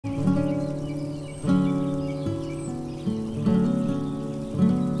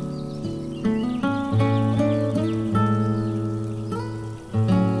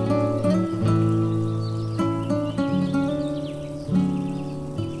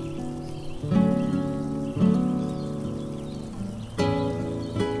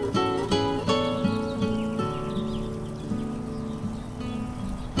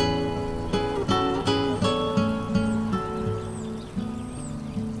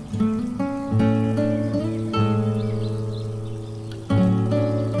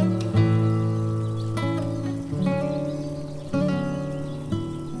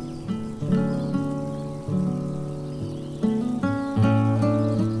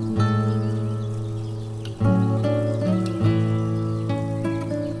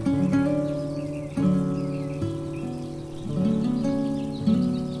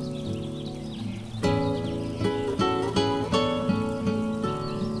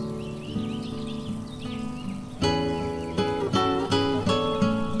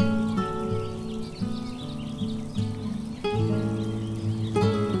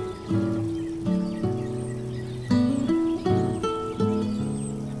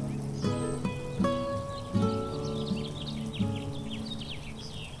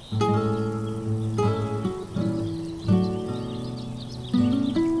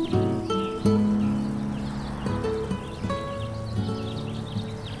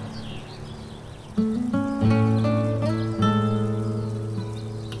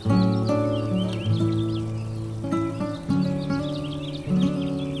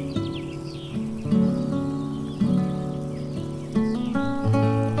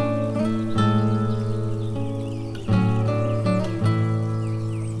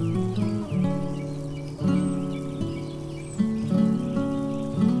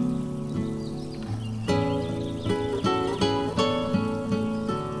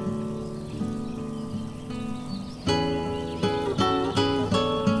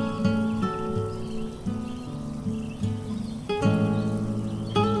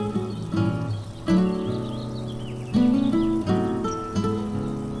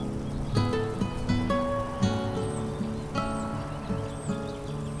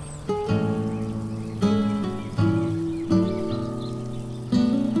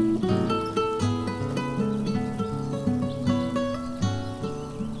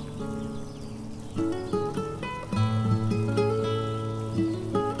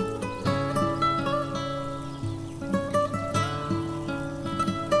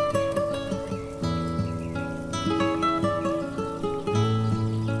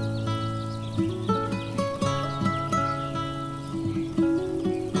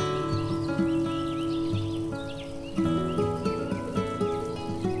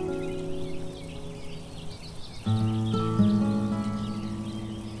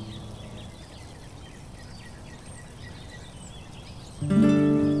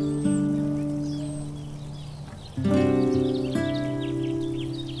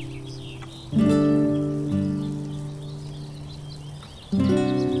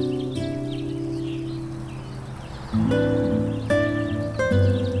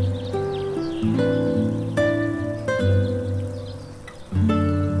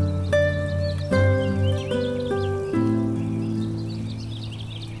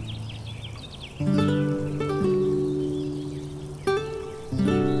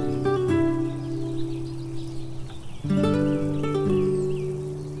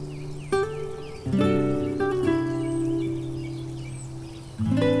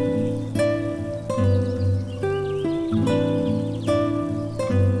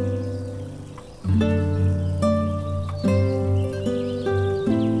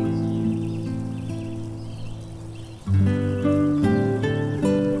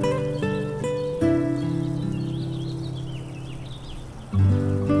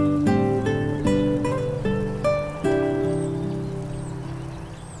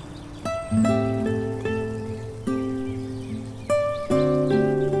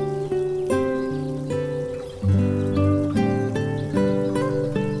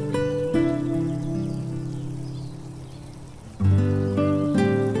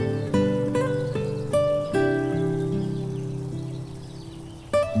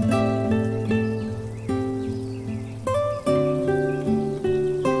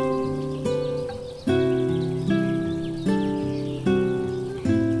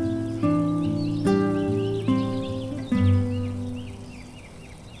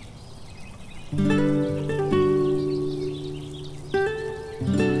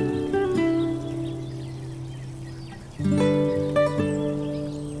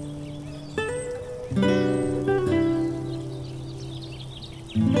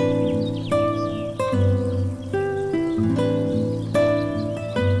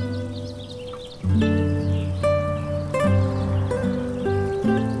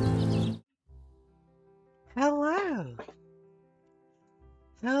Hello!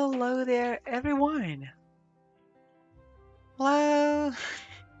 Hello there, everyone! Hello!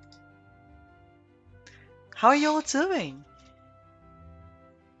 How are you all doing?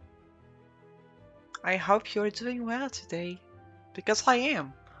 I hope you're doing well today, because I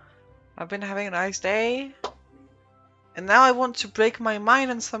am. I've been having a nice day, and now I want to break my mind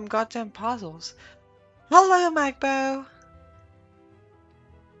on some goddamn puzzles. Hello, Magbo!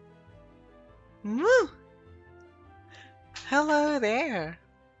 Moo! Hello there!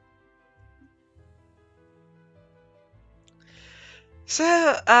 So,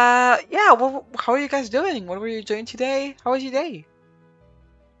 yeah, how are you guys doing? What were you doing today? How was your day?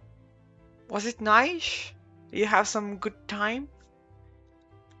 Was it nice? Did you have some good time?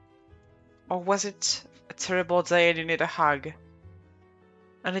 Or was it a terrible day and you need a hug?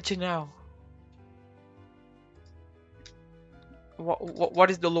 I need to know.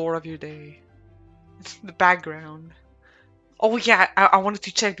 What is the lore of your day? The background. Oh yeah, I wanted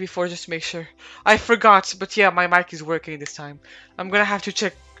to check before just to make sure. I forgot, but yeah, my mic is working this time. I'm gonna have to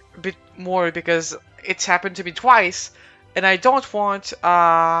check a bit more because it's happened to me twice, and I don't want it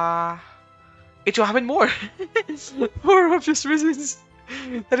to happen more for obvious reasons.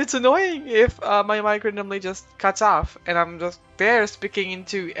 And it's annoying if my mic randomly just cuts off and I'm just there speaking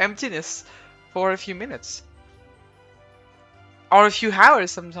into emptiness for a few minutes. Or a few hours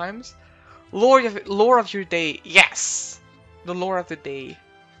sometimes. Lore of your day, yes! The lore of the day.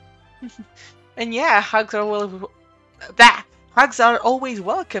 And yeah, hugs are always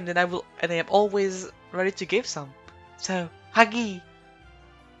welcomed and I am always ready to give some. So, huggy!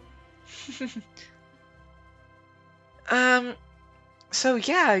 So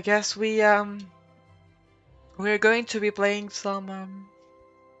yeah, I guess we're going to be playing some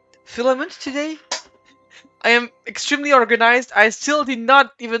Filament today. I am extremely organized. I still did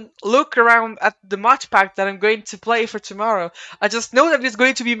not even look around at the mod pack that I'm going to play for tomorrow. I just know that it's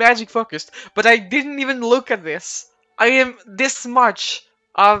going to be magic focused, but I didn't even look at this. I am this much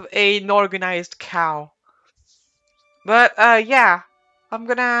of an organized cow. But yeah, I'm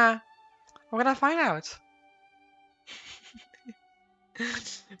gonna find out.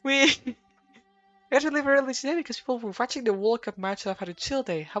 we had to leave early today because people were watching the World Cup match, so I've had a chill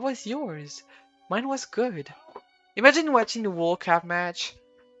day. How was yours? Mine was good. Imagine watching the World Cup match.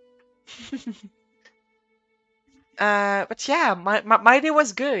 But yeah, my day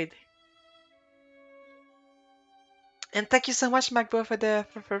was good. And thank you so much, Magbo, for the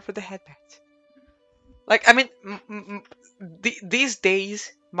headband. Like, I mean, these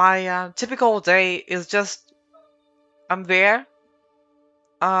days, my typical day is just I'm there.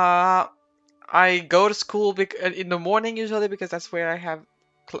 I go to school in the morning usually because that's where I have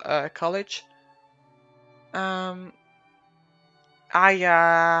college. Um, I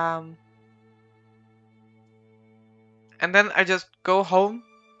and then I just go home,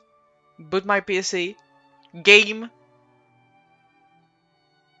 boot my PC, game,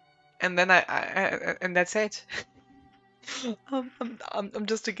 and then and that's it. I'm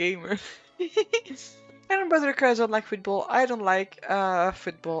just a gamer. And brother Cuz don't like football. I don't like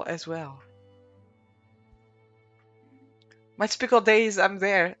football as well. My typical days I'm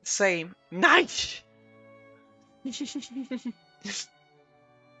there, same. Nice.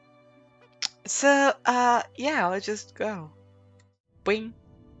 So yeah, let's just go. Bing.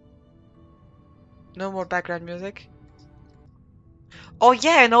 No more background music. Oh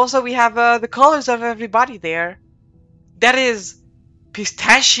yeah, and also we have the colors of everybody there. That is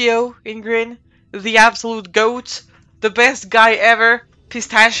Pistachio in green, the absolute goat, the best guy ever,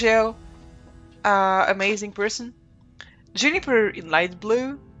 Pistachio, amazing person. Juniper in light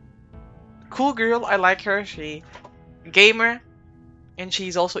blue, cool girl, I like her, she gamer, and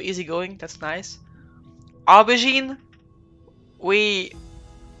she's also easygoing, that's nice. Aubergine, we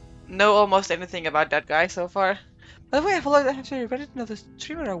know almost anything about that guy so far. By the way, I followed after Reddit another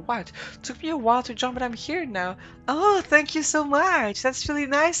streamer or what? Took me a while to jump, but I'm here now. Oh, thank you so much. That's really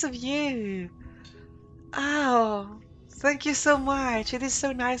nice of you. Oh, thank you so much. It is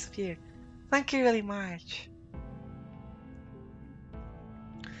so nice of you. Thank you really much.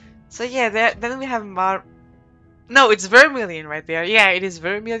 So yeah, then we have No, it's Vermilion right there. Yeah, it is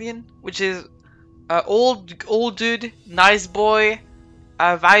Vermilion, which is old dude, nice boy,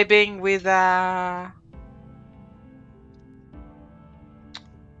 vibing with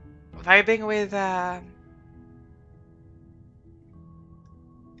vibing with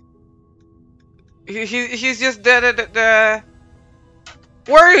he's just the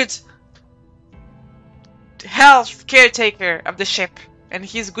Word! Health caretaker of the ship. And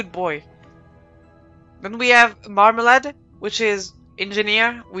he's a good boy. Then we have Marmalade, which is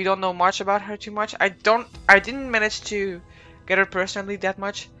engineer. We don't know much about her too much. I didn't manage to get her personally that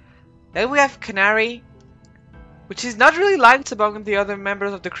much. Then we have Canary, which is not really liked among the other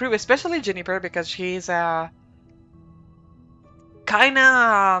members of the crew, especially Juniper, because she's kinda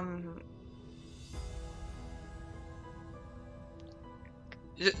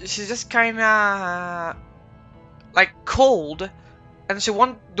she's just kinda like cold, and she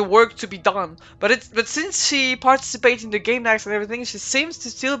wants the work to be done. But since she participates in the game nights and everything, she seems to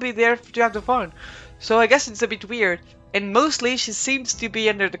still be there to have the fun. So I guess it's a bit weird. And mostly she seems to be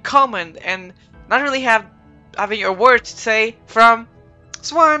under the command and not really having a word to say from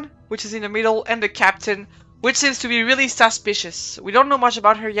Swan, which is in the middle, and the captain, which seems to be really suspicious. We don't know much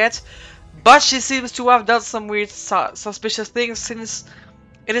about her yet, but she seems to have done some weird suspicious things, since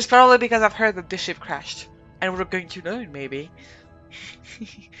it is probably because I've heard that the ship crashed. And we're going to learn, maybe.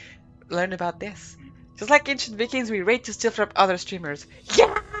 Learn about this. Just like ancient Vikings, we rate to steal from other streamers.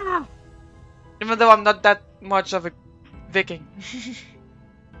 Yeah! Even though I'm not that much of a Viking.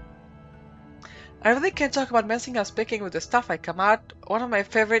 I really can't talk about messing up speaking with the stuff I come out. One of my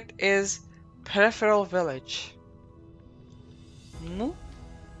favorite is Peripheral Village. Moo?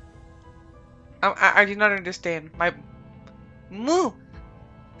 I do not understand. My... Moo!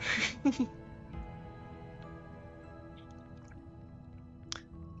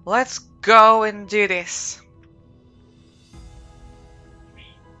 Let's go and do this.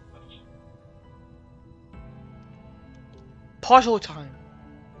 Puzzle time.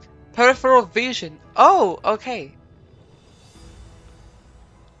 Peripheral vision. Oh, okay.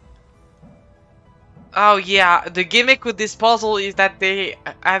 Oh yeah, the gimmick with this puzzle is that they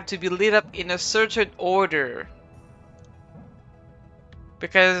have to be lit up in a certain order.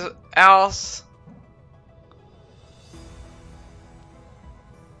 Because else...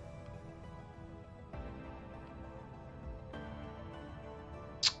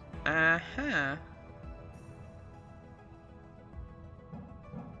 Uh-huh.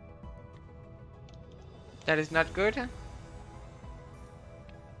 That is not good.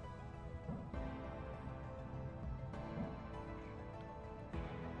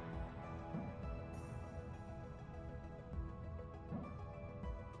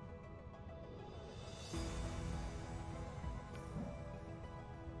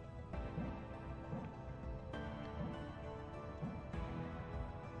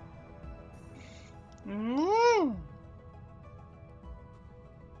 Mm.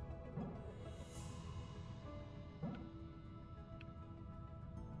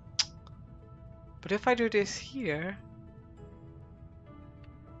 But if I do this here,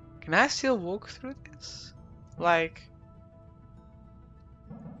 can I still walk through this? Like,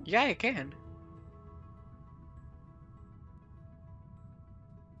 yeah, I can.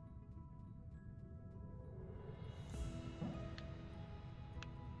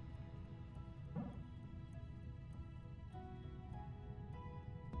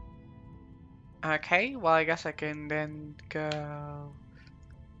 Okay, well, I guess I can then go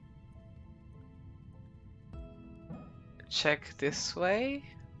check this way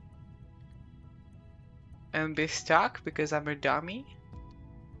and be stuck because I'm a dummy.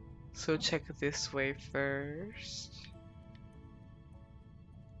 So check this way first.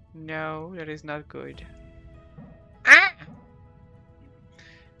 No, that is not good.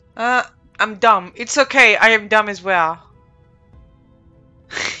 Ah! I'm dumb. It's okay, I am dumb as well.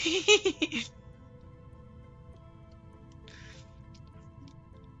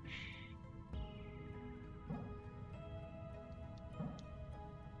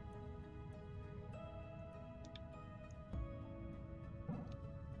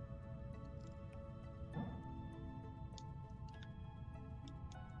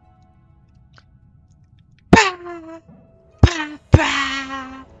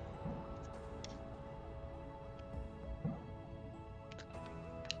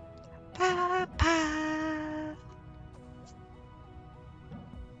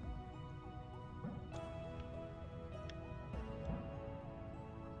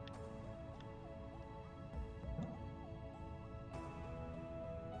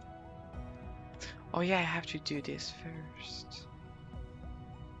 Oh yeah, I have to do this first.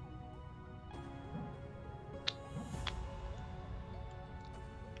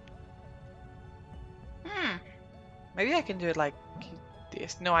 Maybe I can do it like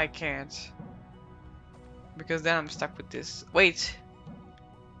this. No, I can't. Because then I'm stuck with this. Wait.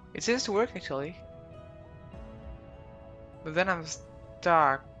 It seems to work actually. But then I'm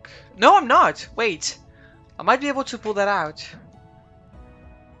stuck. No, I'm not! Wait. I might be able to pull that out.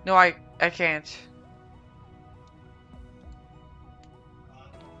 No, I can't.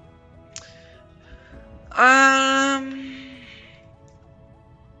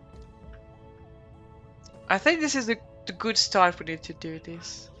 I think this is the good start we need to do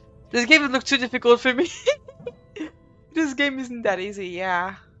this. This game would look too difficult for me. This game isn't that easy,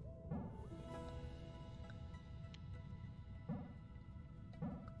 yeah.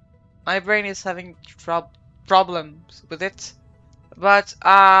 My brain is having problems with it. But,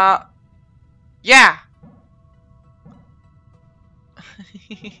 yeah.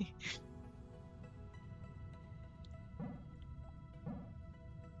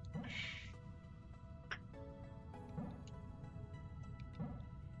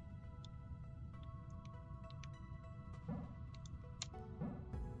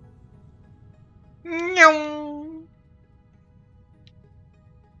 Meow.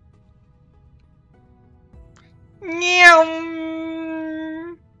 Meow.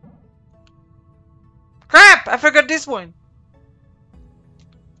 Crap! I forgot this one.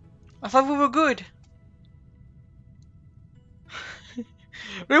 I thought we were good.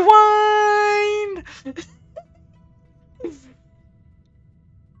 Rewind!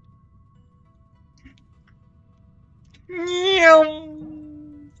 Meow.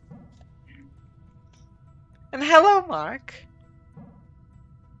 And hello, Mark.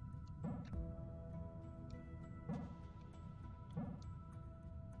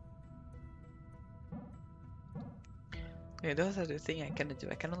 Yeah, those are the things I cannot do.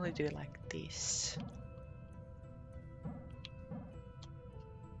 I can only do it like this.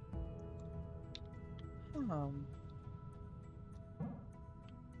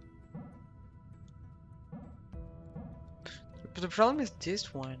 But the problem is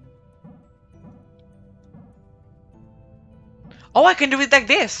this one. Oh, I can do it like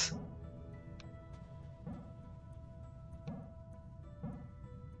this!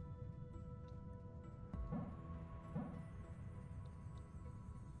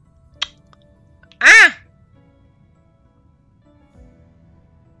 Ah!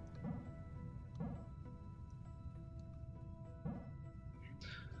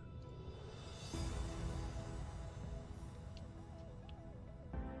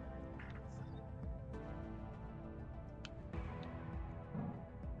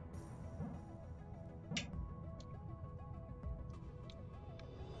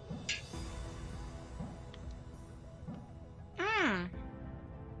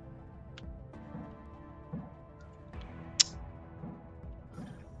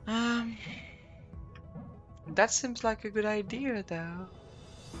 That seems like a good idea, though.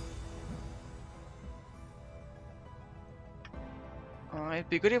 It'd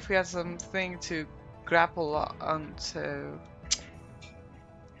be good if we had something to grapple onto. To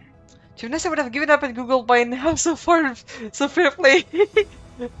be honest, I would have given up at Google by now. So far, so fair play.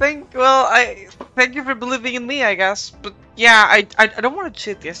 Thank you for believing in me, I guess. But yeah, I don't want to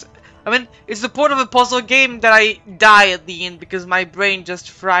cheat this. I mean, it's the point of a puzzle game that I die at the end because my brain just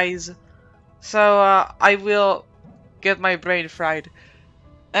fries. So I will get my brain fried.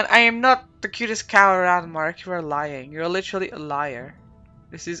 And I am not the cutest cow around, Mark. You are lying. You're literally a liar.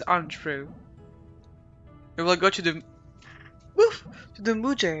 This is untrue. We will go to the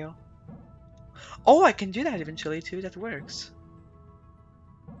moo jail. Oh, I can do that eventually too. That works.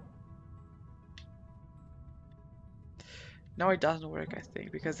 No, it doesn't work, I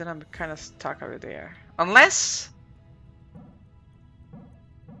think, because then I'm kind of stuck over there. Unless...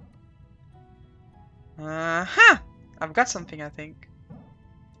 huh! I've got something, I think.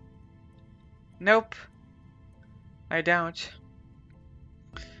 Nope. I don't.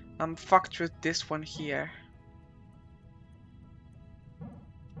 I'm fucked with this one here.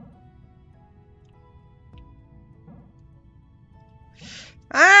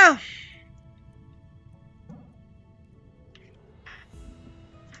 Ah!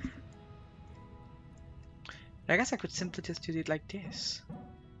 I guess I could simply just do it like this.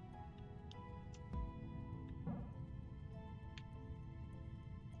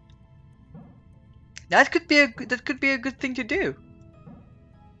 That could be a good thing to do.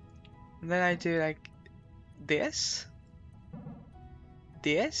 And then I do like this.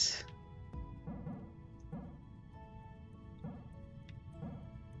 This.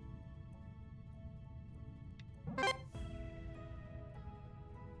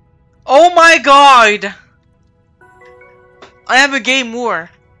 Oh my god! I am a gay Moor.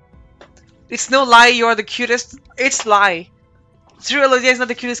 It's no lie, you are the cutest. It's lie. True, Elodia is not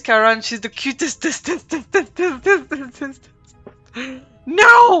the cutest Karen, she's the cutest.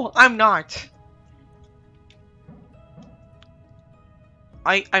 No! I'm not.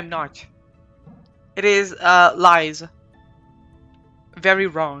 I'm not. It is lies. very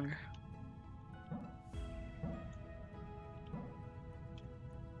wrong.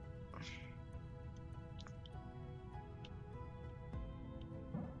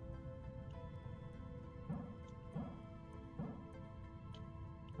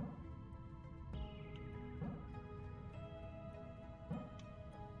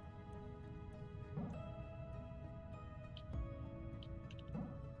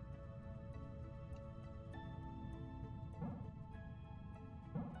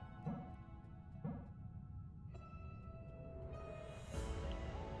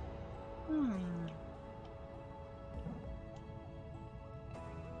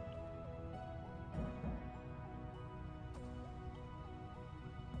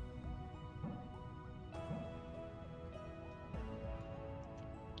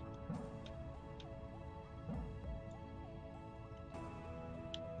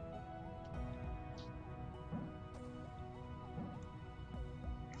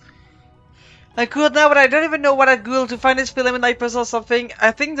 I could now, but I don't even know what I'd Google to find this preliminary puzzle or something.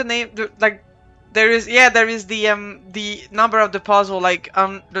 I think the name, like, there is the number of the puzzle like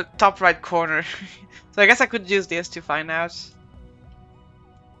on the top right corner. So I guess I could use this to find out.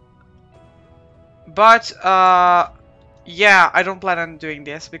 But yeah, I don't plan on doing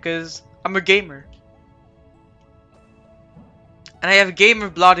this because I'm a gamer. And I have gamer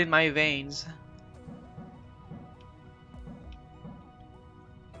blood in my veins.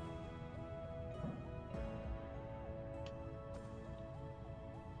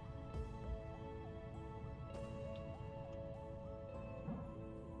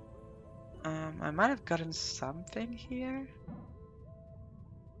 I might have gotten something here.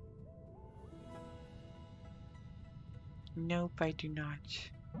 Nope, I do not.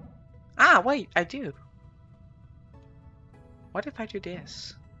 Ah, wait, I do. What if I do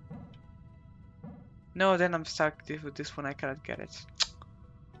this? No, then I'm stuck with this one. I cannot get it.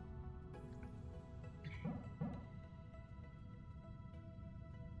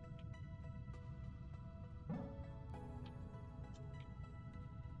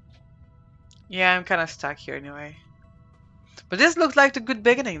 Yeah, I'm kind of stuck here anyway. But this looks like a good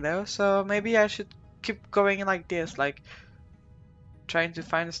beginning though, so maybe I should keep going like this, like trying to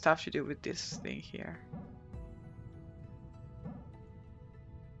find the stuff to do with this thing here.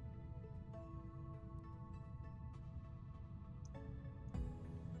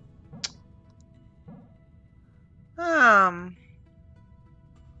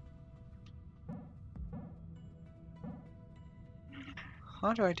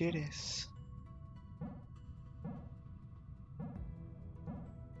 How do I do this?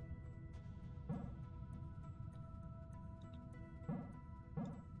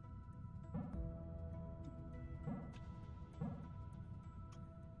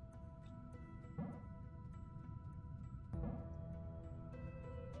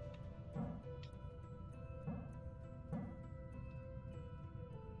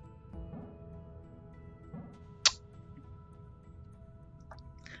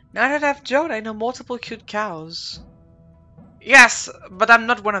 Now that I've Joan, I know multiple cute cows. Yes, but I'm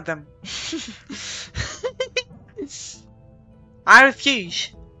not one of them. I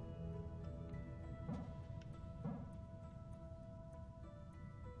refuse.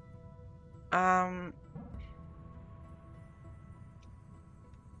 Ah.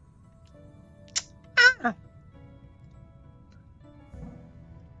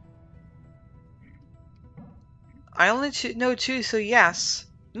 I only know two, so yes.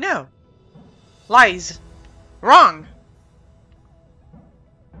 No. Lies. Wrong.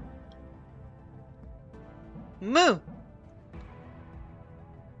 Moo.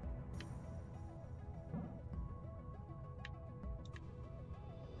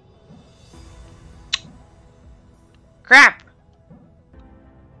 Crap.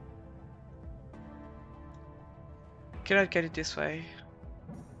 Cannot get it this way.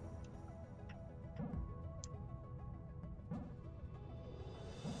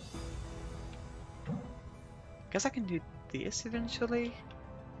 Guess I can do this eventually.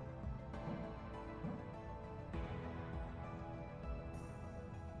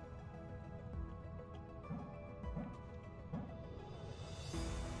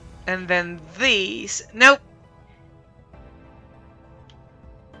 And then these. Nope.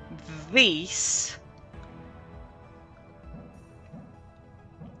 These.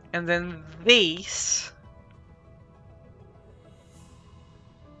 And then these.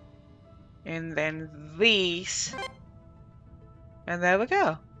 And then these. And there we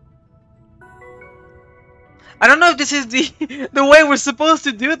go. I don't know if this is the the way we're supposed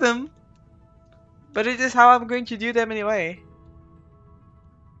to do them, but it is how I'm going to do them anyway.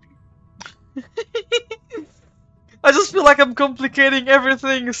 I just feel like I'm complicating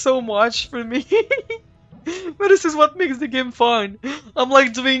everything so much for me. But this is what makes the game fun. I'm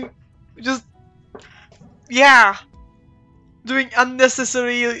like doing just yeah, doing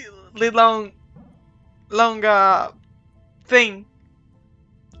unnecessarily long thing,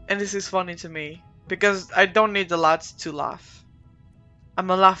 and this is funny to me because I don't need a lot to laugh. I'm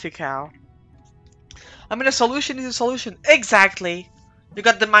a laughy cow. I mean, a solution is a solution. Exactly. You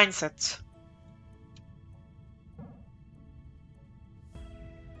got the mindset.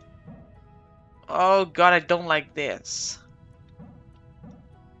 Oh god, I don't like this.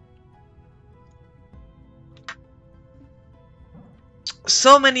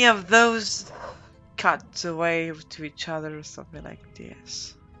 So many of those cut away to each other or something like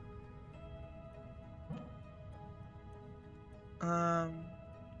this. Um...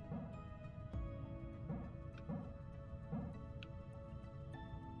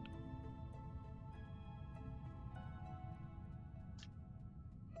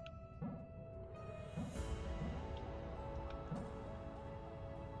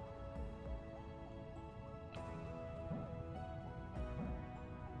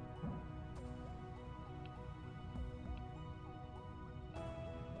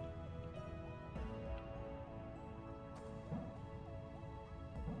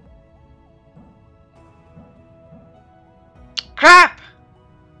 Crap!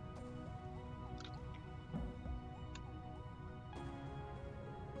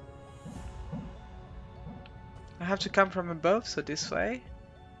 I have to come from above, so this way.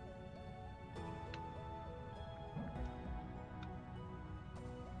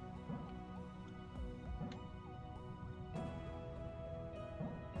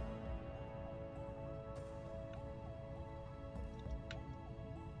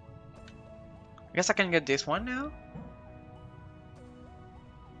 I guess I can get this one now.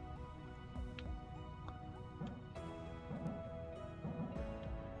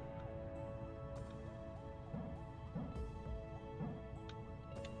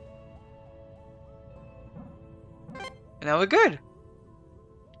 And now we're good.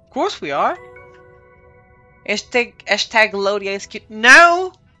 Of course we are. Hashtag load the ice cube.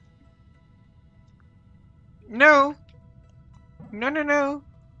 No! No! No, no, no.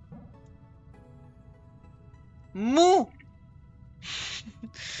 Moo!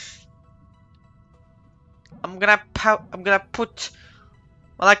 I'm gonna put.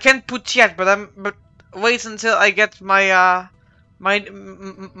 Well, I can't put yet, but wait until I get my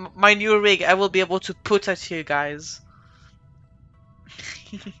my new rig. I will be able to put it here, guys.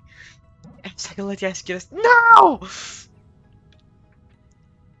 No!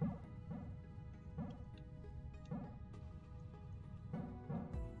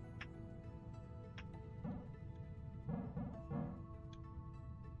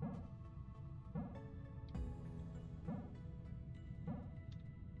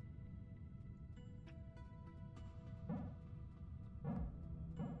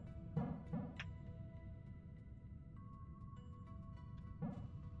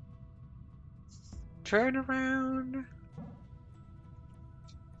 Turn around.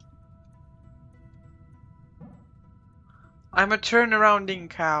 I'm a turnarounding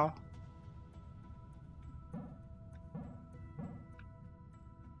cow.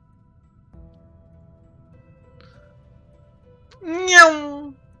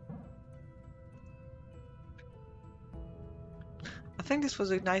 Meow. I think this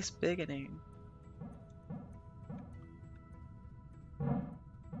was a nice beginning.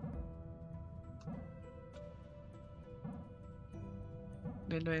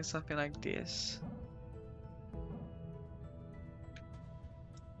 Then doing something like this.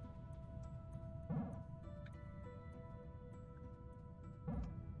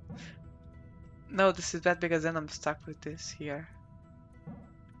 No, this is bad because then I'm stuck with this here.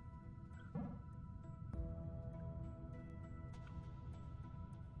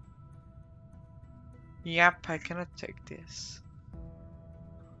 Yep, I cannot take this.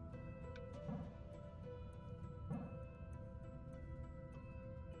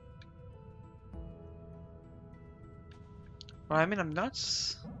 Well, I mean, I'm not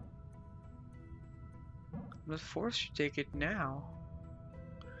forced to take it now.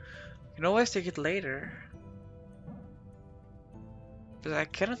 You can always take it later. But I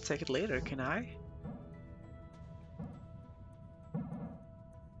cannot take it later, can I?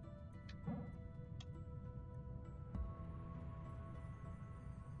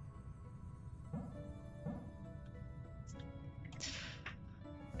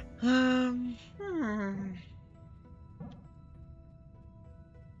 Hmm.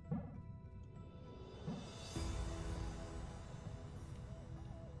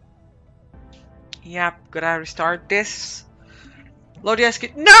 Yep, gotta restart this. Load the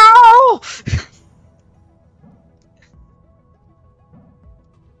SQ. No!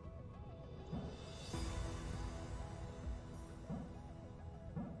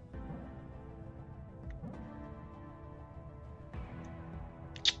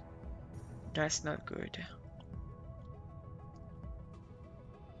 That's not good.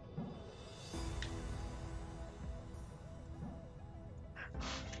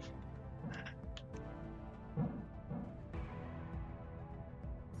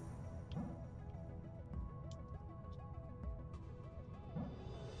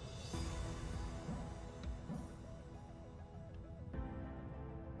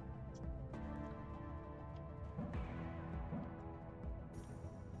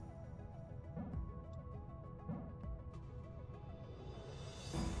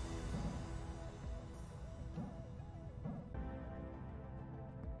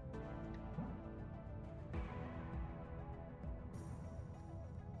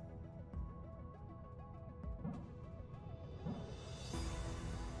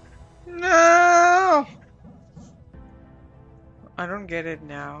 No! I don't get it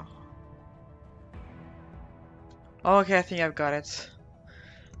now. Oh, okay, I think I've got it.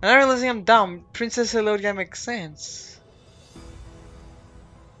 I'm not realizing I'm dumb. Princess Elodia makes sense.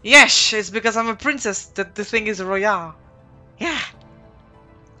 Yes, it's because I'm a princess that the thing is royal. Yeah.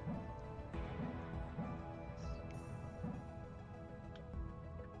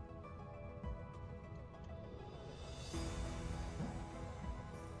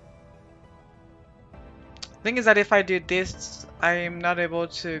 Thing is that if I do this, I am not able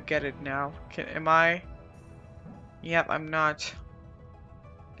to get it now. Am I? Yep, I'm not.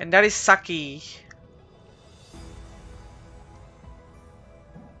 And that is sucky.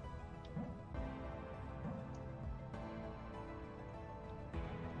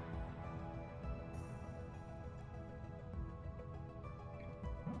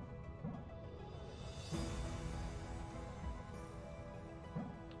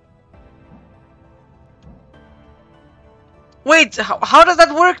 Wait, how does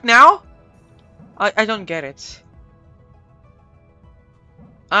that work now? I don't get it.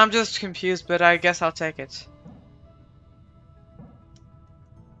 I'm just confused, but I guess I'll take it.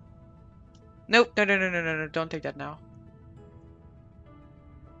 Nope, no, don't take that now.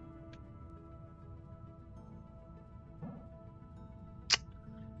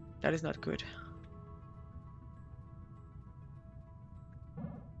 That is not good.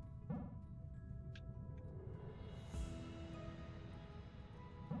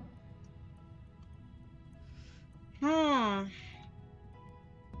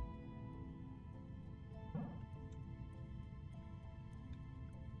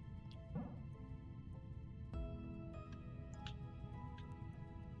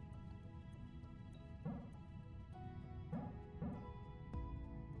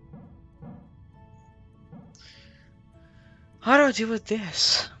 How do I deal with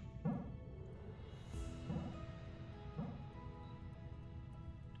this?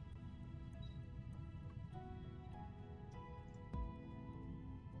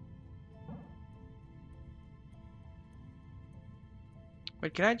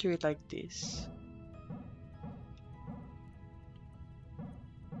 Wait, can I do it like this?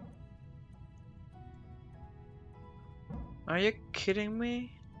 Are you kidding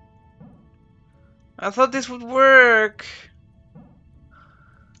me? I thought this would work.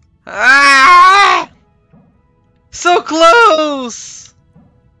 Ah! So close!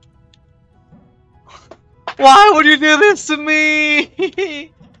 Why would you do this to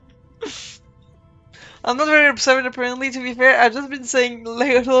me? I'm not very observant apparently, to be fair. I've just been saying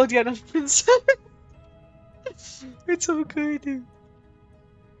Leonodia and Princess. It's so good.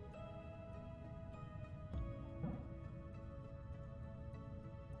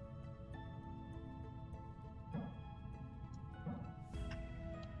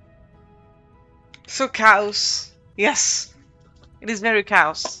 So cows. Yes. It is very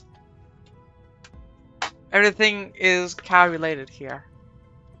cows. Everything is cow related here.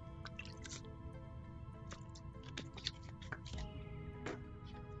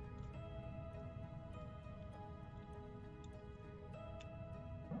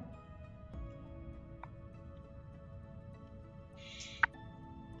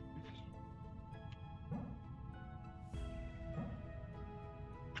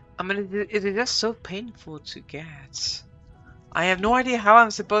 I mean, it is just so painful to get. I have no idea how I'm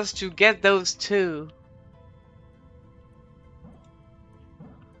supposed to get those two.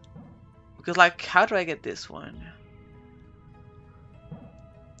 Because, like, how do I get this one?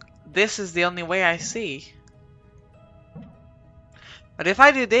 This is the only way I see. But if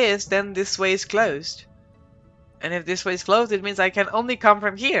I do this, then this way is closed. And if this way is closed, it means I can only come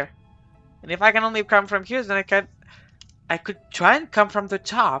from here. And if I can only come from here, then I could try and come from the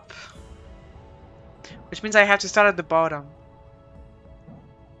top. Which means I have to start at the bottom.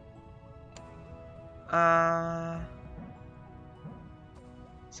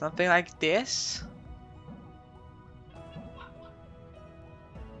 Something like this.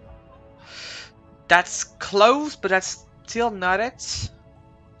 That's close, but that's still not it.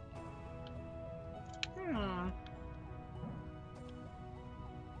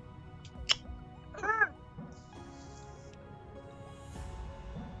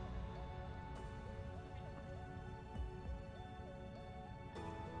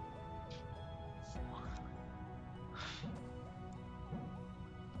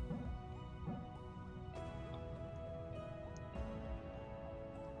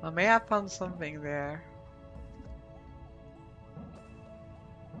 I may have found something there.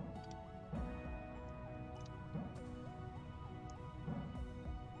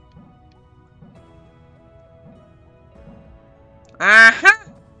 Aha!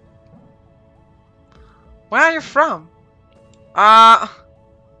 Where are you from?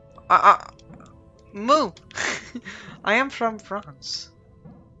 Moo. I am from France.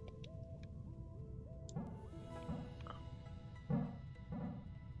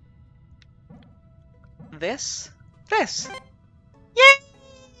 This? This!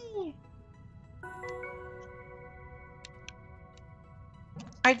 Yay!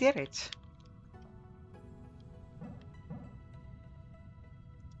 I did it.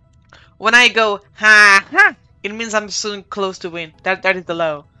 When I go ha ha, it means I'm soon close to win. That is the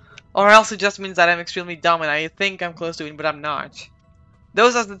low. Or else it just means that I'm extremely dumb and I think I'm close to win, but I'm not.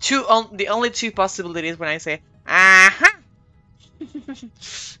 Those are the only two possibilities when I say aha.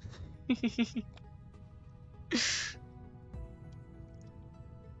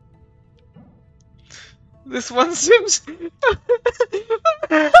 This one seems.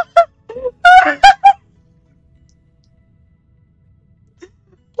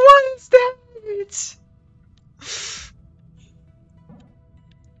 What is that?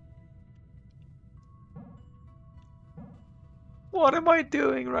 What am I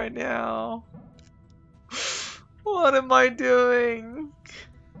doing right now? What am I doing?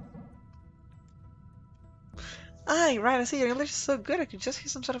 Ah, right, I see your English is so good I could just hear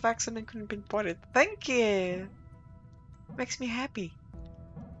some sort of accent and couldn't pinpoint it. Thank you! Makes me happy.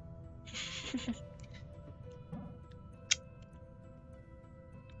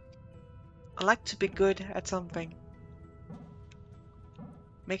 I like to be good at something.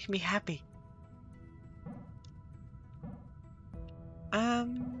 Makes me happy.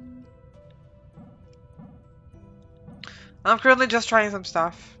 I'm currently just trying some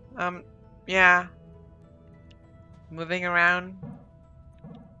stuff. Yeah. Moving around.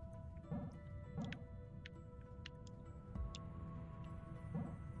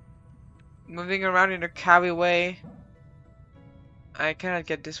 Moving around in a cowy way. I cannot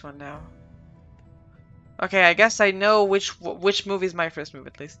get this one now. Okay, I guess I know which movie is my first move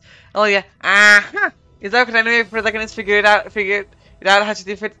at least. Oh yeah. Ah! Is that because I know for like an figure it out how to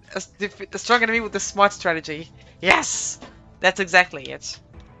defeat a strong enemy with a smart strategy. Yes! That's exactly it.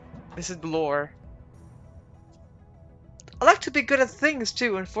 This is the lore. I like to be good at things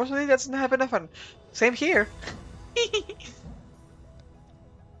too, unfortunately that doesn't happen often. Same here.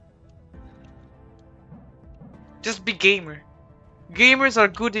 Just be gamer. Gamers are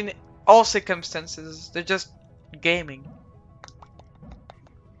good in all circumstances. They're just gaming.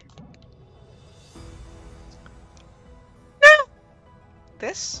 No!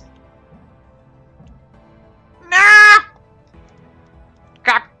 This? No!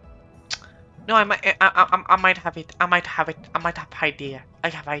 God! No, I might have it. I might have it. I might have idea. I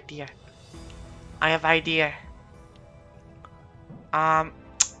have idea. I have idea.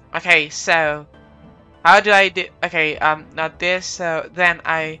 Okay, so how do I do? Okay, not this. So then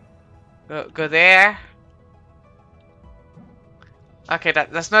I go there. Okay,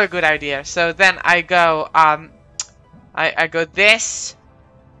 that's not a good idea. So then I go I go this,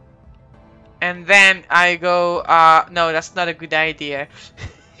 and then I go no, that's not a good idea.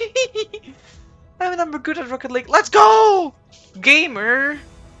 I'm good at Rocket League. Let's go, gamer.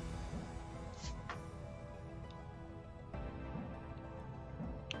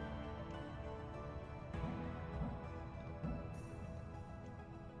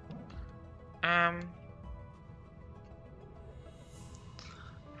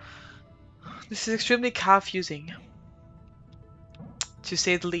 This is extremely confusing, to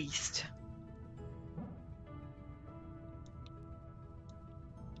say the least.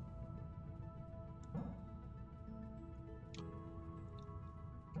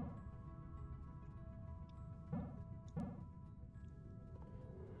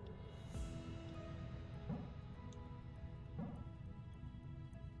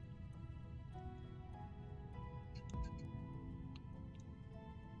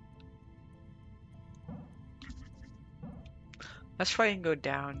 Let's try and go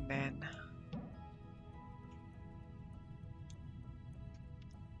down then.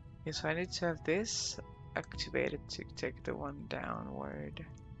 Okay, so I need to have this activated to take the one downward.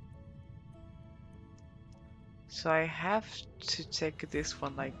 So I have to take this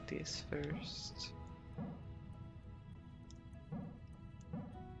one like this first.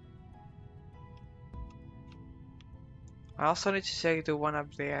 I also need to take the one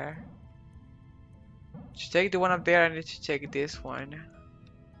up there. To take the one up there, I need to take this one.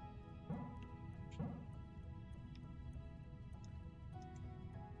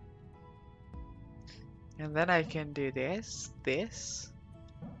 And then I can do this, this.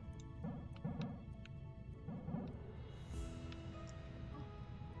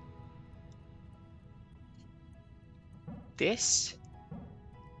 This.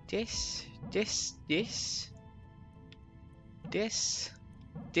 This. This. This. This.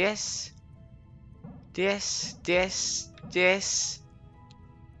 This. This. This. This.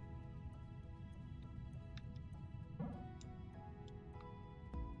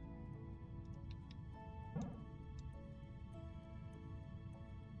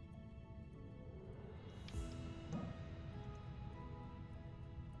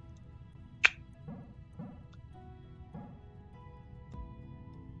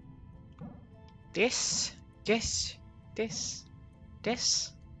 This, this, this,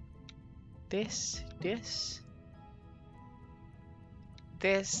 this, this, this,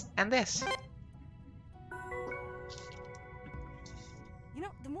 this, and this. You know,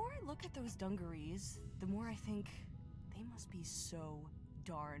 the more I look at those dungarees, the more I think they must be so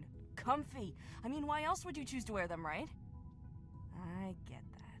darn comfy. I mean, why else would you choose to wear them, right? I get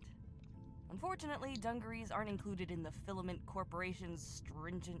that. Unfortunately, dungarees aren't included in the Filament Corporation's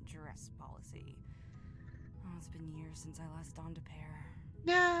stringent dress policy. Oh, it's been years since I last donned a pair.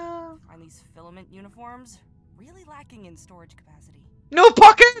 No. I find these filament uniforms really lacking in storage capacity. No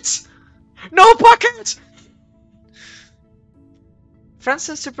pockets! No pockets!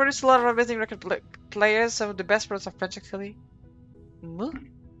 Francis to produce a lot of amazing record players, some of the best products of practically. Moo?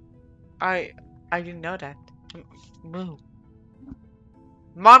 I didn't know that. Moo.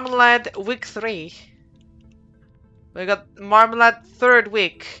 Marmalade week 3. We got Marmalade 3rd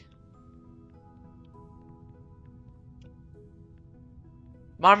week.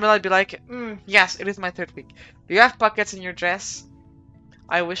 Marmalade be like, yes, it is my 3rd week. Do you have pockets in your dress?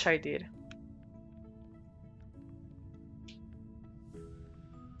 I wish I did.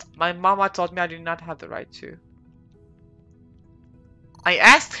 My mama told me I did not have the right to. I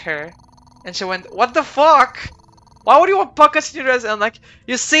asked her, and she went, what the fuck? Why would you want pockets in your dress? And I'm like,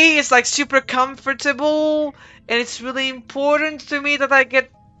 you see, it's like super comfortable, and it's really important to me that I get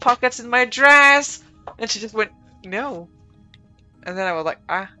pockets in my dress. And she just went, no. And then I was like,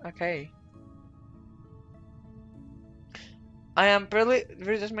 okay. I am really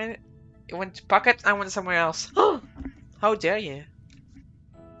just made it. It went to pocket, I went somewhere else. How dare you?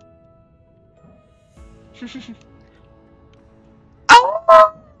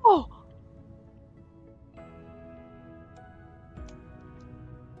 Oh!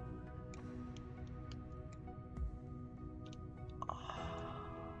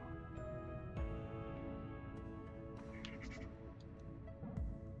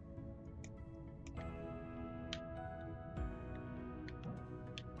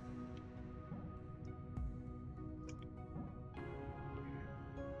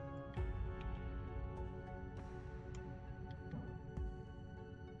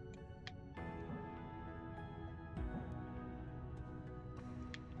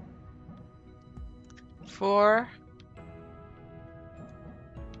 Four.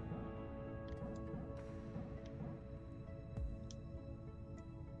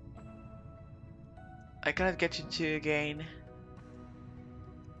 I cannot get you two again.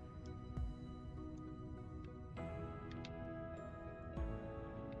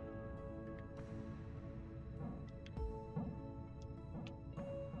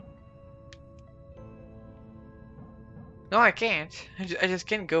 No, I can't. I just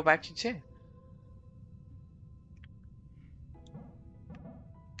can't go back to 2.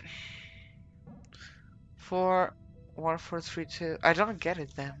 Four, 1, 4, 3, 2. I don't get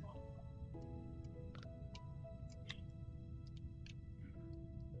it then.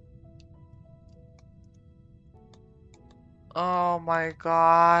 Oh my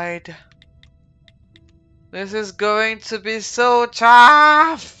god. This is going to be so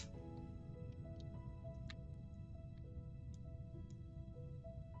tough!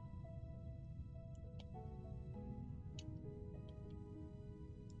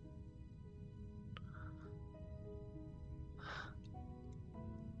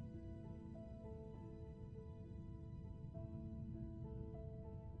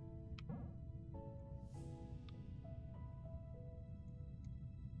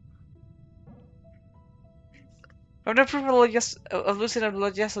 I'm not proof of Lucid and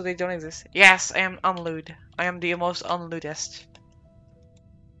Blood, yes, so they don't exist. Yes, I am unlude. I am the most unludest.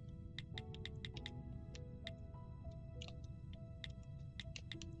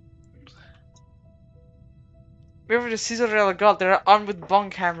 Remember the Caesar God, they're armed with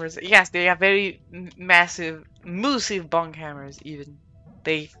bong hammers. Yes, they have very massive bong hammers, even.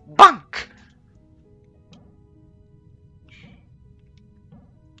 They bunk!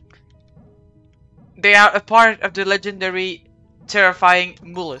 They are a part of the legendary, terrifying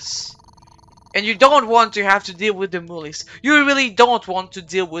Mullis. And you don't want to have to deal with the Mullis. You really don't want to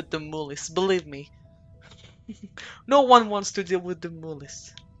deal with the Mullis, believe me. No one wants to deal with the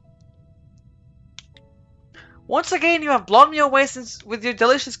Mullis. Once again, you have blown me away with your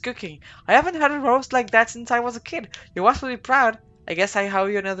delicious cooking. I haven't had a roast like that since I was a kid. Your wife will be proud. I guess I owe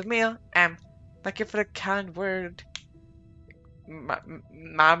you another meal. Thank you for the kind word.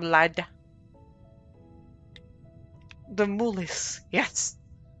 Marmalade. The Mullis, yes.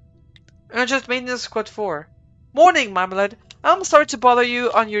 Urgent maintenance squad 4. Morning, Marmalade. I'm sorry to bother you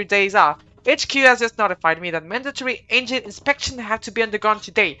on your days off. HQ has just notified me that mandatory engine inspection have to be undergone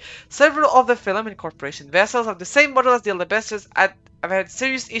today. Several of the Filament Corporation vessels of the same model as the Alabasters have had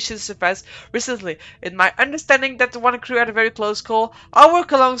serious issues surfaced recently. In my understanding that the one crew had a very close call, I'll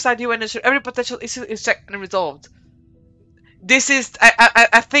work alongside you and ensure every potential issue is checked and resolved. This is,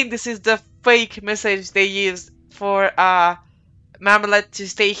 I think this is the fake message they used for Marmalade to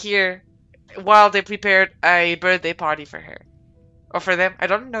stay here while they prepared a birthday party for her. Or for them, I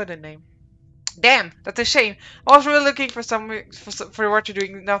don't know the name. Damn, that's a shame. I was really looking for for what you're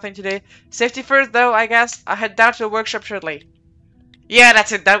doing nothing today. Safety first, though, I guess. I'll head down to the workshop shortly. Yeah,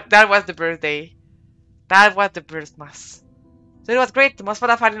 that's it. That was the birthday. That was the birthmas. So it was great. The most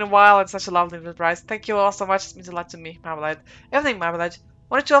fun I've had in a while and such a lovely surprise. Thank you all so much. It means a lot to me, Marmalade. Everything, Marmalade.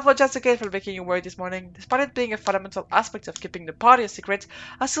 Wanted to apologize again for making you worried this morning. Despite it being a fundamental aspect of keeping the party a secret,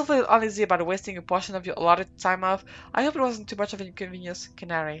 I still feel uneasy about wasting a portion of your allotted time off. I hope it wasn't too much of an inconvenience,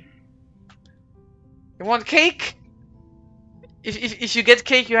 Canary. You want cake? If you get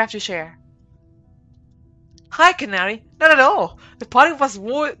cake, you have to share. Hi, Canary. Not at all. The party was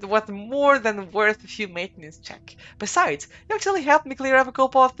more than worth a few maintenance check. Besides, you actually helped me clear up a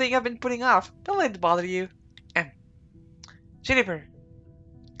couple of things I've been putting off. Don't let it bother you. Juniper.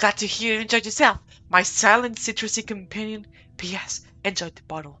 Glad to hear you enjoyed yourself, my silent citrusy companion. P.S. Enjoyed the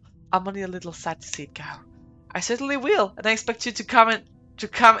bottle. I'm only a little sad to see it go. I certainly will, and I expect you to come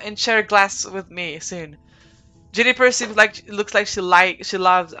and share a glass with me soon. Juniper looks like she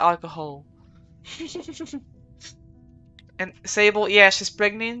loves alcohol. And Sable, yeah, she's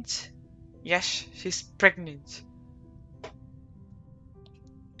pregnant. Yes, she's pregnant.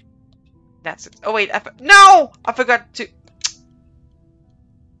 That's it. Oh wait, no! I forgot to.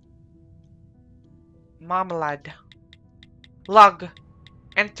 Marmalade. Log.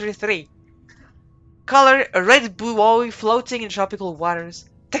 Entry 3. Color, a red buoy floating in tropical waters.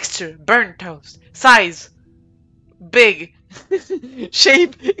 Texture, burnt toast. Size, big.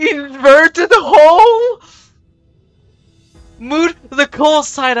 Shape, inverted hole. Mood, the cold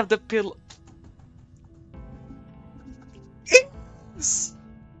side of the pillow. Yes.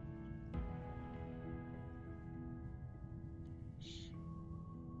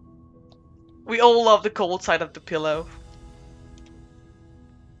 We all love the cold side of the pillow.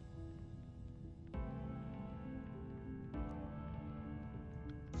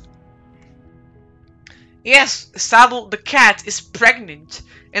 Yes, Saddle the cat is pregnant,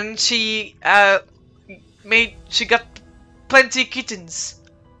 and she got plenty kittens.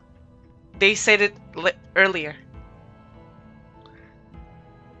 They said it earlier.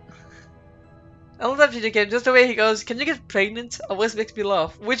 I love that video game. Just the way he goes, "Can you get pregnant?" Always makes me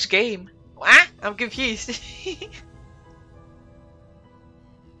laugh. Which game? Ah, I'm confused.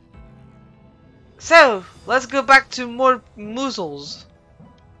 So, let's go back to more muzzles.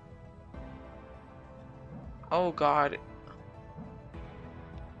 Oh god.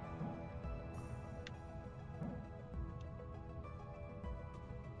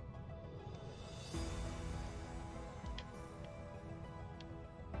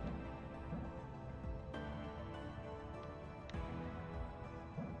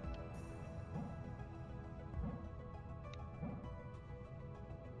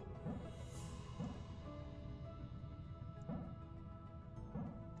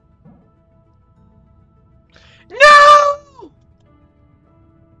 No!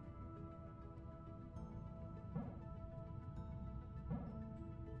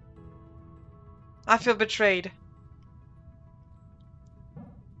 I feel betrayed.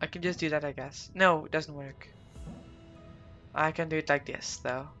 I can just do that, I guess. No, it doesn't work. I can do it like this,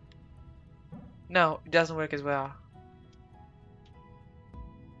 though. No, it doesn't work as well.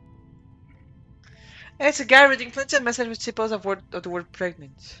 It's a guy reading plenty of message with suppose of the word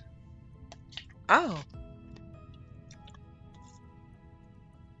pregnant. Oh.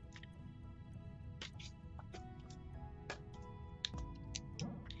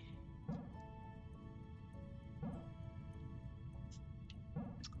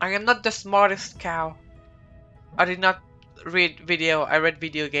 I am not the smartest cow. I did not read video, I read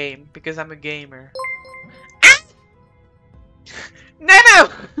video game because I'm a gamer. Ah! No!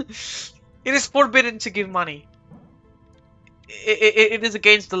 It is forbidden to give money. It is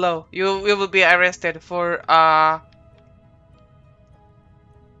against the law. You will be arrested for yeah,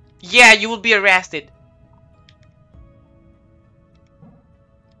 you will be arrested.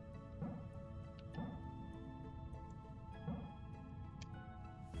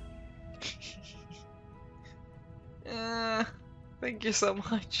 Thank you so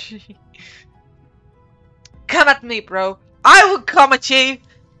much. Come at me, bro. I will come at you.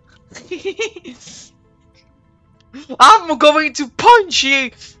 I'm going to punch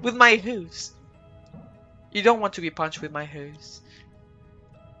you with my hose. You don't want to be punched with my hose.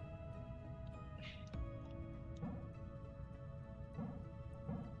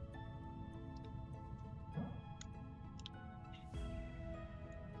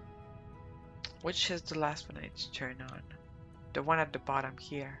 Which is the last one I need to turn on? The one at the bottom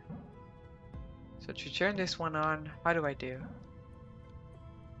here. So to turn this one on, how do I do?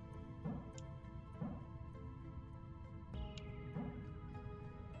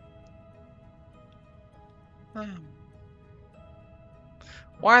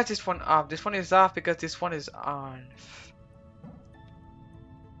 Why is this one off? This one is off because this one is on.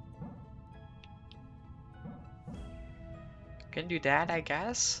 Can do that, I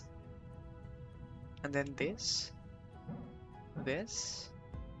guess. And then this. This.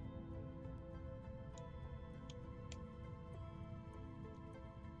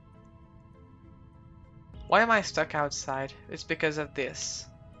 Why am I stuck outside? It's because of this.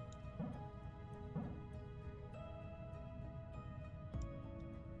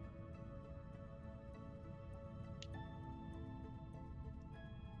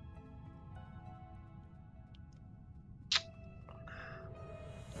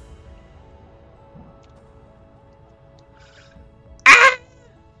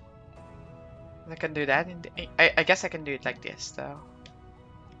 I can do that. I guess I can do it like this, though.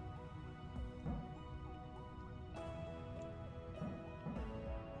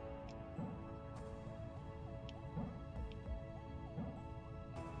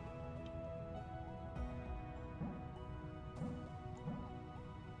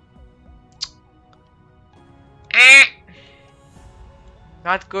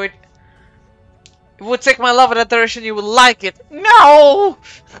 Not good. It would take my love in that direction, you would like it. No!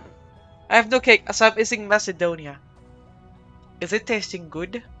 I have no cake, so I'm missing Macedonia. Is it tasting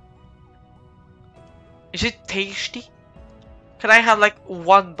good? Is it tasty? Can I have like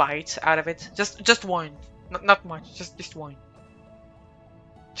one bite out of it? Just one. Not much, just one.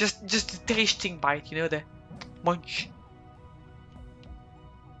 Just the tasting bite, you know, the munch.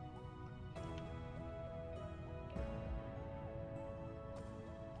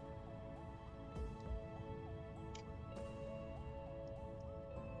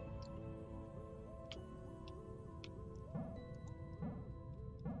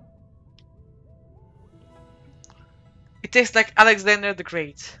 It tastes like Alexander the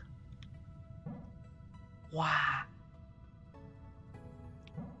Great. Wow.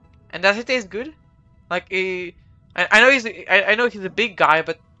 And does it taste good? Like I know he's a big guy,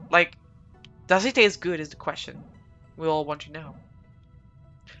 but like, does it taste good? Is the question we all want to know.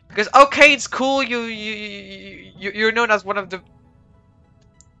 Because okay, it's cool. You're known as one of the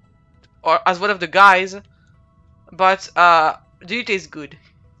guys, but do you taste good?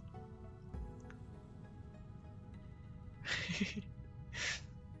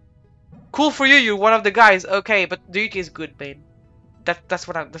 Cool for you, you're one of the guys, okay, but do you taste good, babe? That's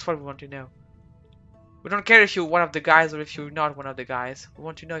what we want to know. We don't care if you're one of the guys or if you're not one of the guys. We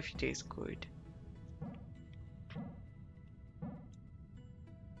want to know if you taste good.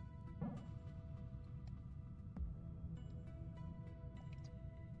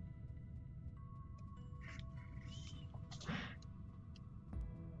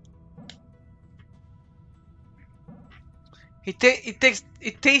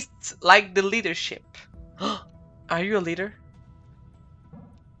 It tastes like the leadership. Are you a leader?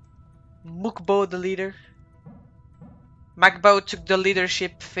 Mukbo the leader? Magbo took the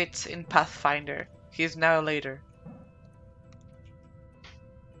leadership fit in Pathfinder. He is now a leader.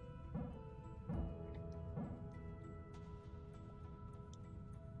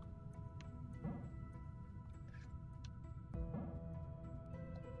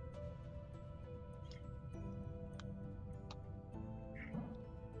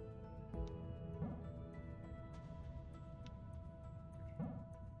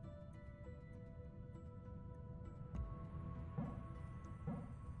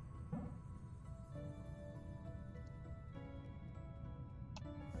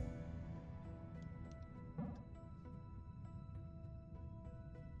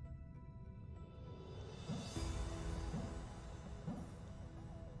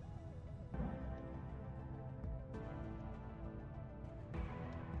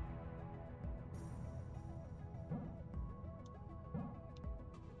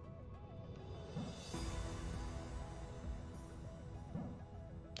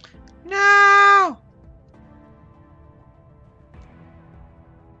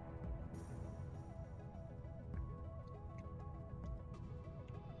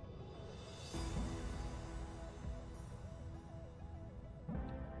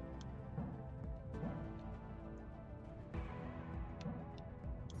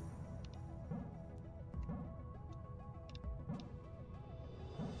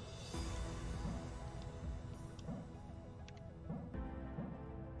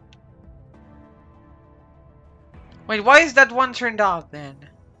 Wait, why is that one turned off then?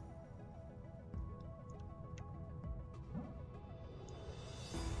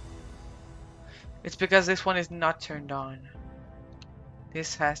 It's because this one is not turned on.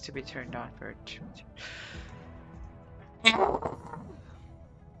 This has to be turned on for it.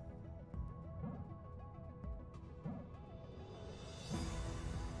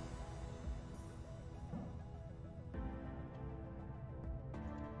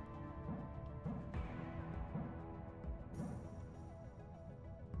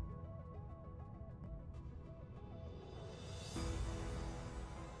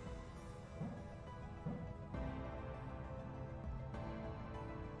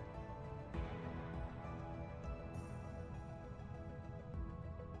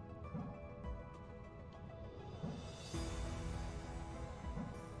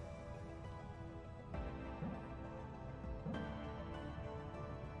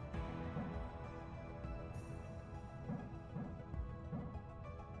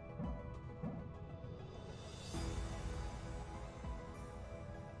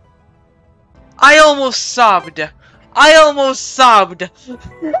 I almost sobbed. I almost sobbed.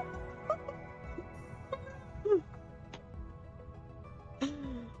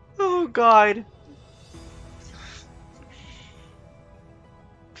 Oh god.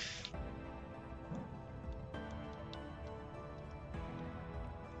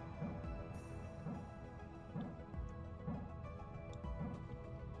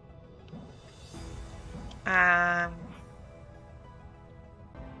 Um.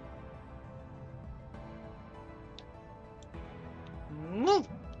 No.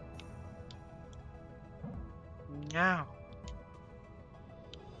 No.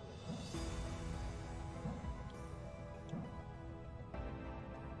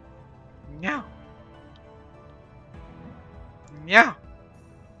 No. No.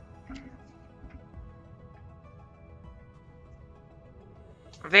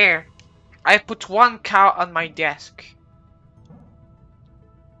 There. I put one cow on my desk.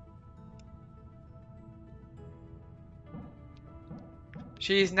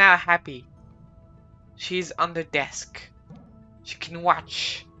 She is now happy. She's on the desk. She can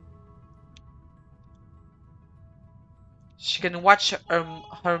watch. She can watch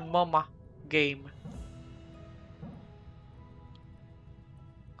her mama game.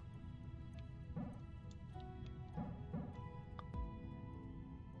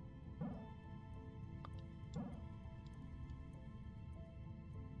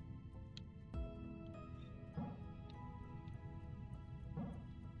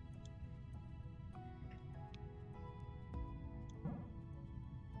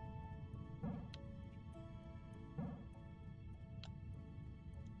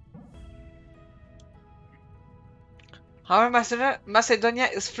 However, Macedonia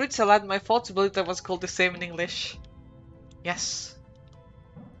is fruit salad. My fault to believe that was called the same in English. Yes.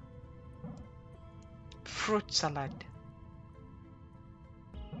 Fruit salad.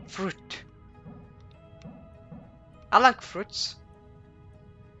 Fruit. I like fruits.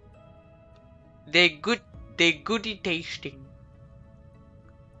 They're goody tasting.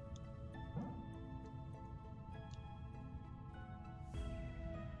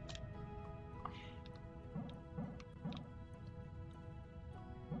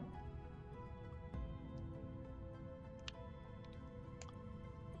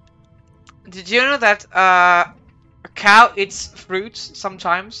 Did you know that a cow eats fruits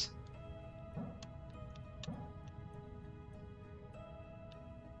sometimes?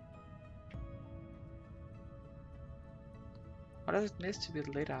 Why does it miss to be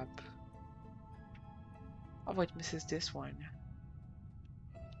lit up? Oh, it misses this one.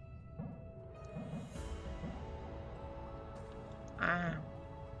 Ah.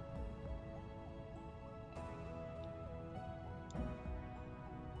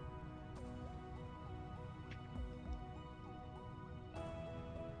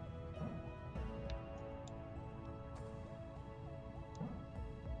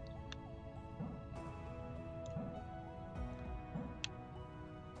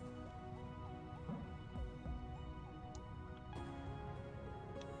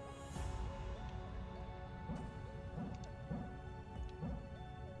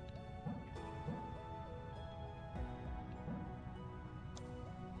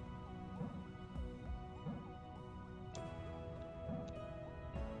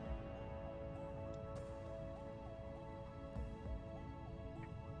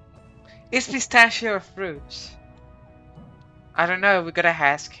 Is pistachio a fruit? I don't know, we gotta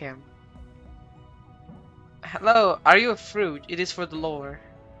ask him. Hello, are you a fruit? It is for the lore.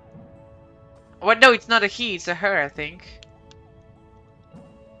 Well, no, it's not a he, it's a her, I think.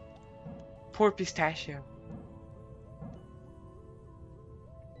 Poor pistachio.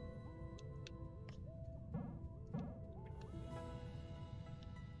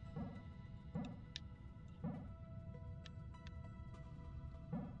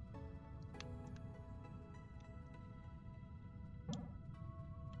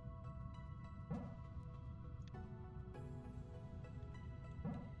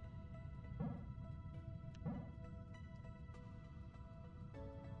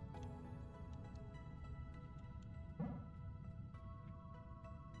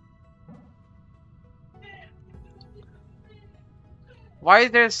 Why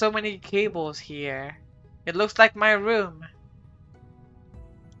is there so many cables here? It looks like my room.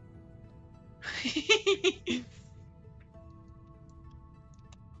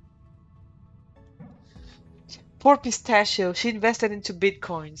 Poor Pistachio, she invested into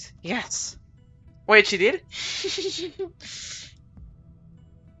bitcoins. Yes. Wait, she did?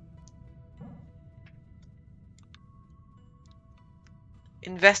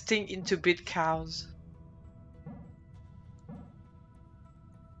 Investing into bit cows.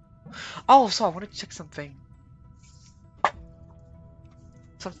 Oh, so I wanted to check something.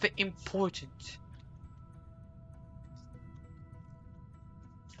 Something important.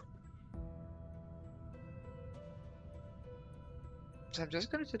 So I'm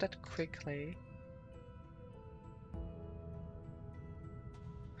just gonna do that quickly.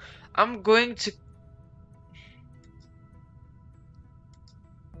 I'm going to...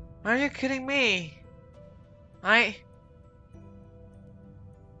 Are you kidding me? I...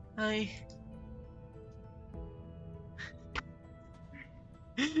 I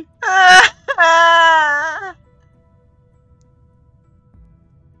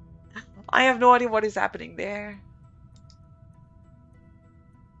have no idea what is happening there.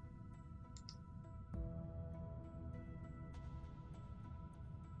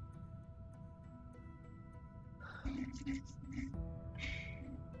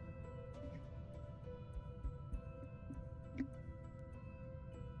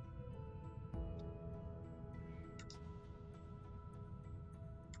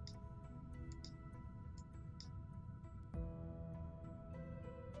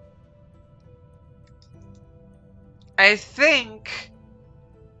 I think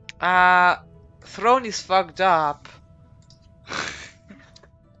Throne is fucked up.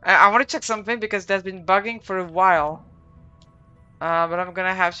 I want to check something because that's been bugging for a while. But I'm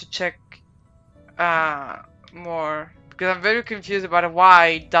gonna have to check more because I'm very confused about why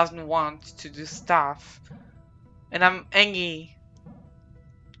it doesn't want to do stuff. And I'm angry.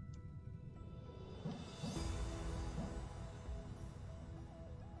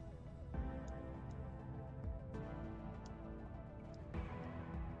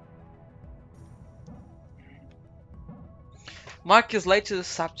 Mark is late to the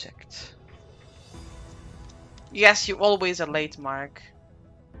subject. Yes, you always are late, Mark.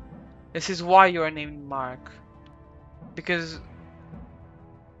 This is why you are named Mark. Because...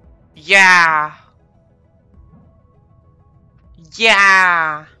 Yeah!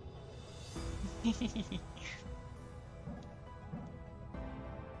 Yeah!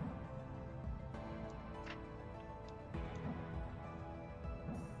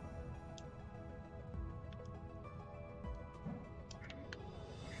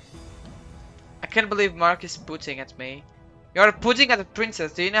 I can't believe Mark is putting at me. You're putting at the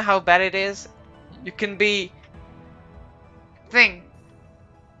princess. Do you know how bad it is? You can be... Thing.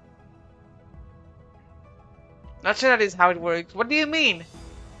 Not sure that is how it works. What do you mean?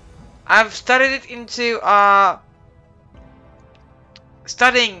 I've studied it into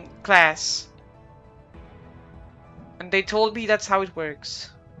studying class. And they told me that's how it works.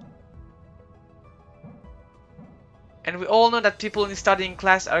 And we all know that people in studying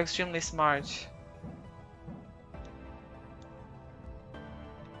class are extremely smart.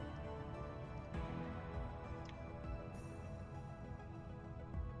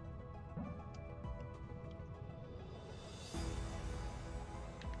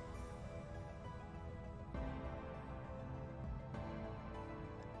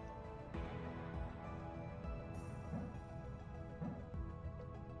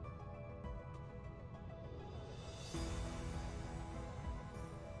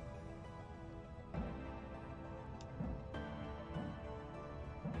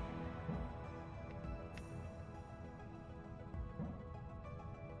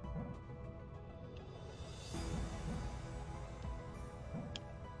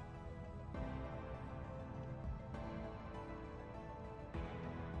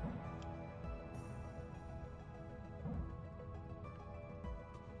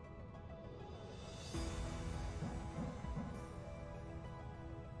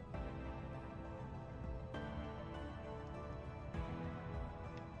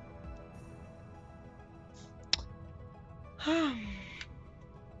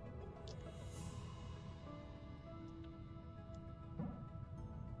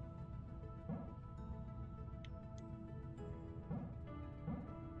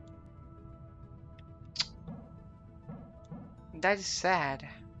 That is sad.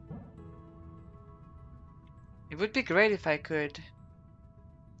 It would be great if I could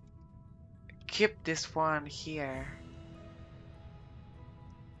keep this one here.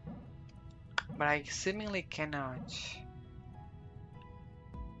 But I seemingly cannot.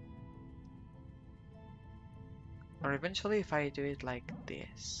 Or eventually if I do it like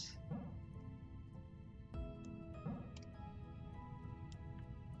this.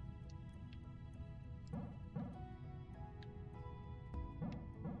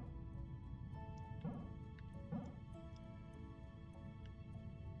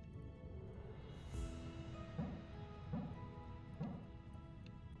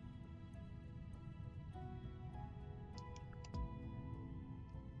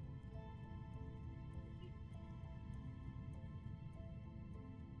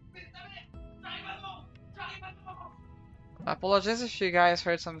 I apologize if you guys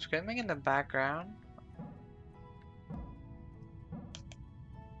heard some screaming in the background.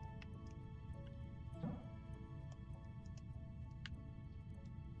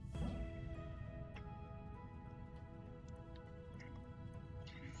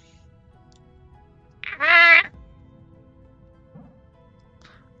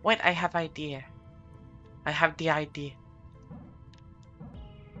 Wait, I have idea. I have the idea.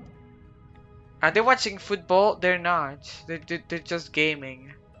 Are they watching football? They're not. They're just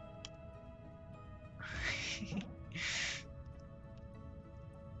gaming.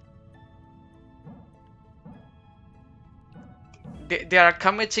 They are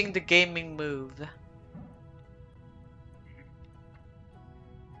committing the gaming move.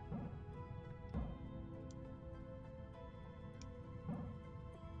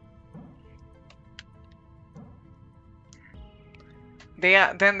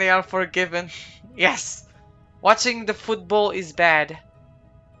 Then they are forgiven. Yes. Watching the football is bad.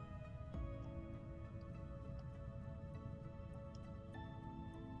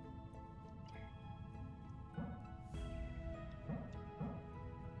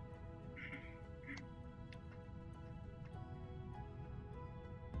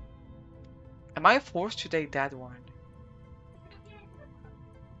 Am I forced to take that one?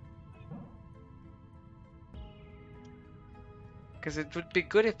 Because it would be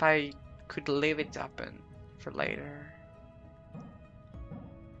good if I could leave it open for later.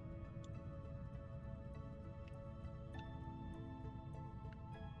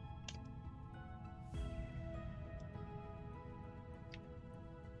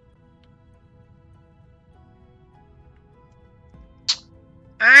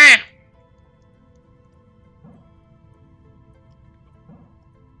 Ah!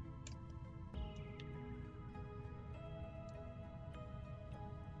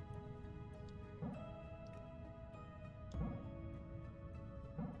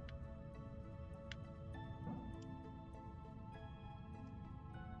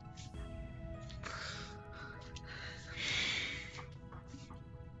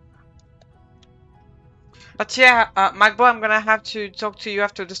 But yeah, Magbo, I'm gonna have to talk to you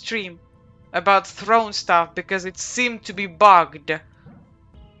after the stream about throne stuff because it seemed to be bugged.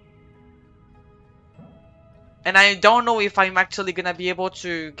 And I don't know if I'm actually gonna be able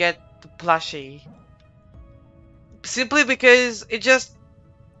to get the plushie. Simply because it just...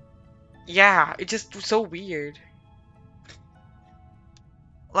 Yeah, it just was so weird.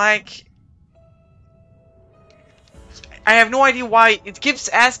 Like... I have no idea why. It keeps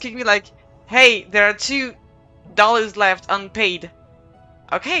asking me like, hey, there are $2 left unpaid.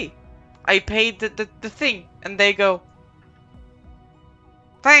 Okay, I paid the thing. And they go,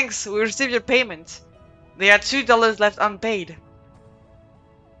 thanks, we received your payment. There are $2 left unpaid.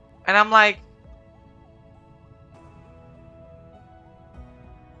 And I'm like...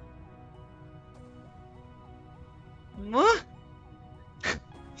 What?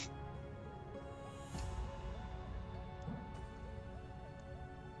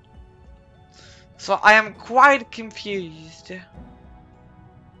 So I am quite confused.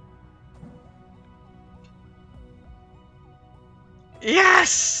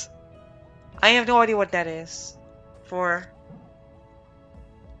 Yes! I have no idea what that is. For...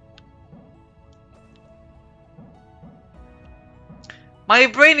 My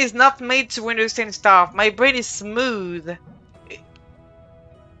brain is not made to understand stuff. My brain is smooth.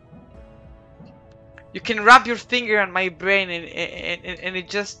 You can rub your finger on my brain and it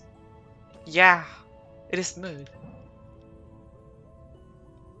just... Yeah, it is smooth.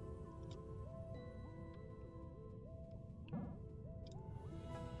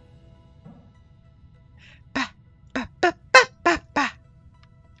 Ba, ba, ba, ba, ba, ba.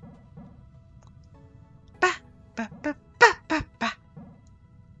 Ba, ba, ba, ba, ba, ba.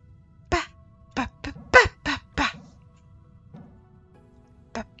 Ba, ba, ba, ba, ba, ba.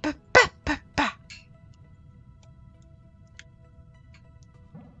 Ba, ba, ba, ba, ba.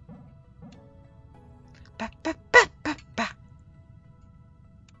 Ba, ba, ba,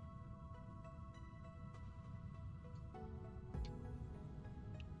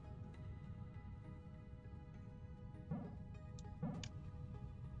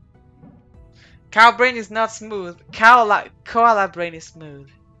 Cow brain is not smooth. Koala brain is smooth.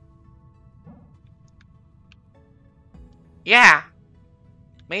 Yeah,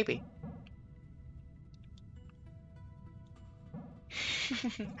 maybe.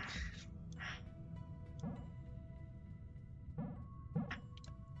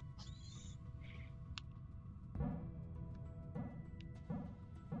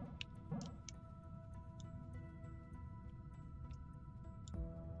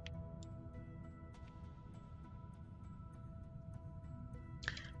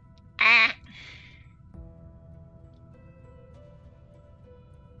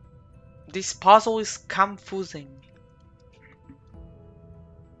 This puzzle is confusing.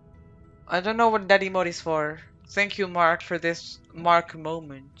 I don't know what that emote is for. Thank you, Mark, for this Mark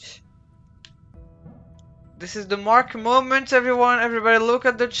moment. This is the Mark moment, everyone. Everybody look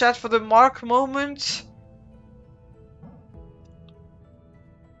at the chat for the Mark moment.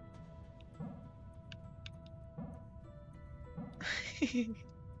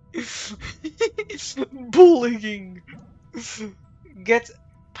 Bullying. Get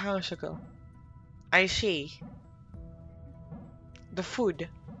popsicle. I see. The food.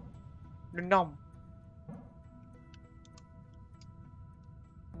 The nom.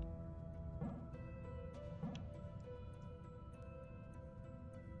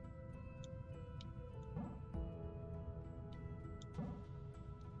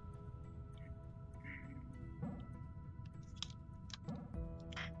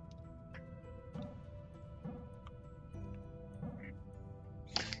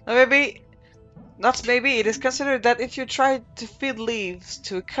 Maybe, not maybe, it is considered that if you try to feed leaves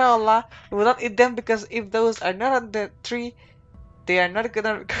to a koala, it will not eat them because if those are not on the tree, they are not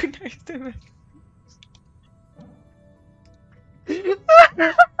gonna recognize them.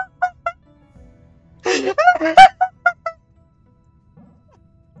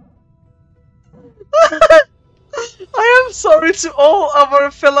 I am sorry to all of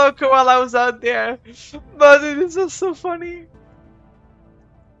our fellow koalas out there, but it is just so funny.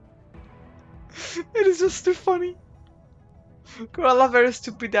 It is just too funny. Koala, very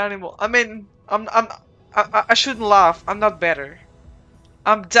stupid animal. I mean, I shouldn't laugh. I'm not better.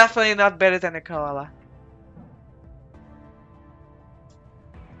 I'm definitely not better than a koala.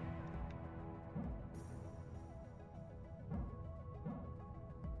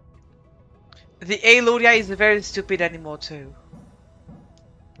 The Aloria is a very stupid animal too.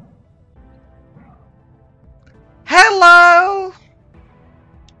 Hello!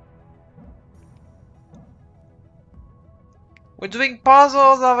 We're doing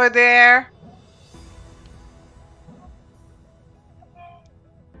puzzles over there.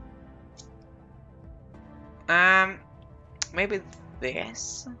 Maybe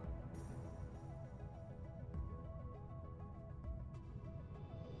this?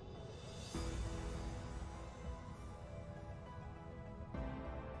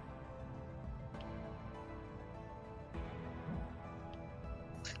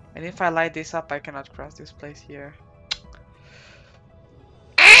 And if I light this up, I cannot cross this place here.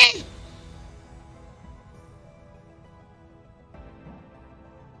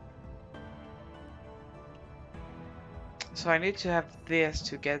 So I need to have this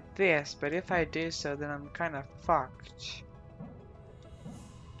to get this, but if I do so, then I'm kind of fucked.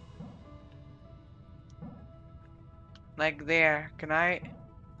 Like there, can I?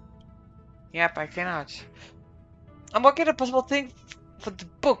 Yep, I cannot. I'm working a possible thing for the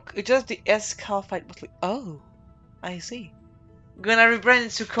book. It's just the S-Cal fight was like, oh, I see. Gonna rebrand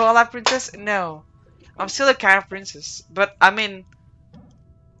it to Koala Princess? No. I'm still a Cat Princess, but I mean,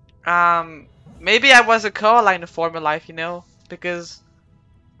 maybe I was a koala in a former life, you know, because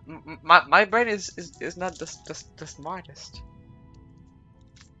my brain is not the smartest.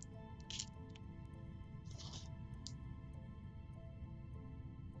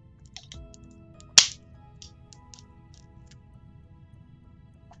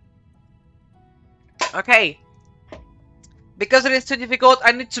 Okay, because it is too difficult,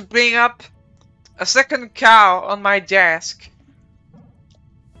 I need to bring up a second cow on my desk.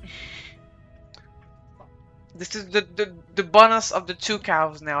 This is the bonus of the 2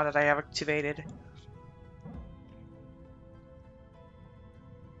 cows now that I have activated.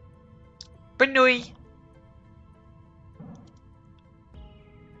 Benui.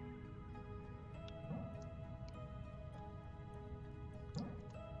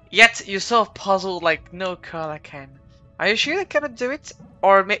 Yet you solve puzzle like no koala can. Are you sure they cannot do it?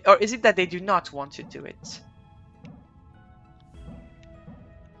 Or is it that they do not want to do it?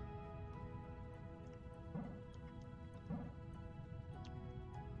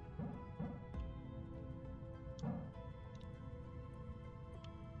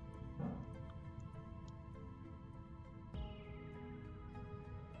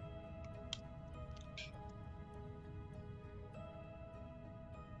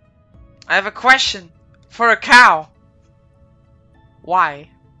 I have a question for a cow. Why?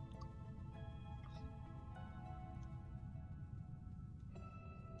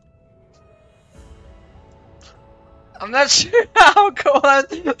 I'm not sure how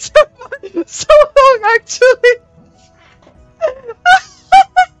koalas so long actually.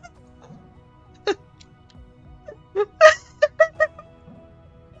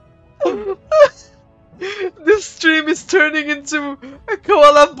 This stream is turning into a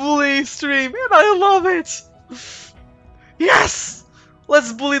koala bully stream and I love it! Yes!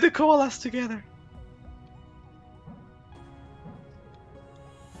 Let's bully the koalas together.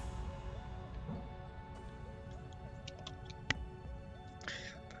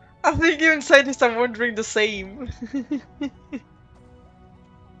 I think even scientists are wondering the same.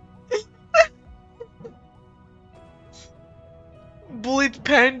 Bullied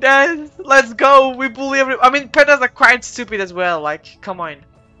pandas? Let's go! We bully I mean, pandas are quite stupid as well, like, come on.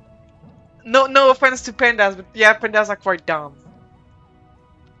 No offense to pandas, but yeah, pandas are quite dumb.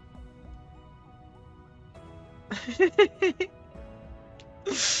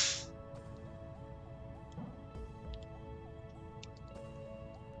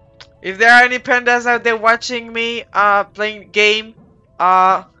 If there are any pandas out there watching me, playing game,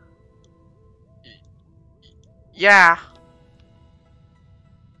 yeah.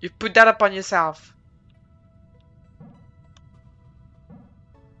 You put that up on yourself.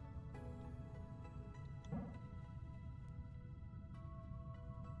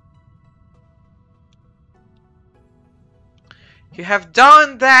 You have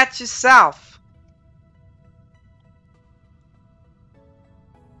done that yourself.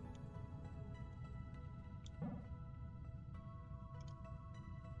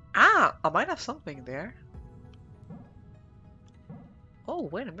 Ah, I might have something there. Oh,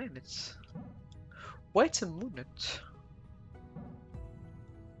 wait a minute. Wait a minute.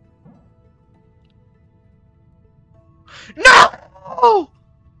 No!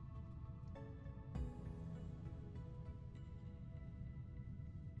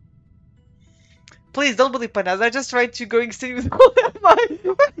 Please don't believe pandas. I just tried to go extinct with all of my.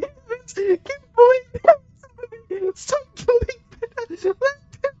 Keep bullying them. Stop bullying pandas.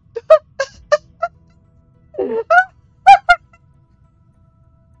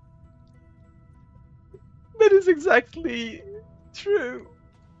 That is exactly true.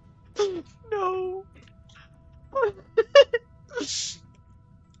 No.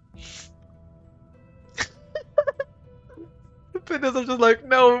 Pandas are just like,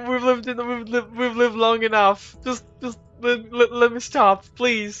 no, we've lived long enough. Just let me stop,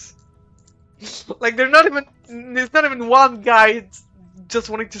 please. Like they're not even. There's not even one guy just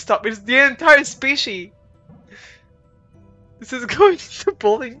wanting to stop. It's the entire species. This is going to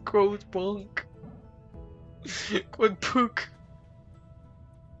bowling quote bonk. Quote pook.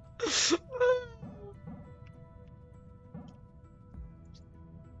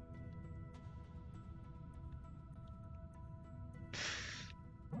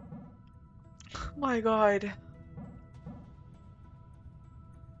 My god.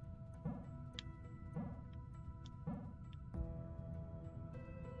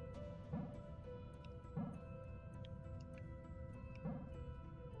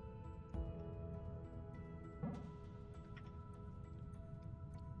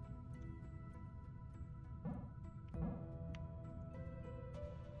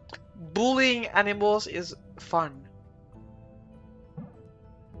 Bullying animals is fun.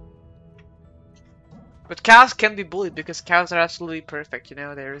 But cows can be bullied because cows are absolutely perfect, you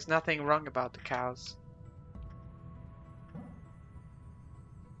know, there is nothing wrong about the cows.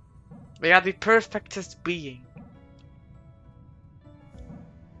 They are the perfectest being.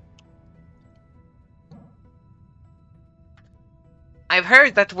 I've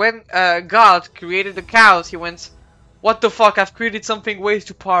heard that when God created the cows, he went, what the fuck, I've created something way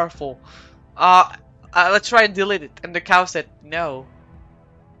too powerful. Let's try and delete it. And the cow said, no.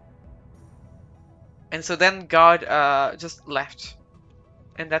 And so then God just left.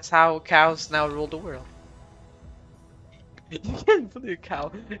 And that's how cows now rule the world. You can flip a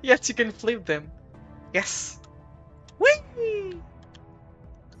cow. Yes, you can flip them. Yes. Whee!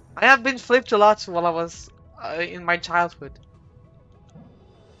 I have been flipped a lot while I was in my childhood.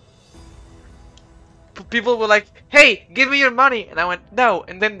 People were like, hey, give me your money. And I went, no.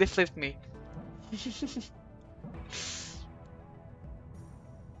 And then they flipped me.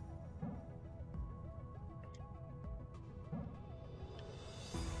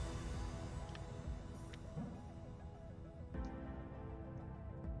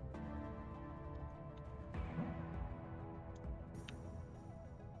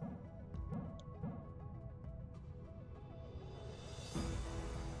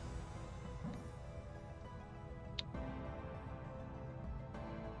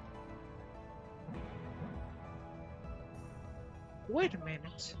 Wait a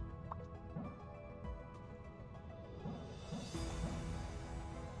minute.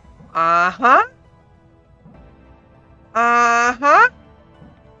 Uh-huh. Uh-huh.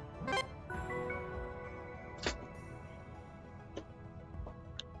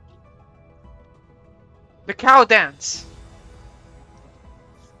 The cow dance.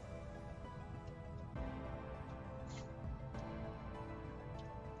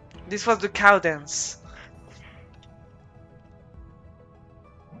 This was the cow dance.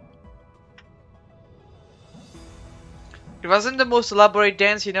 It wasn't the most elaborate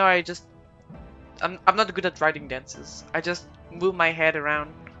dance, you know, I'm not good at writing dances. I just move my head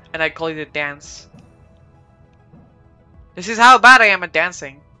around and I call it a dance. This is how bad I am at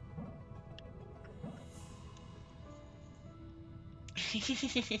dancing.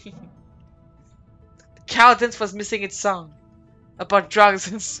 Cow dance was missing its song about drugs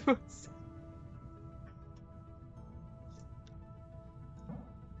and suicide.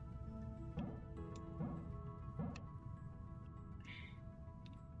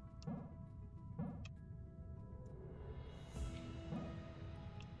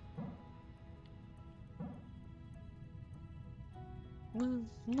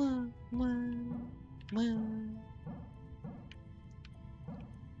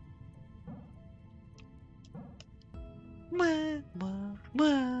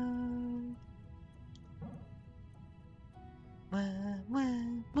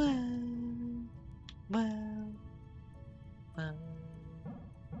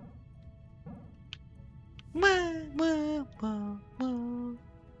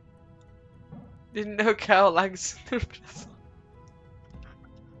 Didn't know cow likes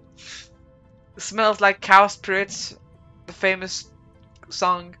Smells like cow spirits, the famous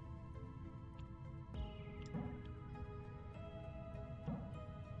song.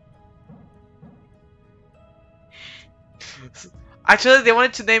 Actually, they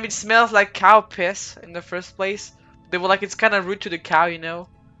wanted to name it Smells Like Cow Piss in the first place. They were like, it's kind of rude to the cow, you know?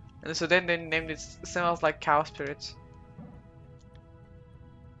 And so then they named it Smells Like Cow Spirits.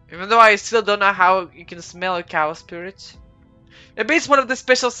 Even though I still don't know how you can smell a cow spirit. Maybe it's one of the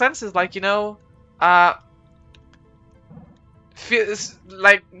special senses, like, you know, feels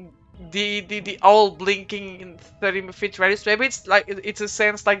like the owl blinking in 30 feet radius. Maybe it's like it's a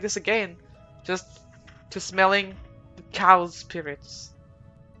sense like this again, just to smelling the cow spirits.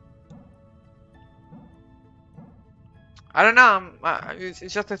 I don't know.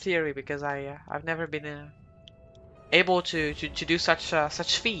 It's just a theory because I've never been able to do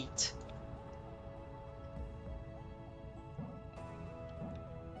such feat.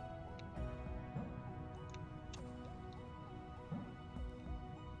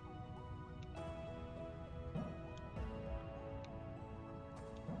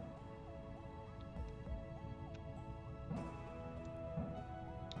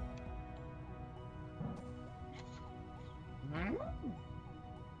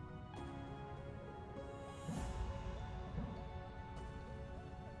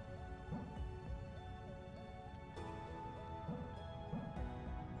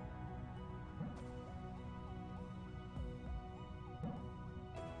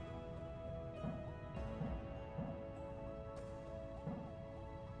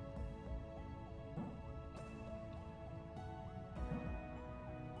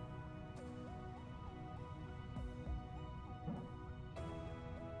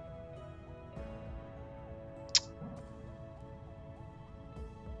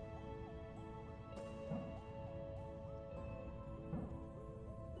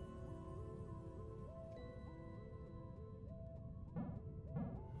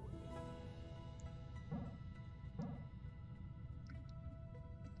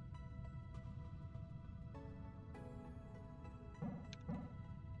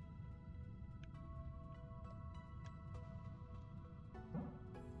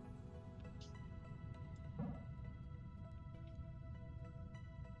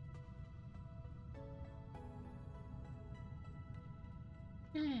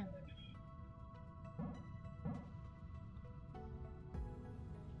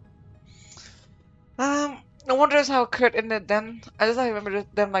 I wonder how Kurt ended then. I just remember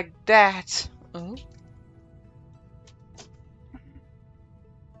them like that. I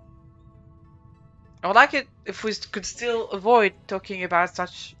would like it if we could still avoid talking about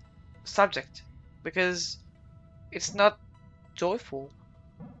such subject, because it's not joyful.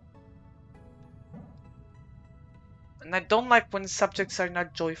 And I don't like when subjects are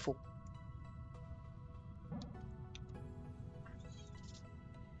not joyful.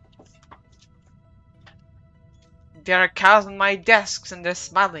 There are cows on my desks and they're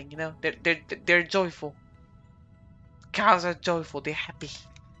smiling, you know, they're joyful. Cows are joyful, they're happy.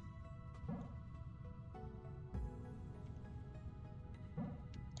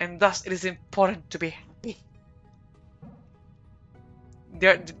 And thus it is important to be happy.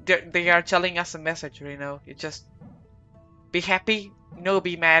 They are telling us a message, you know. You just be happy, no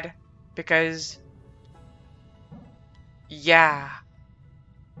be mad. Because yeah.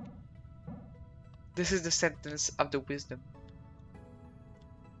 This is the sentence of the wisdom.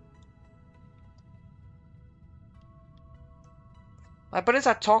 My buddies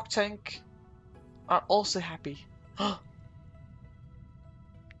at Talk Tank are also happy.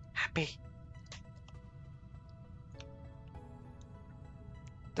 Happy.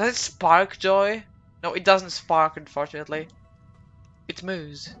 Does it spark joy? No, it doesn't spark, unfortunately. It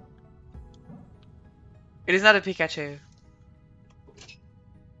moves. It is not a Pikachu.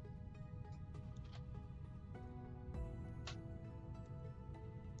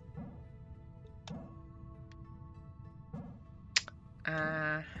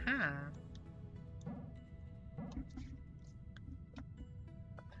 Uh-huh.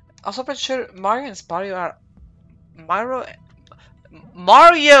 Also, pretty sure Mario and Spyro are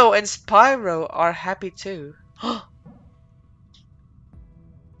Mario and Spyro are happy too.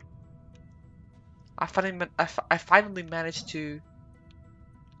 I finally managed to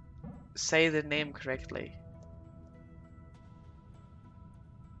say the name correctly.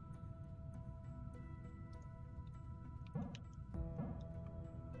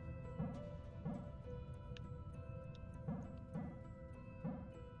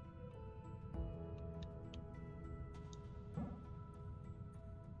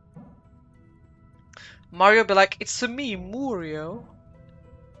 Mario be like, it's me, Mario.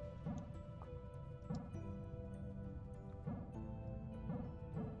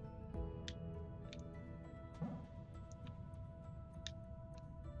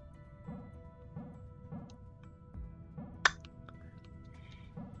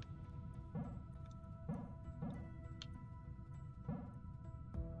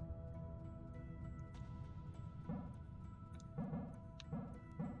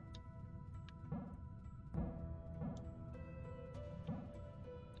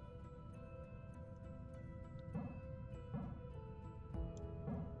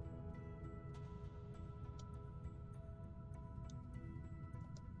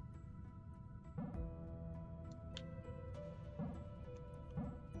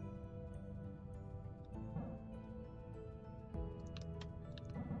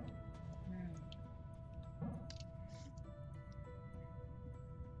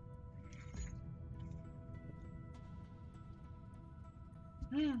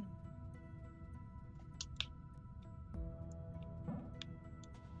 Hmm.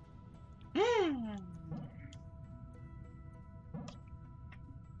 Hmm.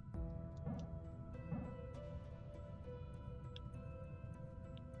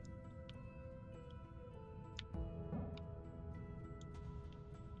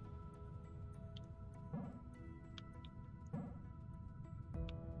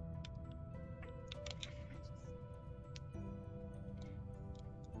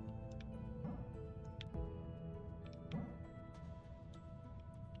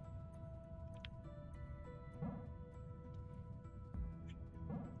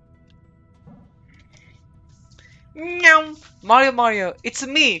 Meow. Mario, it's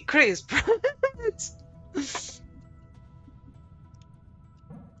me, Chris.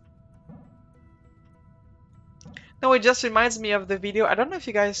 No, it just reminds me of the video. I don't know if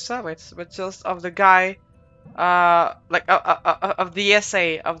you guys saw it, but just of the guy, of the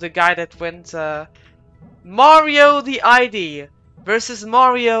essay of the guy that went, Mario the ID versus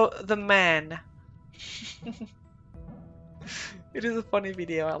Mario the man. It is a funny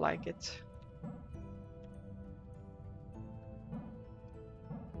video. I like it.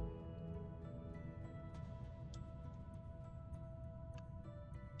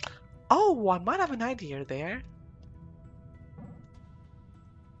 Oh, I might have an idea there.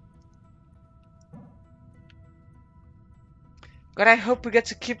 God, I hope we get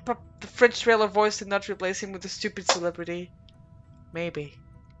to keep up the French trailer voice and not replace him with a stupid celebrity. Maybe.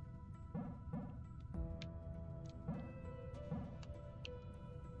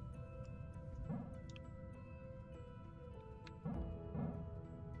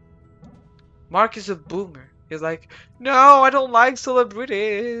 Mark is a boomer. He's like, no, I don't like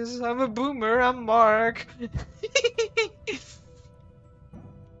celebrities. I'm a boomer. I'm Mark.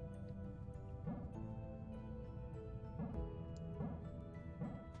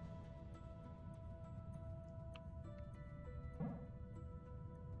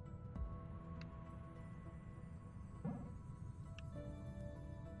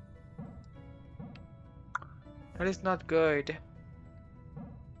 That is not good.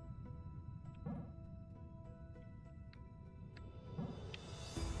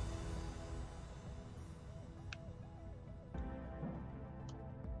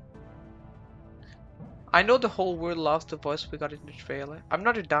 I know the whole world loves the voice we got in the trailer. I'm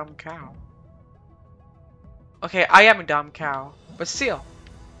not a dumb cow. Okay, I am a dumb cow, but still.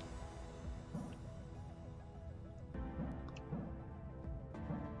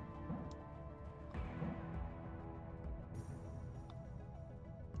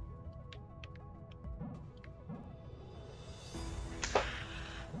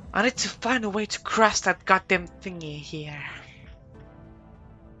 I need to find a way to cross that goddamn thingy here.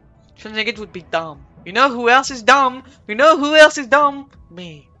 Changing it would be dumb. You know who else is dumb? You know who else is dumb?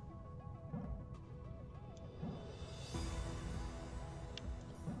 Me.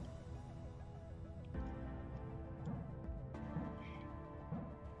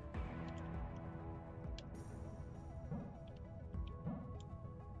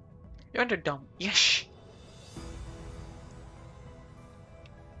 You're the dumb. Yes.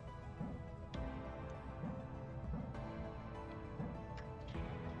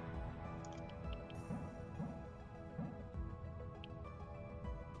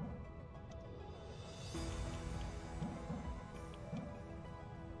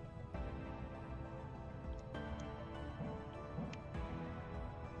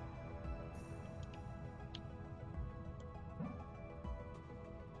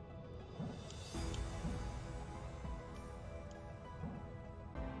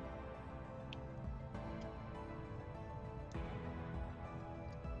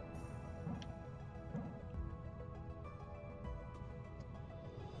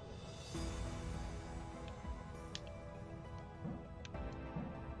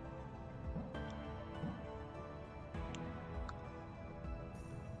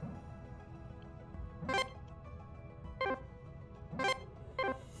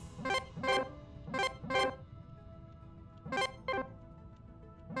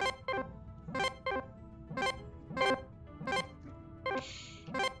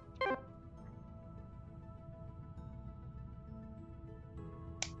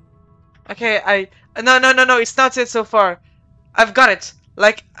 Okay, no, it's not it so far. I've got it.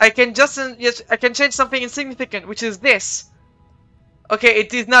 Like, I can just, yes, I can change something insignificant, which is this. Okay,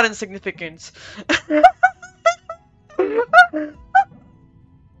 it is not insignificant.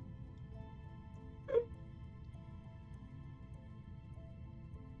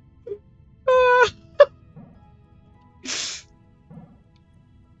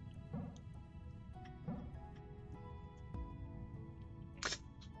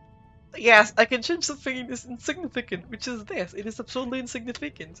 Yes, I can change something insignificant, which is this. It is absolutely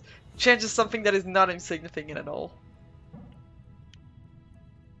insignificant. Changes something that is not insignificant at all.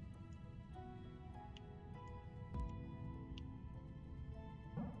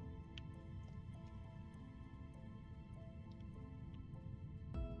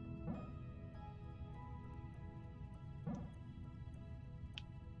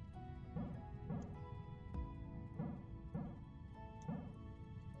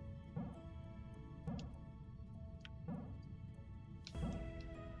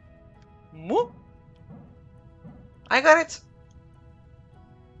 Moo? I got it.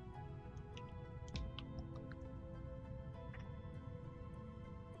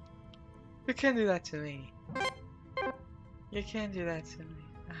 You can't do that to me. You can't do that to me.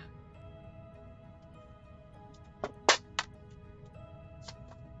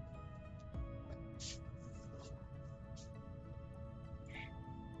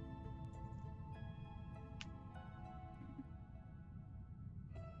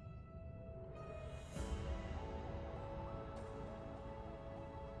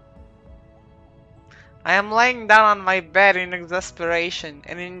 I am lying down on my bed in exasperation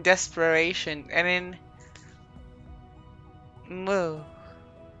and in desperation and in moo.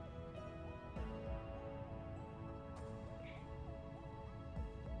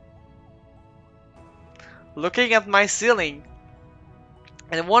 Looking at my ceiling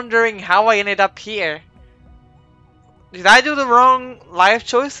and wondering how I ended up here. Did I do the wrong life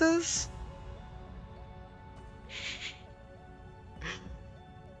choices?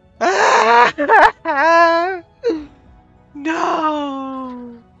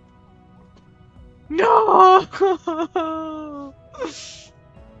 No! No!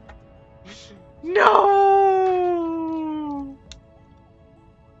 No!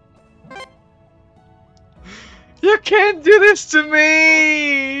 You can't do this to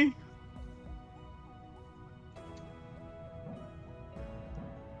me!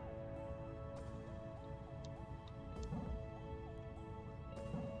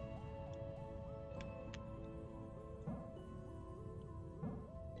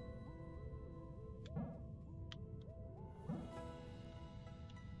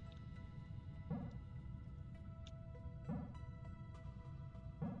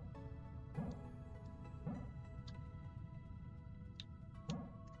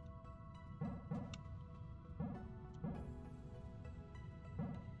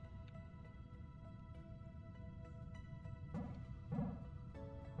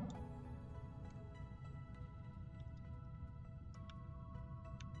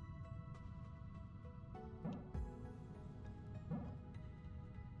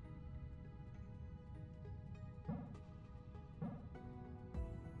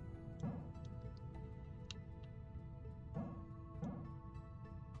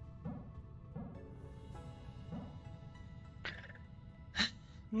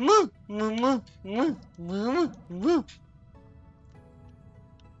 Moo, moo, moo, moo, moo, moo.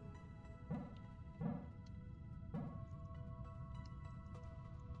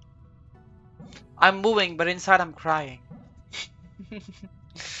 I'm moving, but inside I'm crying.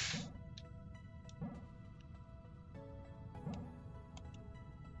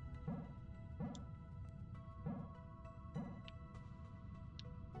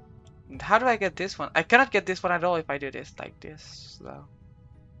 How do I get this one? I cannot get this one at all if I do this like this, though.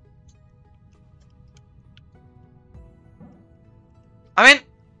 I mean,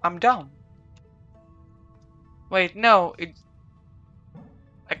 I'm dumb. Wait, no,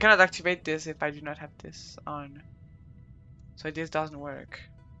 I cannot activate this if I do not have this on. So this doesn't work.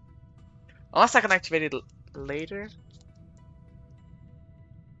 Unless I can activate it later.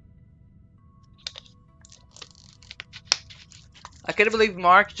 I can't believe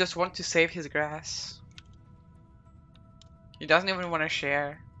Mark just wants to save his grass. He doesn't even want to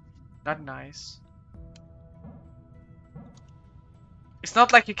share. Not nice. It's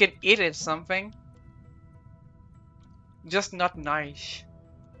not like you can eat it something. Just not nice.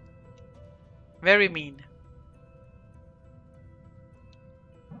 Very mean.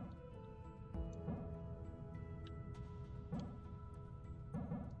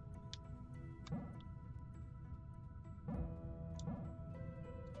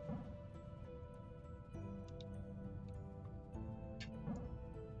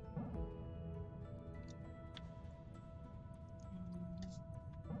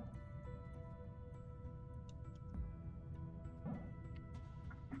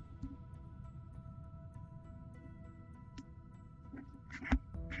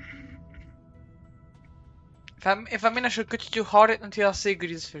 If I'm in, I should cut you hard until I say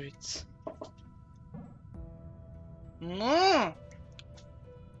goodies for it. Mm.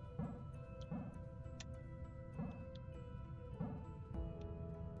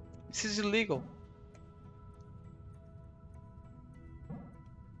 This is illegal.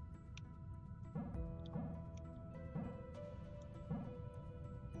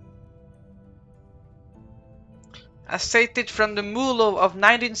 As stated from the Mulo of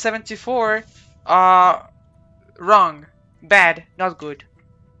 1974, wrong, bad, not good.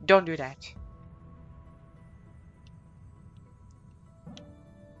 Don't do that.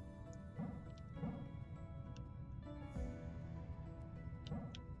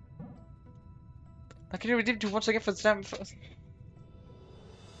 I can redeem you once again for them.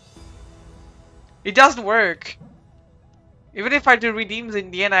 It doesn't work. Even if I do redeems in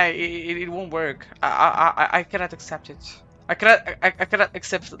the end, it won't work. I cannot accept it. I cannot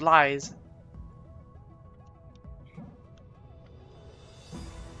accept lies.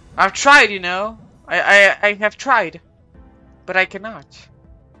 I've tried, you know. I have tried, but I cannot.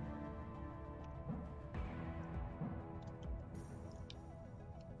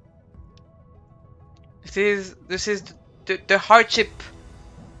 This is the hardship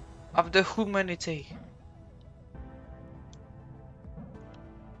of the humanity.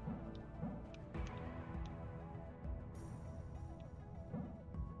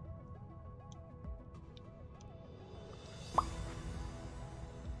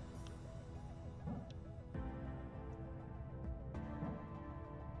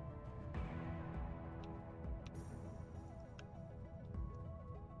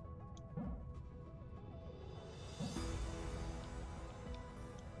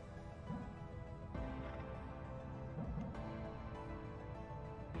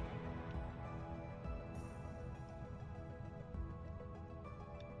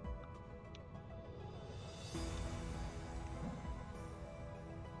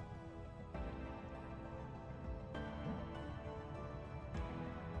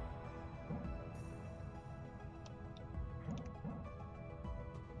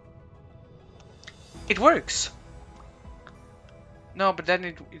 It works. No, but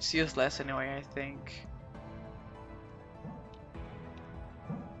then it's useless anyway, I think.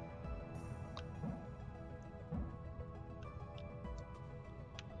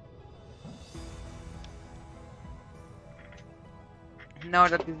 No,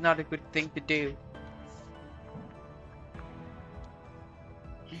 that is not a good thing to do.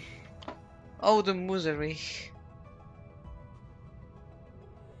 Oh, the misery.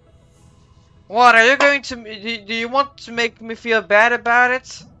 What, are you going to... Do you want to make me feel bad about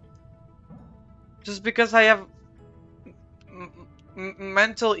it? Just because I have...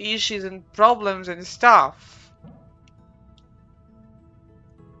 mental issues and problems and stuff?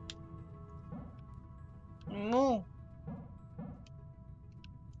 No.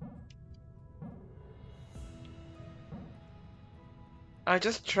 I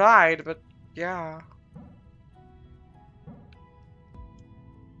just tried, but... yeah.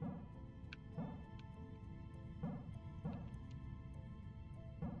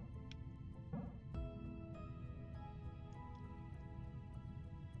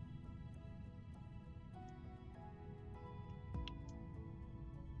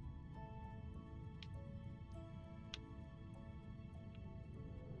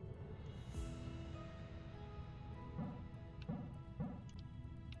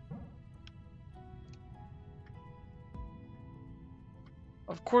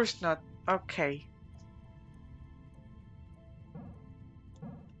 Of course not. Okay.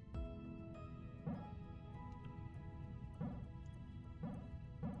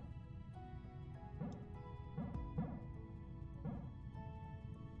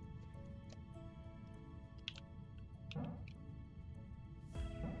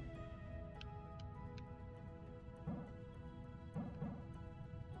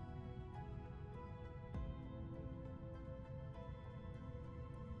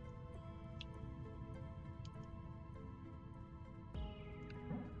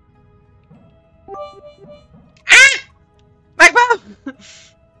 My mom!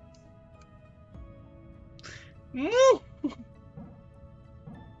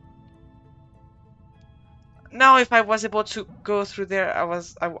 Now, if I was able to go through there,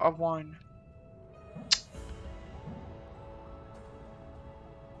 I won.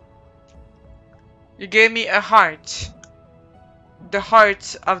 You gave me a heart. The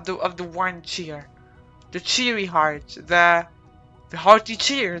heart of the one cheer. The cheery heart. The hearty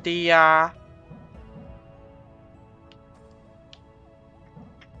cheer. The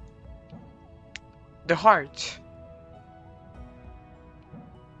heart.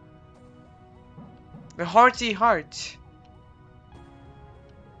 The hearty heart.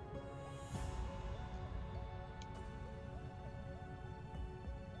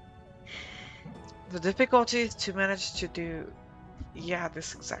 The difficulty is to manage to do... Yeah,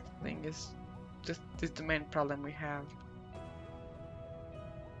 this exact thing is the main problem we have.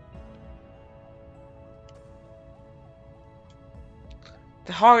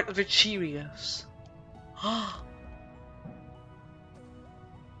 The heart of the Cheerios.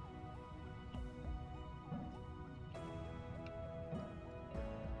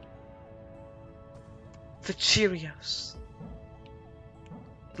 The Cheerios.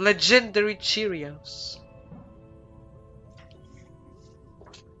 Legendary Cheerios.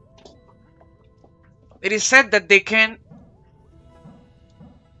 It is said that they can.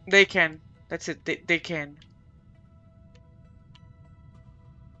 They can. That's it. They can.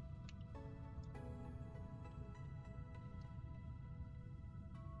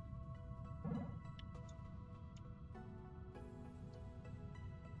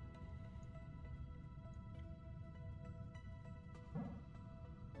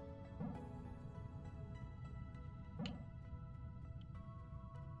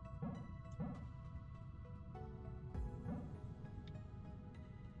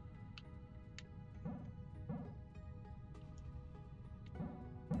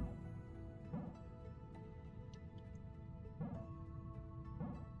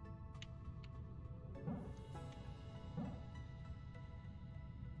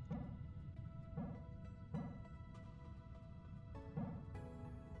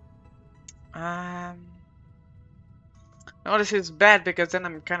 No, this is bad because then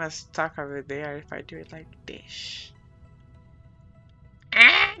I'm kind of stuck over there if I do it like this.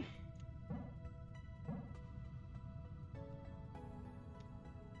 Ah!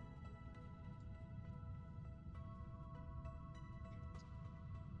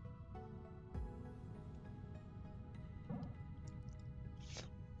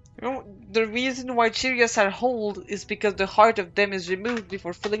 You know, the reason why Cheerios are whole is because the heart of them is removed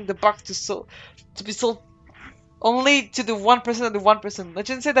before filling the box to be sold only to the 1% of the 1%.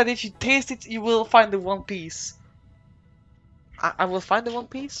 Legend said that if you taste it, you will find the One Piece. I will find the One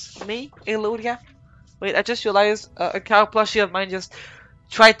Piece? Me? Elodia? Wait, I just realized a cow plushie of mine just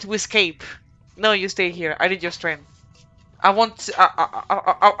tried to escape. No, you stay here. I need your strength. I want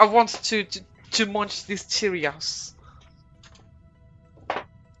I want to munch these Cheerios.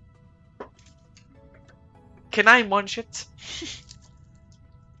 Can I munch it?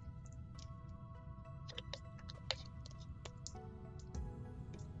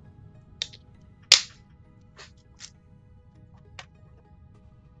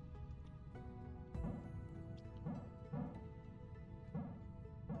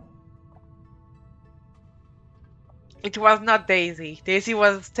 It was not Daisy. Daisy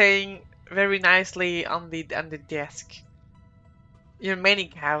was staying very nicely on the desk. Your many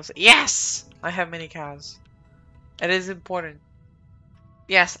cows. Yes! I have many cows. It is important.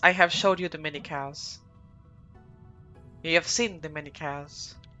 Yes, I have showed you the many cows. You have seen the many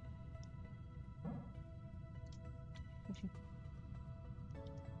cows.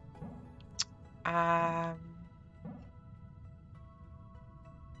 um...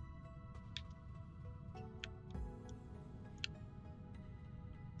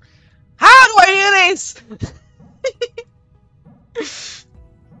 How do I do this?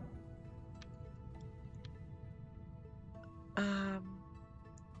 um...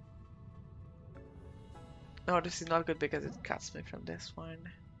 No, this is not good because it cuts me from this one.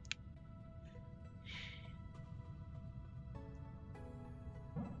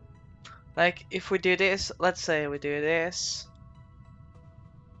 Like, if we do this, let's say we do this.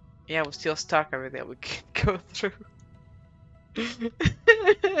 Yeah, we're still stuck over there. We can't go through.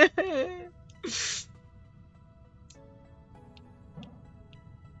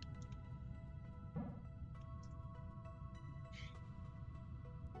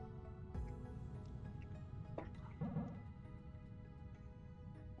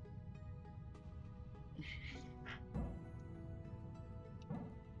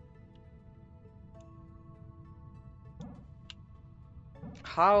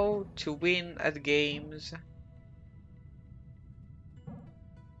 How to win at games.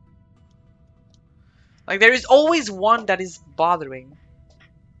 Like, there is always one that is bothering.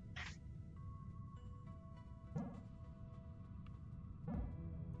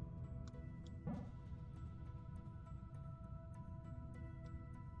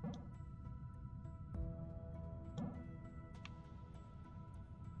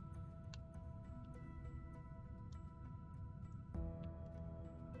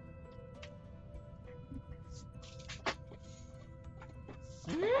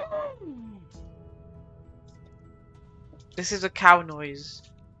 This is a cow noise.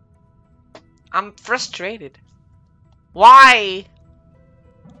 I'm frustrated. Why?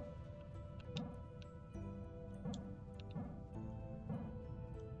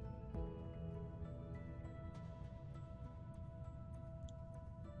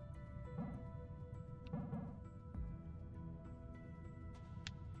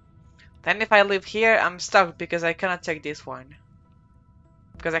 Then if I live here, I'm stuck because I cannot take this one.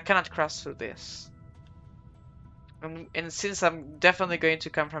 Because I cannot cross through this. And since I'm definitely going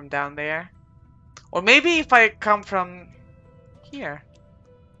to come from down there. Or maybe if I come from here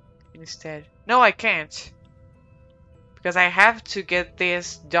instead. No, I can't. Because I have to get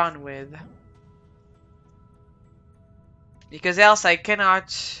this done with. Because else I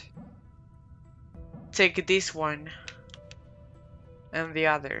cannot take this one and the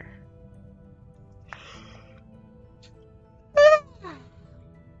other.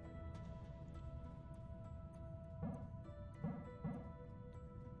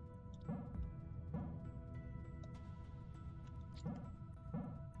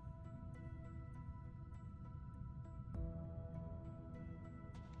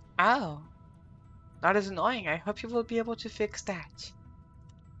 Oh. That is annoying. I hope you will be able to fix that.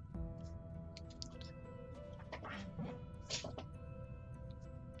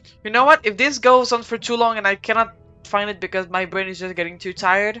 You know what? If this goes on for too long and I cannot find it because my brain is just getting too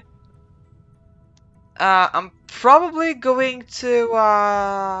tired, I'm probably going to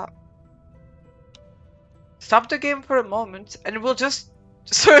stop the game for a moment and we'll just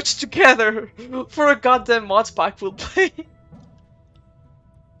search together for a goddamn mod pack we'll play.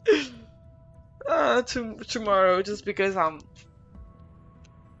 Tomorrow, just because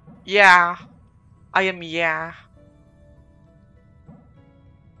yeah, I am yeah.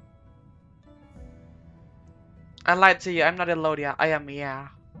 I lied to you, I'm not Elodia, I am yeah.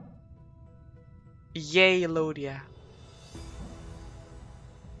 Yay, Elodia.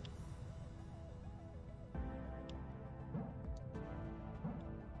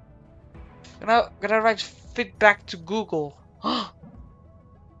 Gonna write feedback to Google.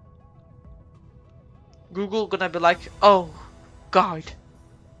 Google gonna be like, oh god,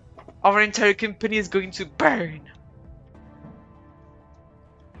 our entire company is going to burn.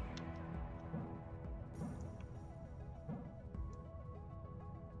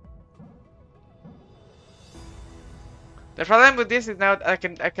 The problem with this is now I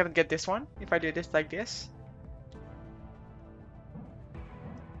can get this one if I do this like this.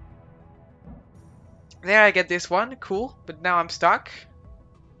 There I get this one, cool, but now I'm stuck.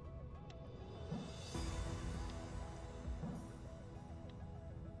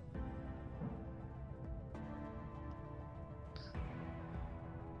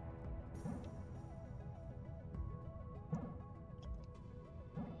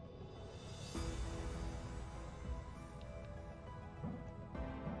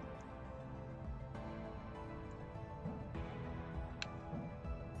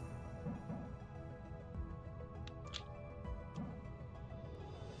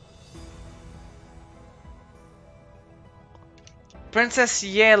 Princess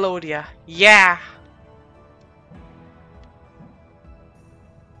ENVtuber, yeah.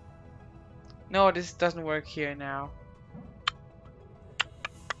 No, this doesn't work here now.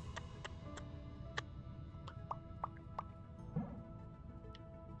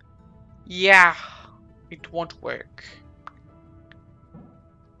 Yeah, it won't work.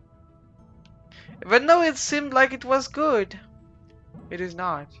 Even though it seemed like it was good, it is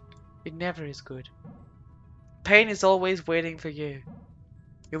not. It never is good. Pain is always waiting for you.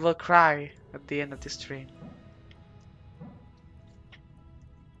 You will cry at the end of this stream.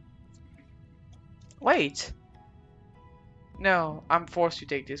 Wait! No, I'm forced to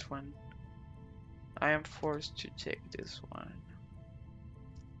take this one. I am forced to take this one.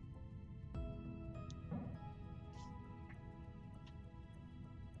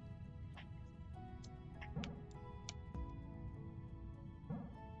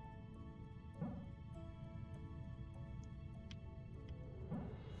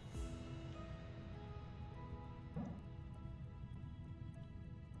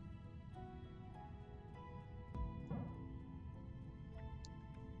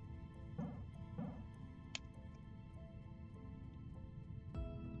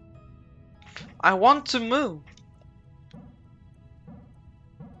 I want to move.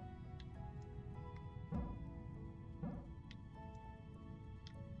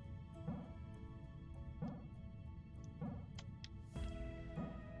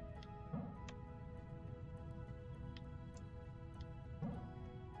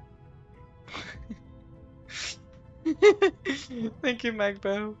 Thank you,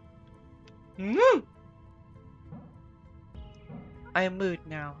 Magbo. I am moved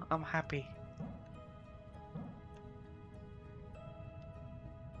now. I'm happy.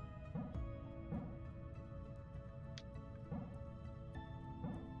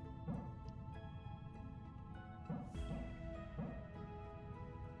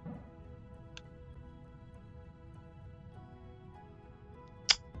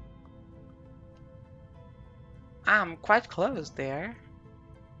 I'm quite close there.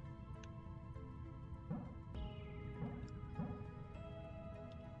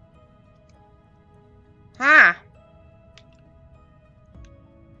 Ah!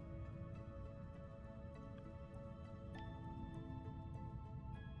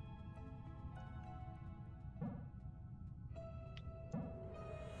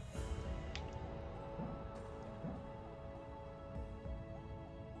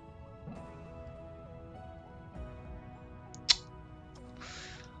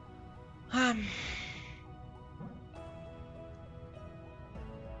 Um.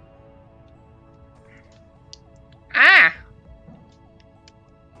 Ah!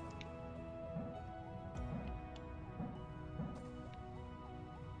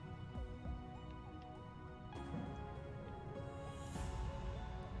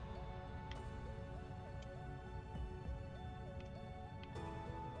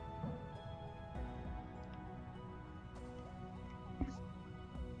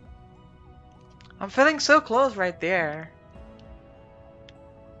 I'm feeling so close right there.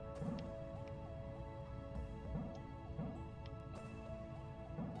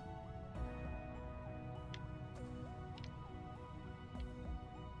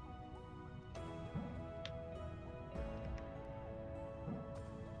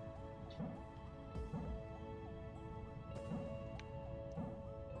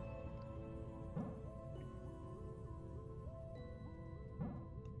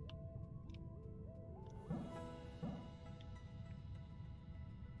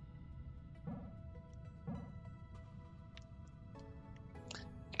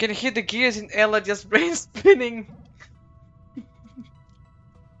 You can hear the gears in Ella just brain spinning.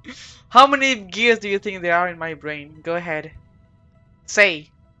 How many gears do you think there are in my brain? Go ahead. Say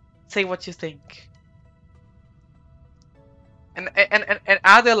what you think. And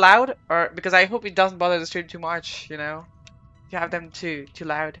are they loud? Or because I hope it doesn't bother the stream too much, you know? You have them too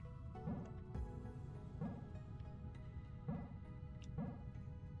loud.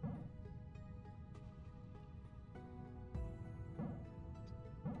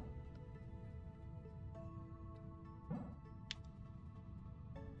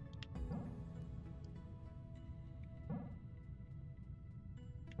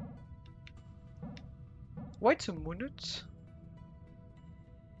 Wait a minute.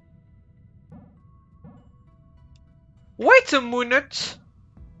 Wait a minute.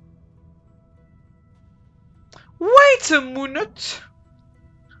 Wait a minute.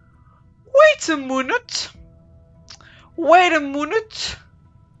 Wait a minute. Wait a minute.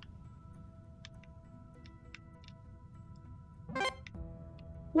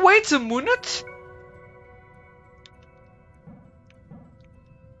 Wait a minute.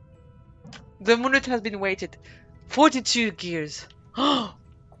 The minute has been waited. 42 gears. Oh,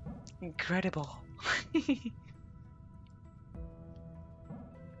 incredible.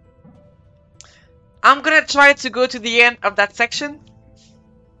 I'm gonna try to go to the end of that section.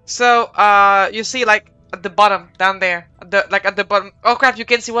 So, you see, like, at the bottom, down there, at like at the bottom. Oh crap, you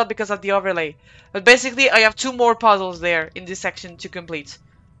can't see what because of the overlay. But basically, I have 2 more puzzles there in this section to complete.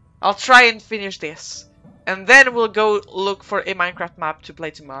 I'll try and finish this. And then we'll go look for a Minecraft map to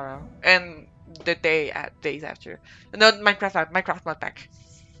play tomorrow. And the days after. No, Minecraft map, Minecraft mod pack.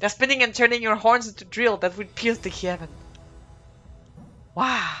 The spinning and turning your horns into drill that would pierce the heaven.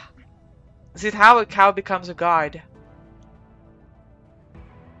 Wow. Is it how a cow becomes a god?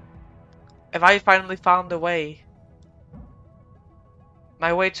 Have I finally found the way?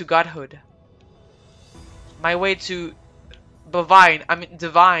 My way to godhood. My way to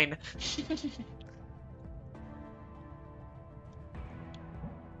divine.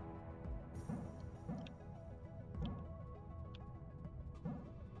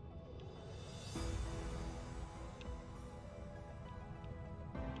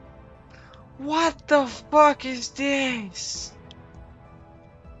 What the fuck is this?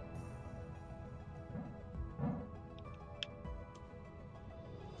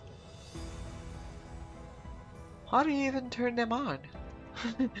 How do you even turn them on?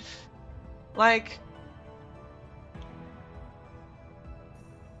 Like...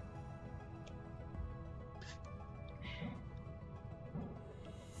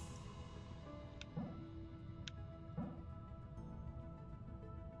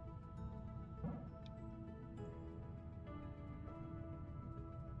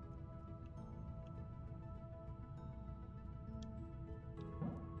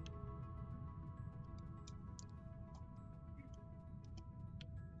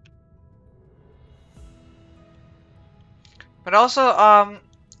 But also,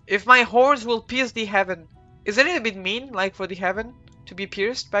 if my horns will pierce the heaven, isn't it a bit mean, like, for the heaven to be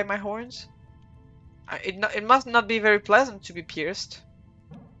pierced by my horns? It must not be very pleasant to be pierced.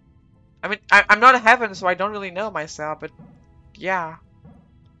 I mean, I'm not a heaven, so I don't really know myself, but yeah.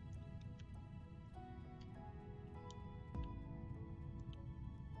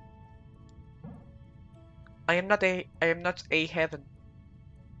 I am not a heaven.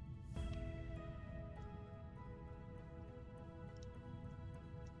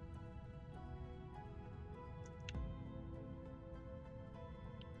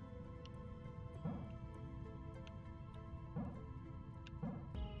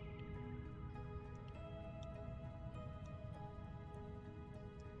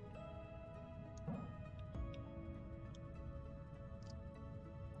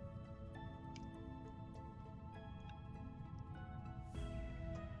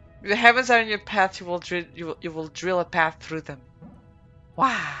 If the heavens are in your path, you will drill a path through them.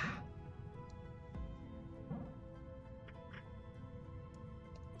 Wow.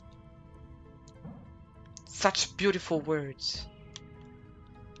 Such beautiful words.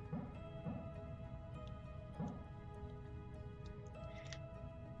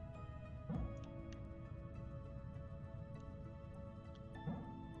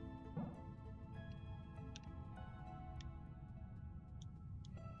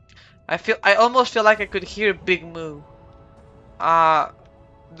 I almost feel like I could hear Big Moo. The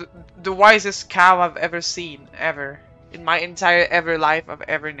wisest cow I've ever seen, ever. In my entire ever life of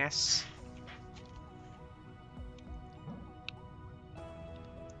everness.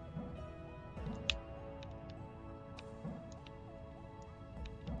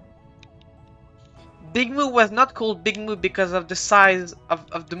 Big Moo was not called Big Moo because of the size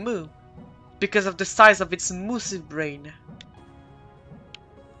of the moo. Because of the size of its moosey brain.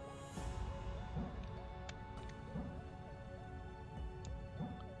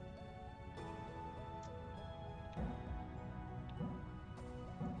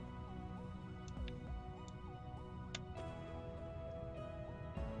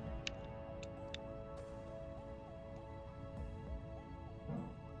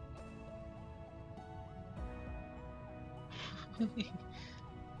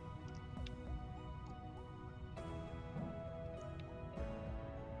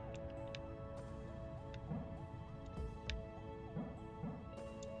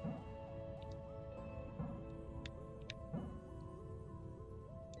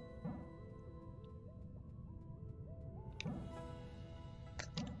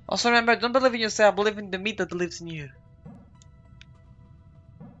 Also remember, don't believe in yourself, believe in the meat that lives in you.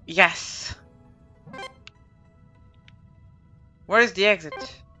 Yes. Where is the exit?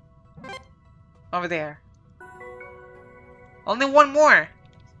 Over there. Only one more.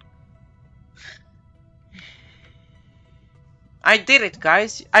 I did it,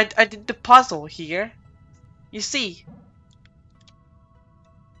 guys. I did the puzzle here. You see.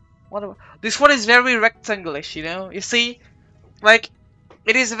 This one is very rectangulish, you know? You see? Like,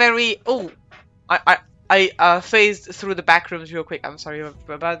 it is very... Oh! I phased through the back rooms real quick. I'm sorry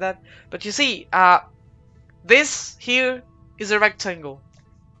about that. But you see, This here is a rectangle.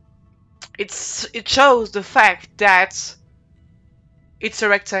 It shows the fact that it's a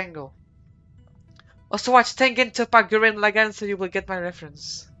rectangle. Also watch Tengen Toppa Gurren Lagann so you will get my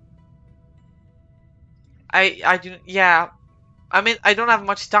reference. I do, yeah. I mean, I don't have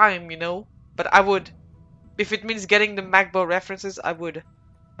much time, you know, but I would. If it means getting the Magbo references, I would.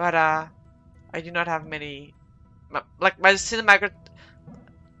 But, I do not have many. Like, my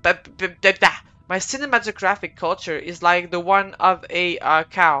cinematographic culture is like the one of a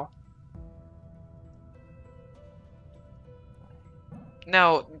cow.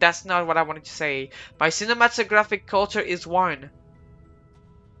 No, that's not what I wanted to say. My cinematographic culture is one.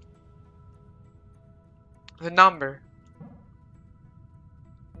 The number.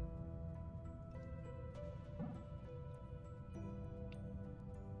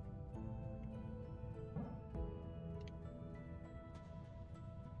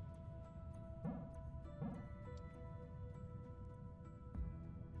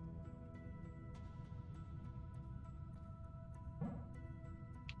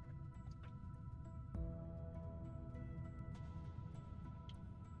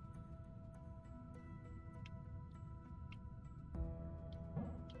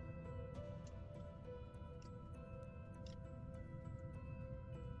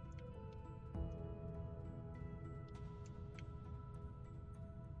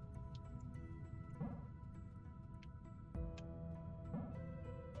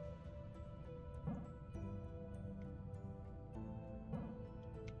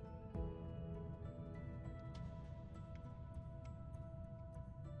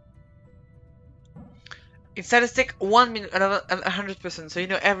 In statistic, 1 minute, 100%. So you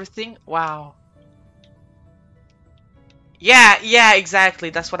know everything. Wow. Yeah, yeah, exactly.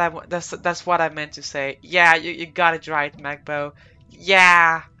 That's what that's what I meant to say. Yeah, you got it right, Magbo.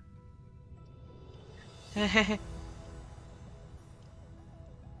 Yeah.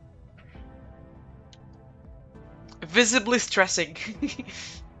 Visibly stressing.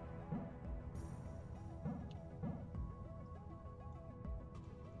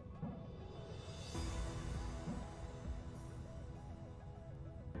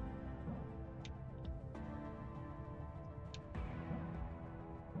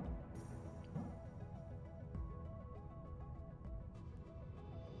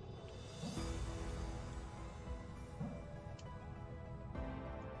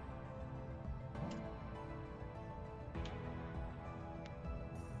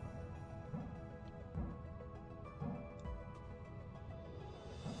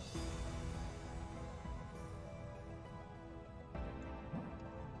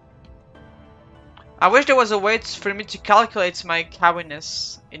 I wish there was a way for me to calculate my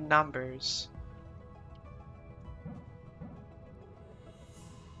cowiness in numbers.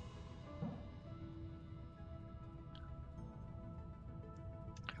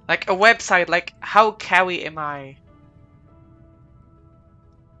 Like a website, like how cowy am I?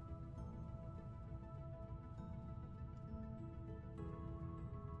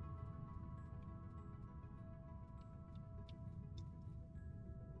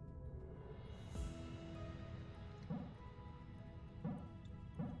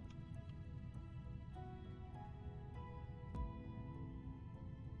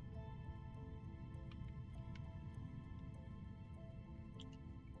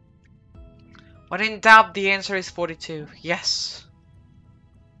 When in doubt, the answer is 42. Yes.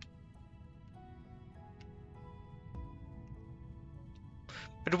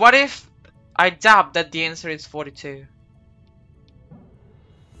 But what if I doubt that the answer is 42?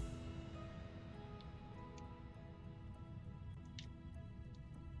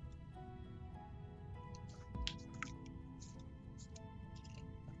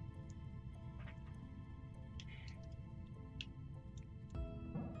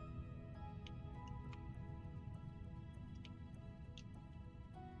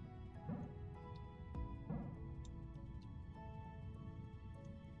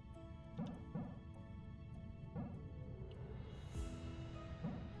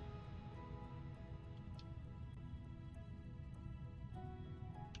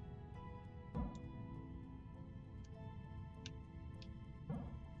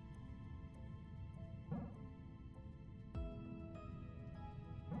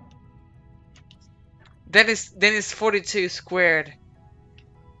 Then it's 42 squared.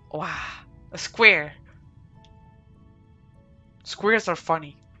 Wow, a square. Squares are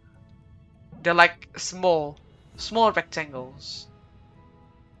funny. They're like small rectangles.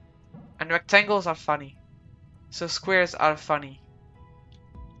 And rectangles are funny. So squares are funny.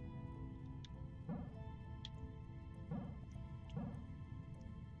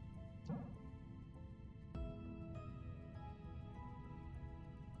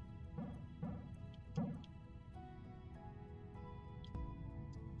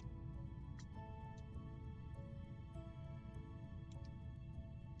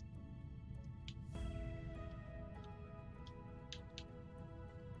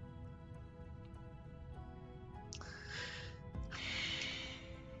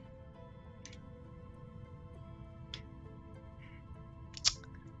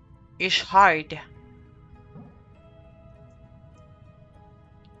 Ish hide.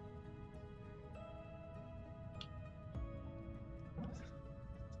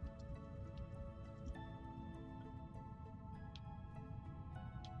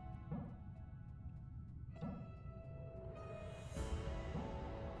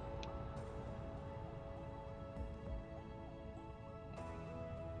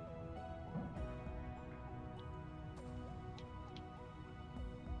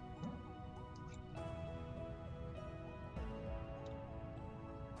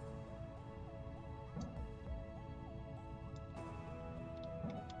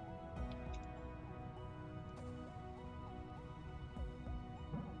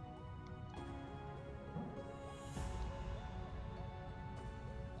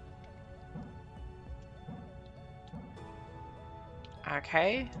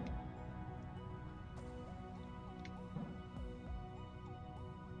 Okay.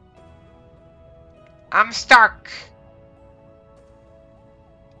 I'm stuck.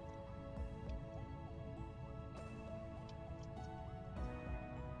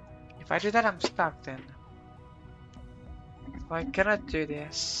 If I do that, I'm stuck then. So I cannot do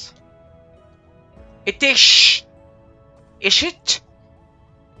this. It is. Is it?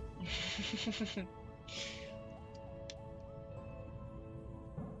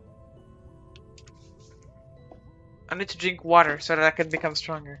 I need to drink water so that I can become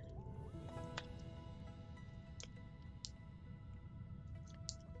stronger.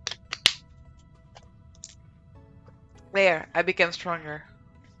 There, I became stronger.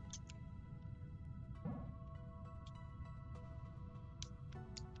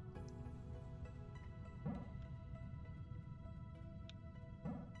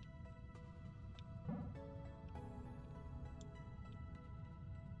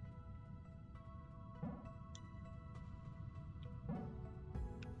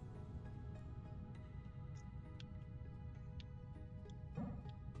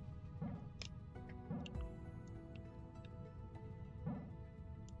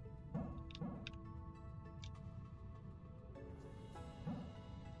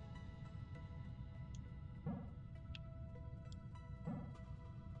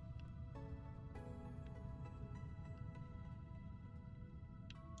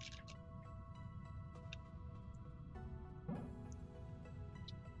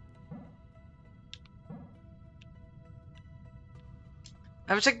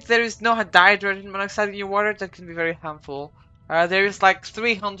 I'm checking there is no hydrogen monoxide in your water that can be very harmful. There is like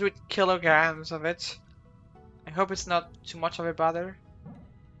 300 kilograms of it. I hope it's not too much of a bother.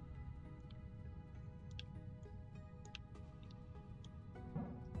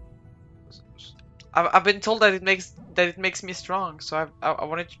 I've been told that it makes me strong, so I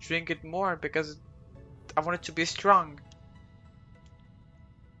wanted to drink it more because I wanted to be strong.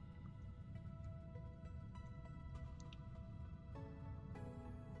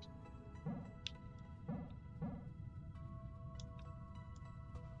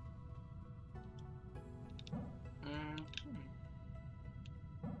 Mm.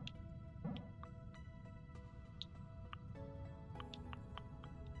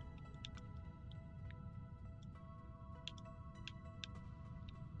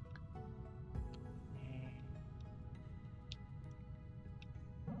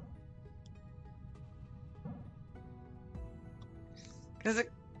 Does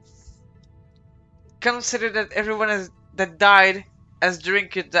it consider that that died as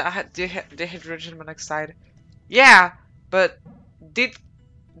drinking the hydrogen monoxide? Yeah, but did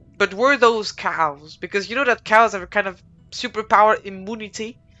were those cows? Because you know that cows have a kind of superpower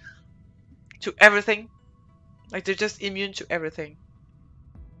immunity to everything. Like they're just immune to everything.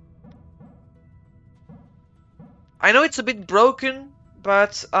 I know it's a bit broken,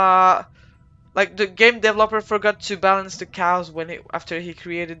 but like the game developer forgot to balance the cows after he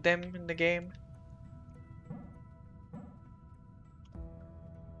created them in the game.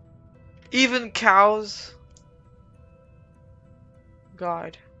 Even cows.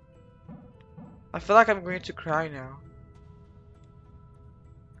 God. I feel like I'm going to cry now.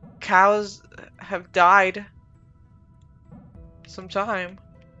 Cows have died sometime.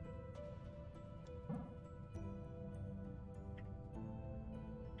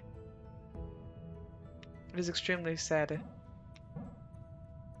 It is extremely sad.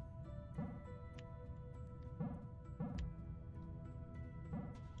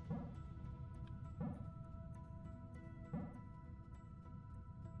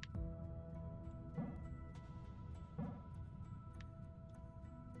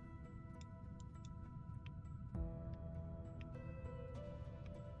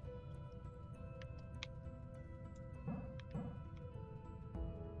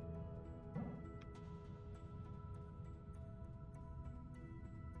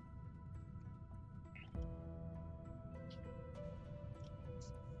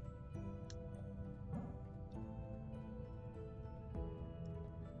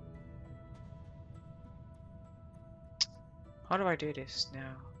 How do I do this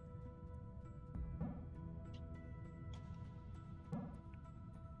now?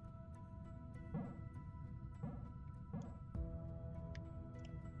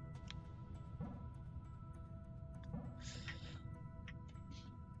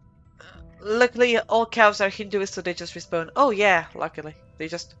 Luckily, all cows are Hinduist, so they just respawn. Oh yeah, luckily. They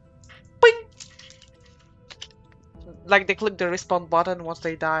just... Boing! Like they click the respawn button once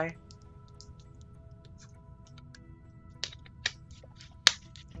they die.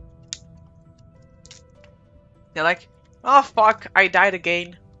 They're like, oh fuck, I died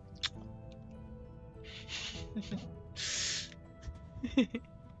again.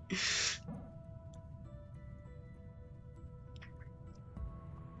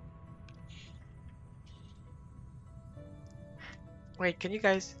 Wait, can you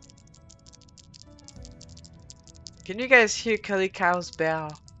guys hear Kelly Cow's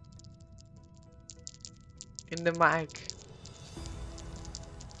bell in the mic?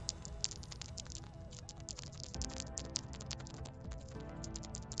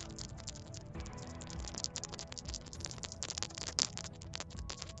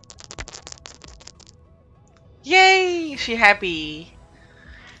 Yay! She happy.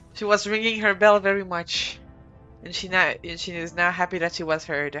 She was ringing her bell very much, and she is now happy that she was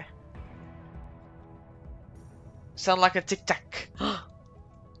heard. Sound like a tic tac.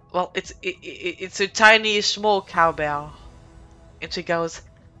 Well, it's a tiny, small cowbell, and she goes,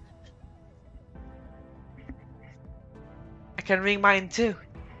 "I can ring mine too."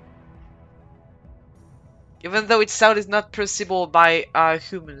 Even though its sound is not perceivable by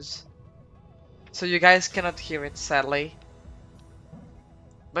humans, so you guys cannot hear it, sadly.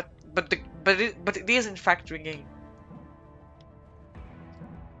 But it is in fact ringing.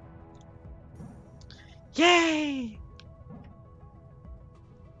 Yay!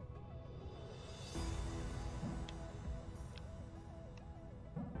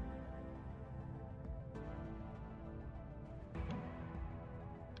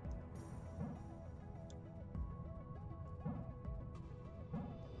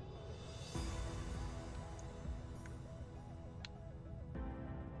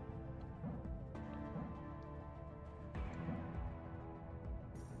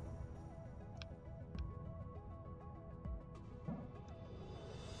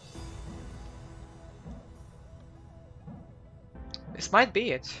 This might be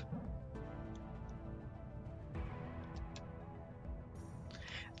it.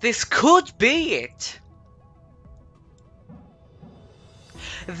 This could be it.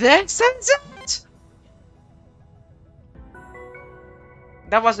 This is it.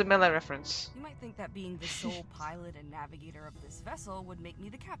 That was a melee reference. You might think that being the sole pilot and navigator of this vessel would make me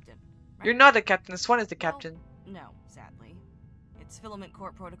the captain, right? You're not the captain. Swan is the captain. Well, no, sadly. It's Filament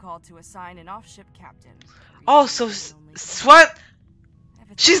Corp protocol to assign an off-ship captain. Oh, so Swan...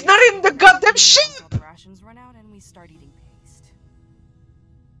 She's not in the goddamn ship! The rations run out and we start eating paste.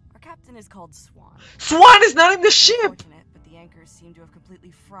 Our captain is called Swan. Swan is not in the ship! Unfortunate, but the anchors seem to have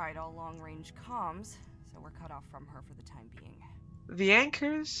completely fried all long-range comms, so we're cut off from her for the time being. The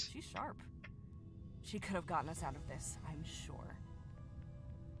anchors? She's sharp. She could have gotten us out of this, I'm sure.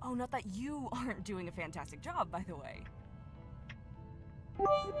 Oh, not that you aren't doing a fantastic job, by the way.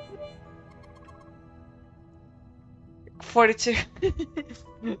 42.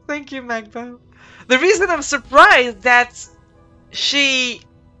 Thank you, Magbo. The reason I'm surprised that she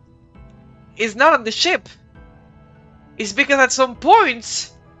is not on the ship is because at some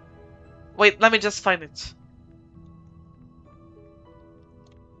point... Wait, let me just find it.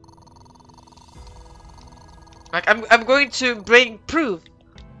 Like, I'm going to bring proof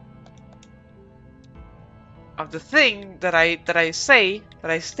of the thing that I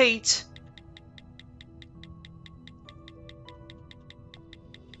state.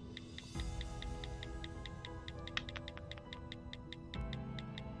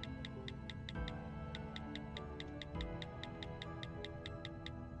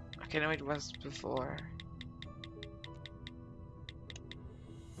 Okay, no, it was before.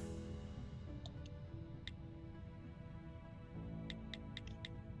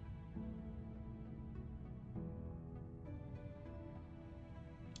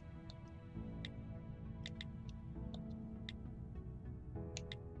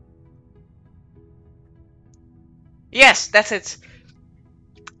 Yes, that's it.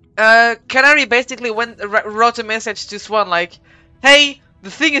 Canary basically wrote a message to Swan like, "Hey,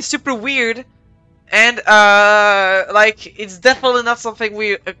 the thing is super weird, and like it's definitely not something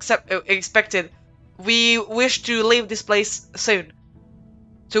we expected. We wish to leave this place soon.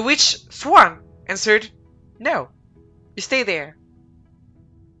 To which Swan answered, no, you stay there.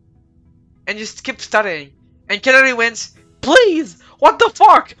 And just keep studying. And Canary went, please, what the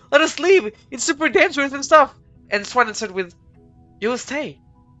fuck? Let us leave. It's super dangerous and stuff. And Swan answered with, you'll stay.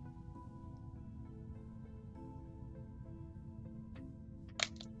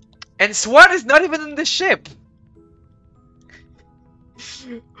 And Swan is not even in the ship.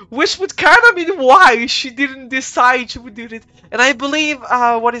 Which would kind of mean why she didn't decide she would do it. And I believe,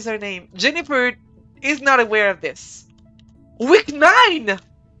 what is her name? Jennifer is not aware of this. Week 9!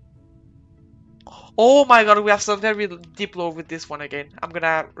 Oh my god, we have some very deep lore with this one again. I'm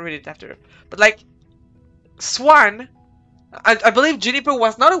gonna read it after. But like, Swan, I believe Juniper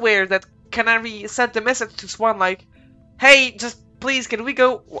was not aware that Canary sent a message to Swan like, hey, just please, can we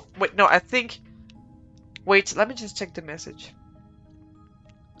go? Wait, no, I think... Wait, let me just check the message.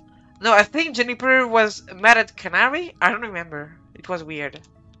 No, I think Juniper was mad at Canary? I don't remember. It was weird.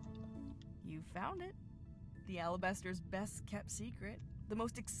 You found it. The Alabaster's best kept secret. The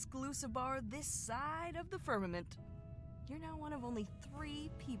most exclusive bar this side of the firmament. You're now one of only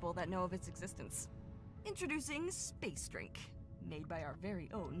 3 people that know of its existence. Introducing Space Drink, made by our very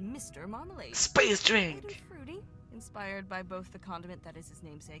own Mr. Marmalade. Space Light and Drink! fruity, inspired by both the condiment that is his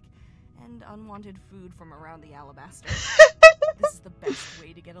namesake and unwanted food from around the Alabaster. This is the best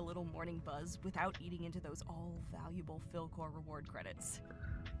way to get a little morning buzz without eating into those all-valuable Philcore reward credits.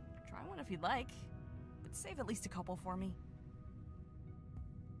 Try one if you'd like, but save at least a couple for me.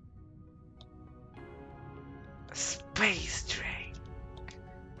 Space Drink.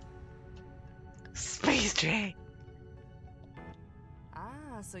 Space Drink.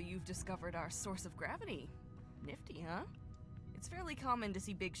 Ah, so you've discovered our source of gravity. Nifty, huh? It's fairly common to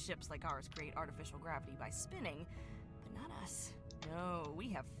see big ships like ours create artificial gravity by spinning, but not us. No, we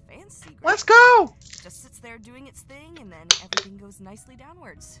have fancy gravity. Let's go! Just sits there doing its thing, and then everything goes nicely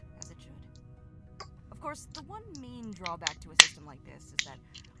downwards, as it should. Of course, the one main drawback to a system like this is that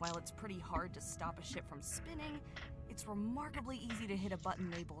while it's pretty hard to stop a ship from spinning, it's remarkably easy to hit a button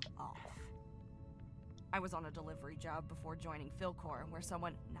labeled off. I was on a delivery job before joining Philcore, where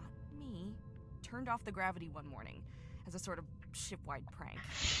someone, not me, turned off the gravity one morning as a sort of ship-wide prank.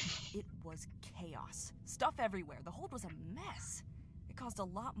 It was chaos. Stuff everywhere. The hold was a mess. It caused a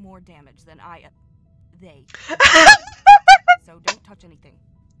lot more damage than they. So don't touch anything.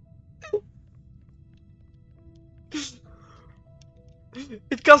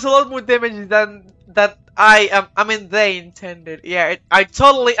 It caused a lot more damage than that they intended. Yeah, I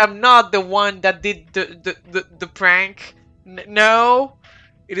totally am not the one that did the prank. No,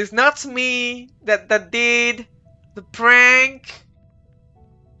 it is not me that did the prank.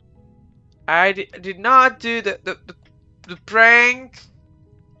 I did not do the prank.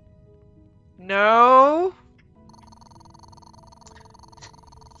 No.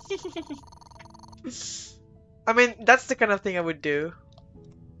 I mean, that's the kind of thing I would do.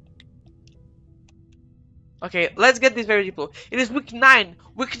 Okay, let's get this very deep. It is week 9.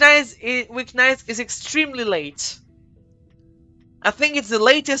 Week 9 is extremely late. I think it's the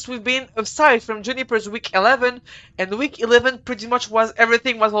latest we've been aside from Juniper's week 11, and week 11 pretty much was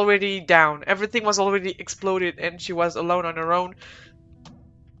everything was already down. Everything was already exploded and she was alone on her own.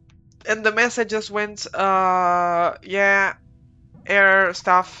 And the message just went, yeah, error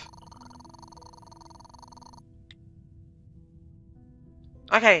stuff.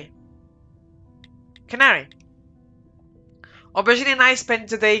 Okay. Canary. Aubergine and I spent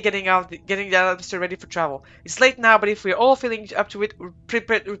the day getting the Alabaster ready for travel. It's late now, but if we're all feeling up to it, we're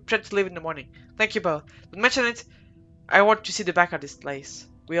prepared to leave in the morning. Thank you both. Don't mention it. I want to see the back of this place.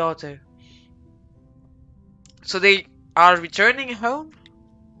 We all do. So they are returning home?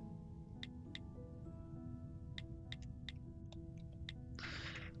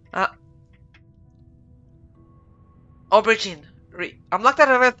 Aubergine. I'm locked out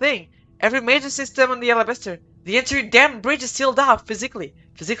of everything. Every major system on the Alabaster. The entire damn bridge is sealed off physically.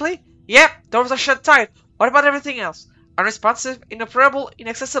 Physically? Yep, doors are shut tight. What about everything else? Unresponsive, inoperable,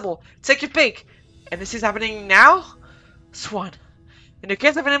 inaccessible. Take your pick. And this is happening now? Swan. In the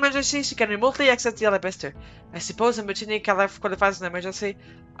case of an emergency, she can remotely access the Alabaster. I suppose a mutiny qualifies as an emergency.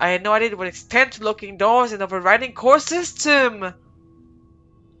 I had no idea it would extend to locking doors and overriding core system.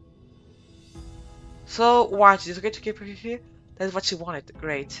 So, what? Is it okay to keep her here? That's what she wanted.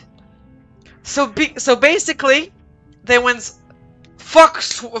 Great. So basically, they went, fuck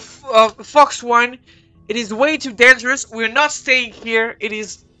Swan. It is way too dangerous. We're not staying here. It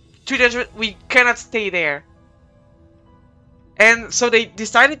is too dangerous. We cannot stay there. And so they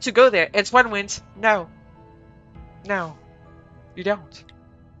decided to go there. And Swan went, no. No. You don't.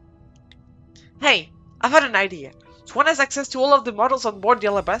 Hey, I've had an idea. Swan has access to all of the models on board the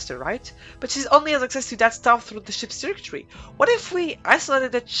Alabaster, right? But she only has access to that stuff through the ship's circuitry. What if we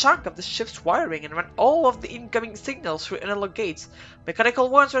isolated a chunk of the ship's wiring and ran all of the incoming signals through analog gates? Mechanical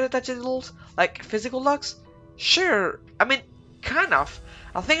ones or digital, like physical locks? Sure, I mean, kind of.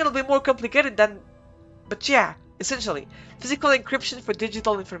 I think it'll be more complicated than... But yeah, essentially, physical encryption for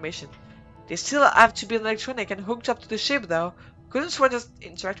digital information. They still have to be electronic and hooked up to the ship, though. Couldn't Swan just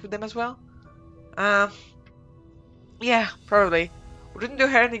interact with them as well? Yeah, probably. Wouldn't do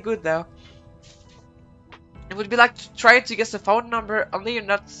her any good, though. It would be like to try to guess a phone number, only you're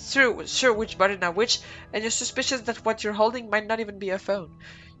not sure which button are which, and you're suspicious that what you're holding might not even be a phone.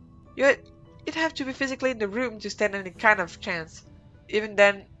 You'd have to be physically in the room to stand any kind of chance. Even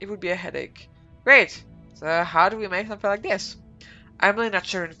then, it would be a headache. Great! So how do we make something like this? I'm really not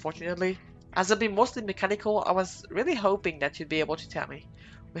sure, unfortunately. As it'll be mostly mechanical, I was really hoping that you'd be able to tell me.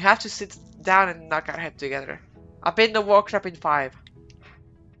 We have to sit down and knock our heads together. I'll be in the workshop in 5.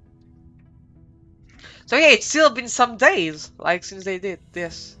 So yeah, it's still been some days, like, since they did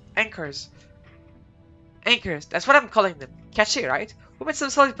this. Anchors. Anchors, that's what I'm calling them. Catchy, right? We made some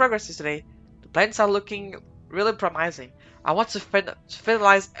solid progress today. The plans are looking really promising. I want to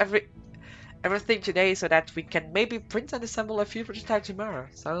finalize everything today so that we can maybe print and assemble a few prototypes tomorrow.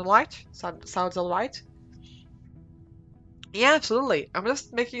 Sounds alright? Yeah, absolutely. I'm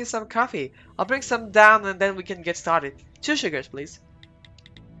just making some coffee. I'll bring some down and then we can get started. 2 sugars, please.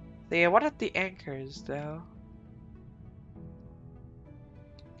 So yeah, what are the anchors, though?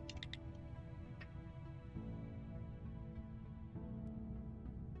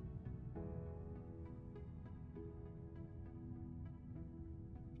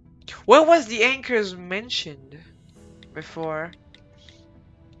 Where was the anchors mentioned before?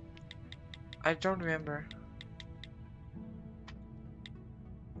 I don't remember.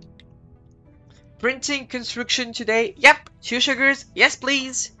 Printing construction today. Yep, 2 sugars. Yes,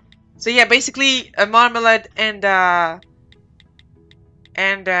 please. So yeah, basically a marmalade and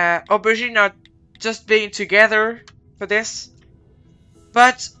aubergine are just being together for this.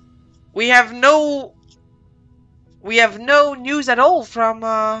 But we have no news at all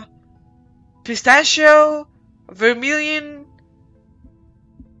from pistachio, vermilion.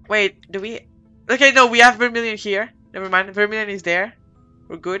 Wait, do we? Okay, no, we have vermilion here. Never mind, vermilion is there.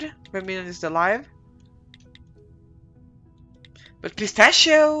 We're good. Vermilion is alive. But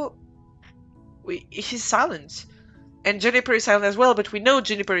pistachio, he's silent. And Juniper is silent as well, but we know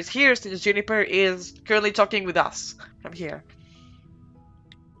Juniper is here since Juniper is currently talking with us from here.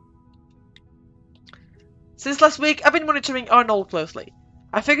 Since last week, I've been monitoring Arnold closely.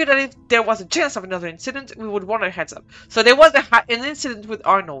 I figured that if there was a chance of another incident, we would want a heads up. So there was an incident with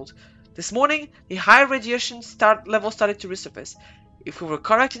Arnold. This morning, the high radiation level started to resurface. If we were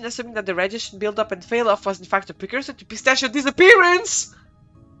correct in assuming that the radiation buildup and fail-off was in fact a precursor to pistachio disappearance!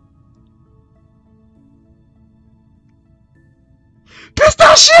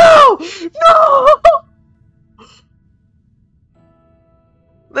 Pistachio! No!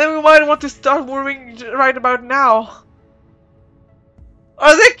 Then we might want to start worrying right about now.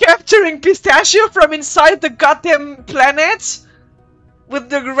 Are they capturing pistachio from inside the goddamn planet?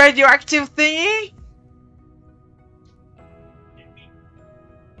 With the radioactive thingy?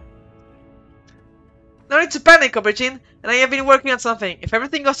 No need to panic, Aubergine, and I have been working on something. If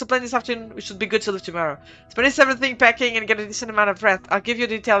everything goes to plan this afternoon, we should be good to leave tomorrow. Finish everything packing and get a decent amount of rest. I'll give you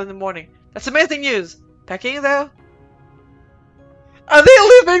detail in the morning. That's amazing news. Packing, though? Are they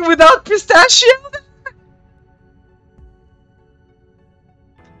living without pistachio?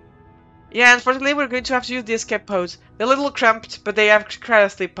 Yeah, unfortunately we're going to have to use the escape pods. They're a little cramped, but they have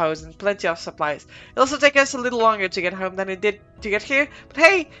cryo-sleep pods and plenty of supplies. It'll also take us a little longer to get home than it did to get here, but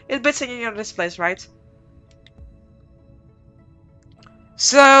hey, it's better hanging on this place, right?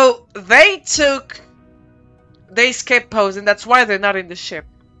 So, they took the escape pods, and that's why they're not in the ship.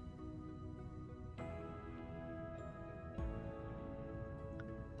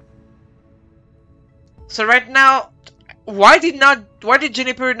 So right now, why did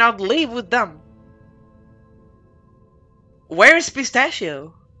Juniper not leave with them? Where is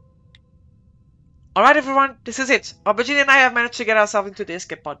Pistachio? Alright everyone, this is it. Aubergine and I have managed to get ourselves into the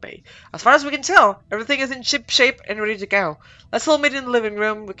escape pod bay. As far as we can tell, everything is in ship shape and ready to go. Let's all meet in the living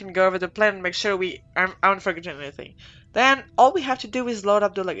room, we can go over the plan and make sure we aren't forgetting anything. Then, all we have to do is load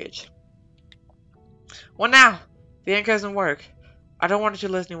up the luggage. What now? The anchor doesn't work. I don't want you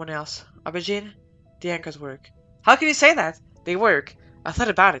to lose anyone else. Aubergine, the anchors work. How can you say that? They work. I thought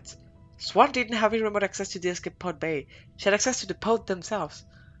about it. Swan didn't have any remote access to the escape pod bay. She had access to the pod themselves.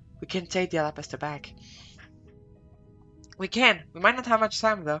 We can take the Alabaster back. We can. We might not have much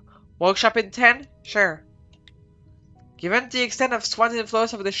time though. Workshop in 10? Sure. Given the extent of Swan's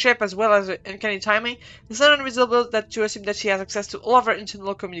influence over the ship as well as her uncanny timing, it's not unreasonable to assume that she has access to all of our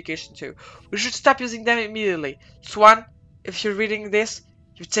internal communication too. We should stop using them immediately. Swan, if you're reading this,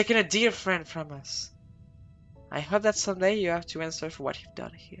 you've taken a dear friend from us. I hope that someday you have to answer for what you've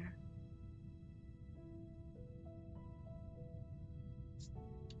done here.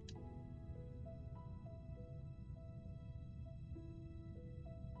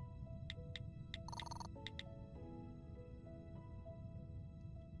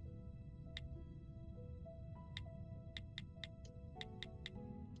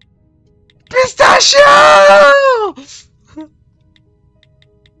 Pistachio!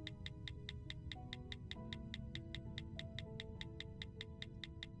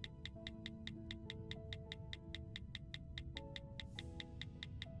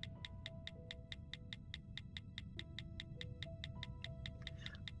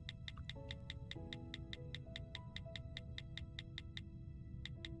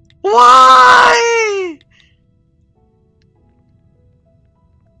 Why?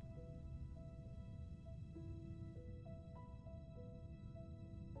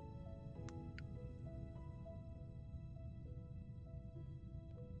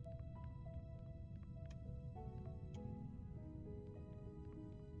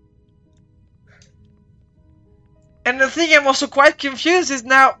 And the thing I'm also quite confused is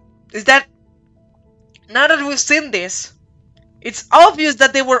that now that we've seen this, it's obvious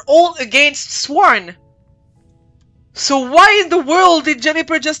that they were all against Swan. So why in the world did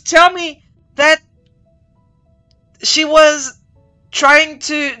Jennifer just tell me that she was trying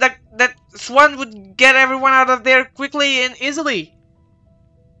to that Swan would get everyone out of there quickly and easily?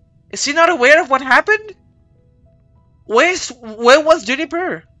 Is she not aware of what happened? Where was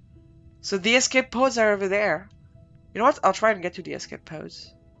Juniper? So the escape pods are over there. You know what? I'll try and get to the escape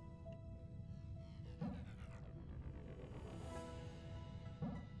pods.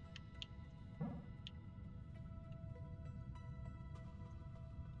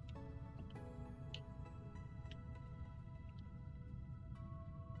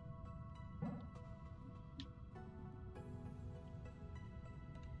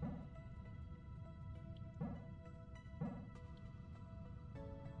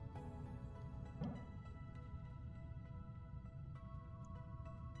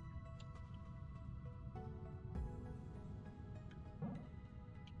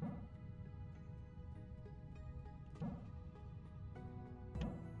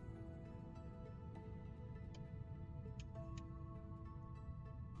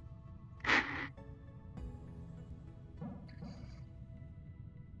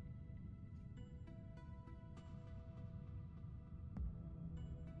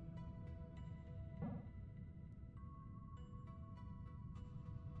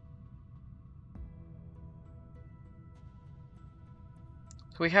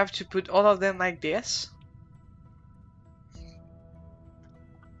 So we have to put all of them like this.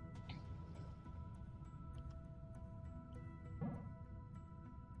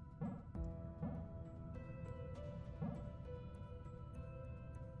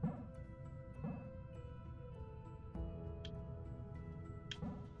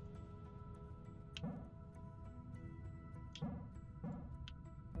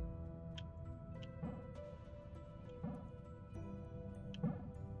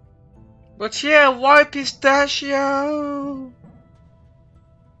 But yeah, why pistachio?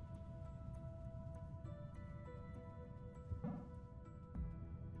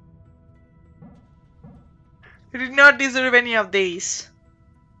 You did not deserve any of these.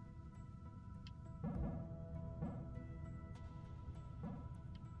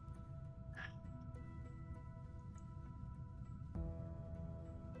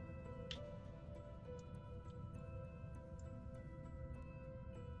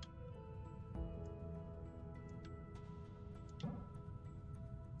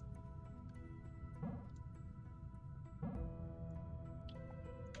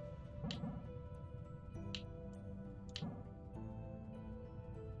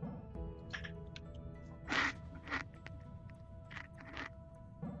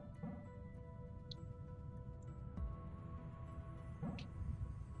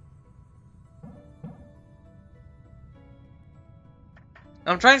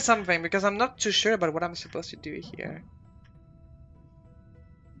 I'm trying something because I'm not too sure about what I'm supposed to do here.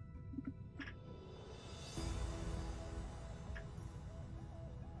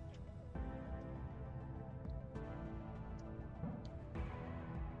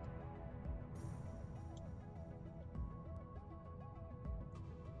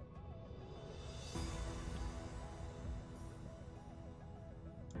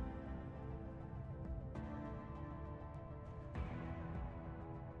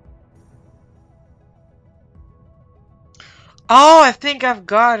 Oh, I think I've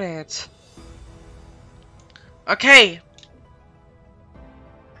got it. Okay.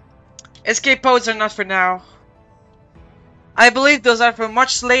 Escape pods are not for now. I believe those are for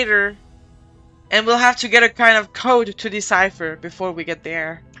much later. And we'll have to get a kind of code to decipher before we get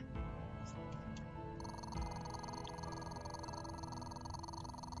there.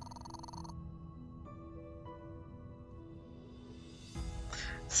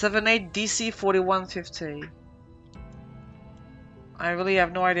 '78 DC 4150. I really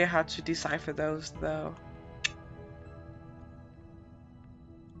have no idea how to decipher those though.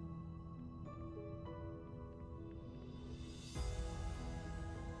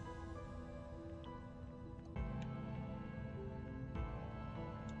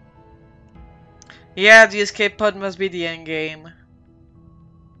 Yeah, the escape pod must be the end game.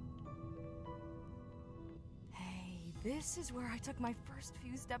 Hey, this is where I took my first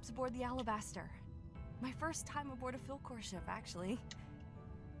few steps aboard the Alabaster. My first time aboard a Philcore ship, actually.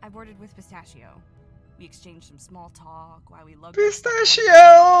 I boarded with Pistachio. We exchanged some small talk while we lugged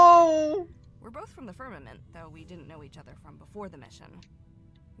Pistachio! We're both from the firmament, though we didn't know each other from before the mission.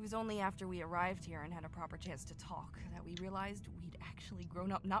 It was only after we arrived here and had a proper chance to talk that we realized we'd actually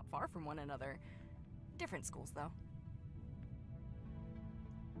grown up not far from one another. Different schools, though.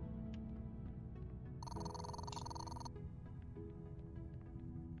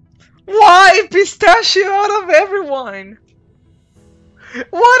 Why Pistachio out of everyone?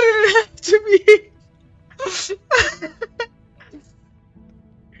 Why did it have to be?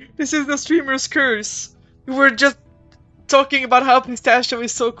 This is the streamer's curse. We were just talking about how Pistachio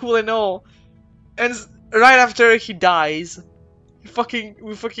is so cool and all. And right after he dies. We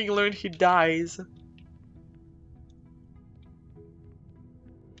fucking learn he dies.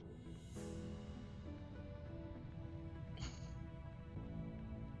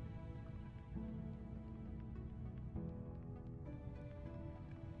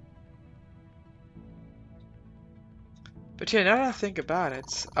 But yeah, now that I think about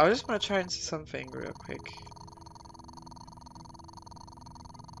it, I just want to try and see something real quick.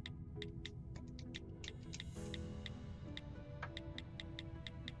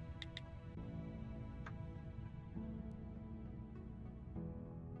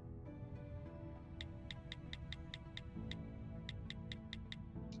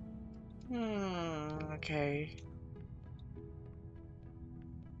 Okay.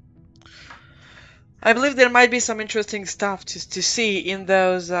 I believe there might be some interesting stuff to see in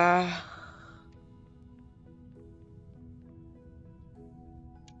those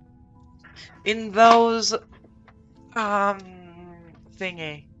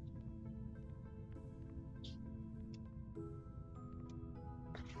thingy.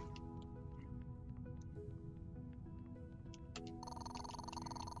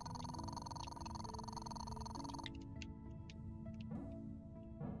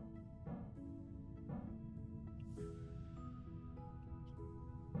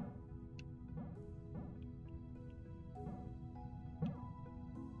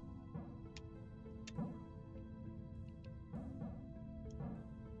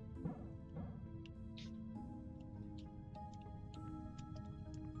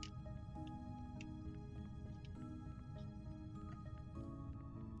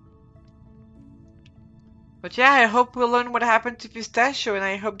 But yeah, I hope we'll learn what happened to Pistachio, and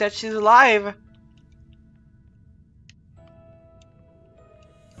I hope that she's alive.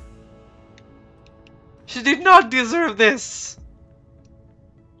 She did not deserve this.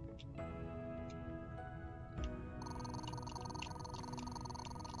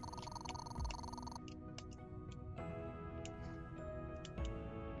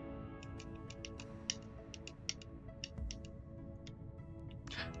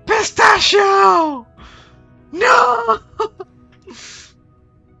 Pistachio! No!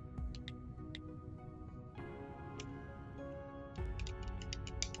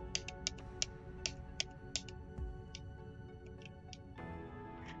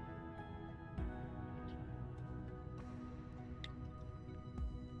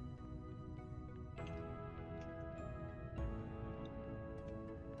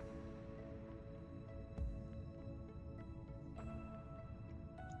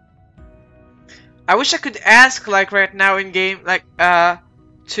 I wish I could ask, like, right now in game, like,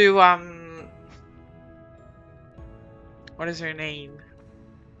 to, what is her name?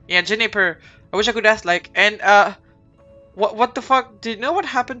 Yeah, Juniper. I wish I could ask, like, and, what the fuck? Do you know what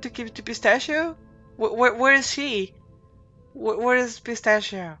happened to Pistachio? Where is she? Where is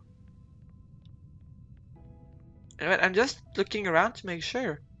Pistachio? I'm just looking around to make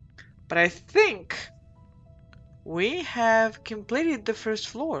sure. But I think we have completed the first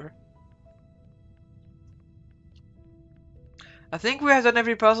floor. I think we have done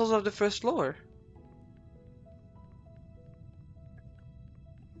every puzzle of the first floor.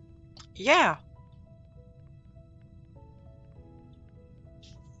 Yeah.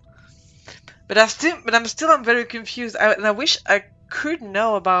 But I'm very confused. And I wish I could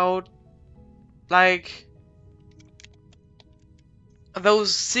know about, like,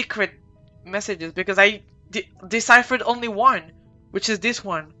 those secret messages, because I deciphered only one, which is this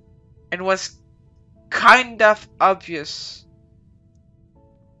one, and was kind of obvious.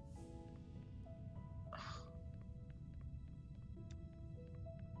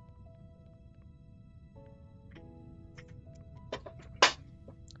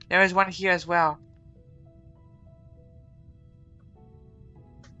 There is one here as well.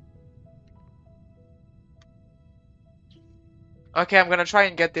 Okay, I'm gonna try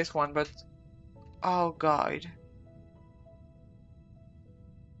and get this one, but oh god.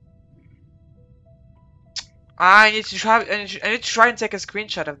 I need to try. I need to try and take a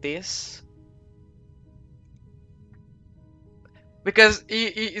screenshot of this, because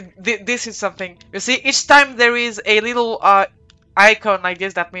this is something. You see, each time there is a little icon like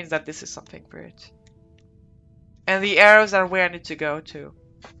this, that means that this is something for it. And the arrows are where I need to go to.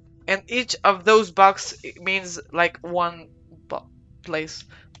 And each of those boxes means like one place,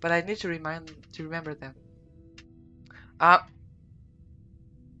 but I need to remember them. Uh,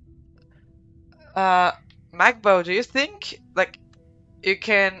 Macbo, do you think like you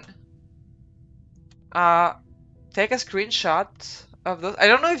can take a screenshot of those? I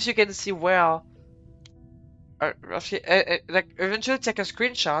don't know if you can see well. Or like eventually take a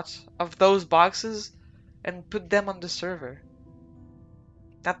screenshot of those boxes and put them on the server.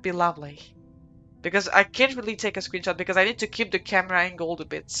 That'd be lovely. Because I can't really take a screenshot because I need to keep the camera angled a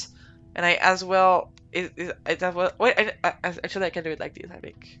bit, and I as well wait. Actually, I can do it like this. I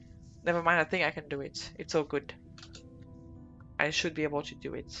think. Never mind. I think I can do it. It's so good. I should be able to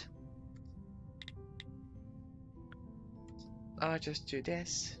do it. I'll just do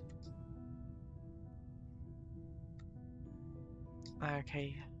this.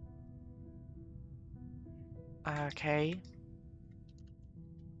 Okay. Okay.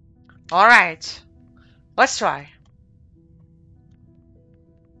 All right. Let's try.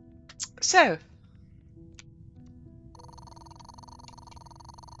 So.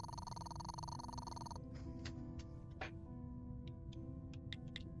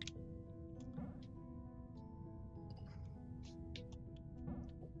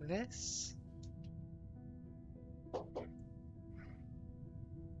 This.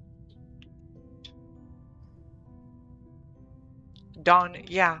 Done.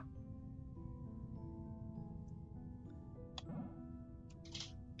 Yeah.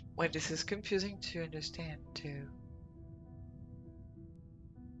 Wait, this is confusing to understand too.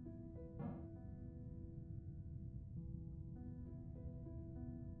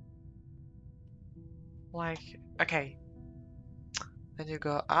 Like, okay. Then you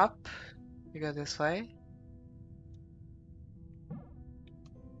go up. You go this way.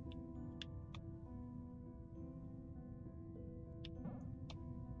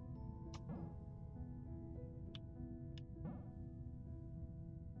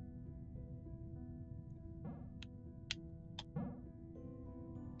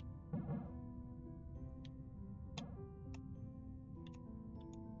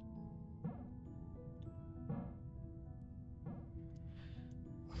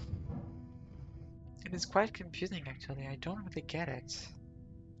 It is quite confusing actually. I don't really get it.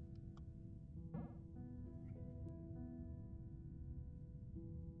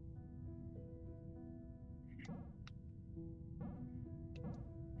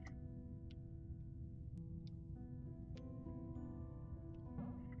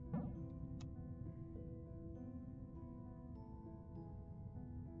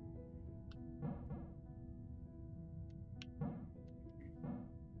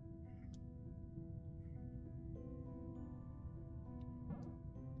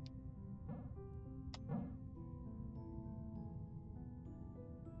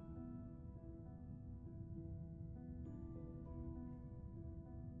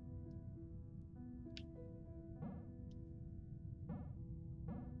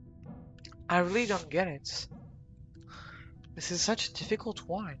 I really don't get it. This is such a difficult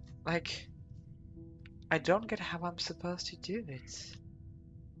one. Like, I don't get how I'm supposed to do it.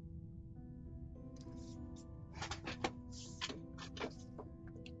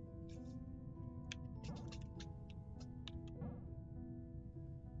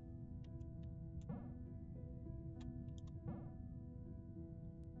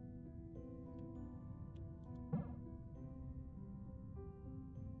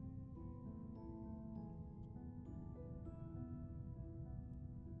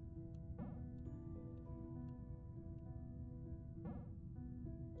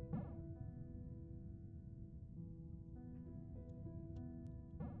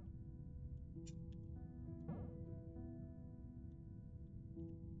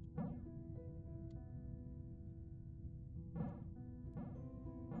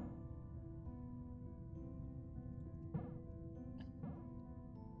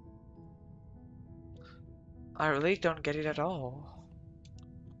 I really don't get it at all.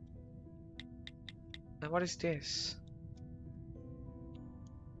 And what is this?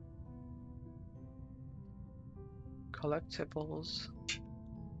 Collectibles.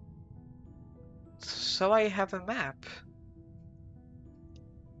 So I have a map.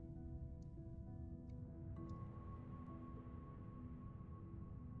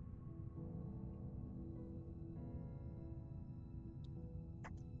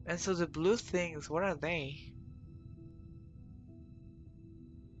 And so the blue things, what are they?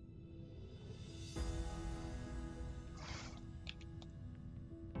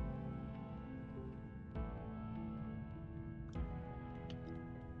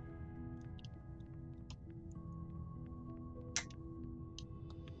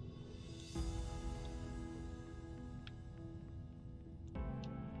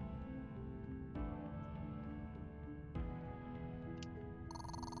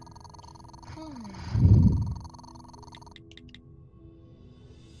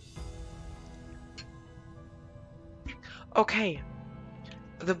 Okay,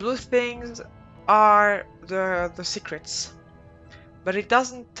 the blue things are the secrets. But it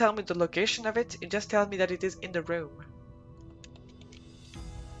doesn't tell me the location of it, it just tells me that it is in the room.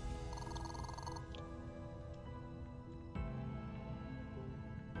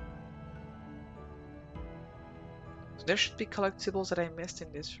 So there should be collectibles that I missed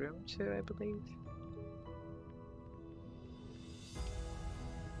in this room too, I believe.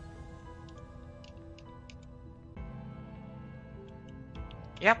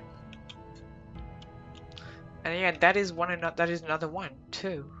 Yep. And yeah, that is one and that is another one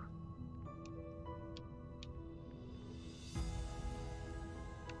too.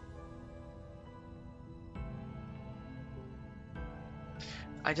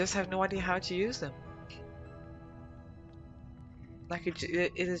 I just have no idea how to use them. Like it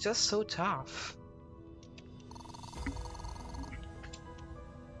is just so tough.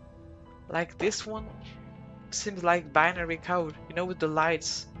 Like this one seems like binary code, you know, with the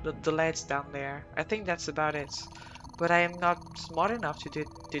lights, the lights down there. I think that's about it. But I am not smart enough to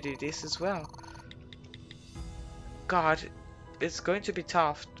do this as well. God, it's going to be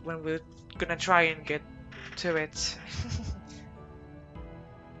tough when we're gonna try and get to it.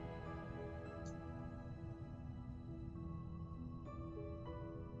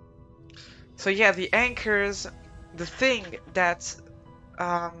 So yeah, the anchors, the thing that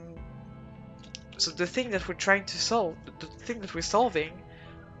so the thing that we're trying to solve, the thing that we're solving,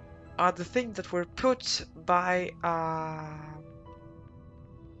 are the things that were put by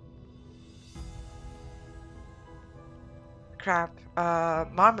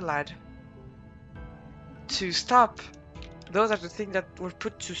Marmalade to stop. Those are the things that were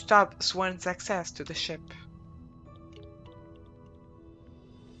put to stop Swan's access to the ship.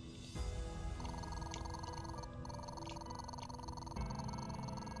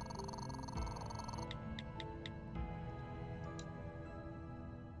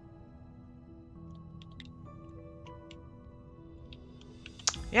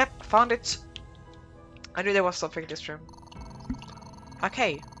 Yep, found it. I knew there was something in this room.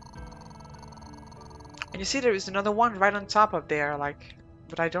 Okay. And you see there is another one right on top of there, like,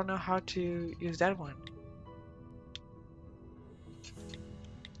 but I don't know how to use that one.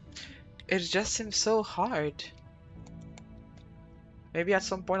 It just seems so hard. Maybe at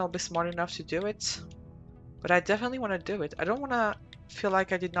some point I'll be smart enough to do it. But I definitely want to do it. I don't want to feel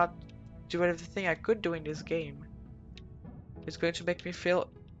like I did not do everything I could do in this game. It's going to make me feel...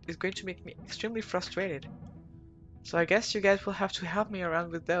 It's going to make me extremely frustrated. So I guess you guys will have to help me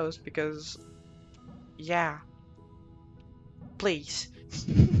around with those because... Yeah. Please.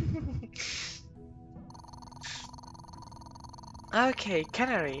 Okay,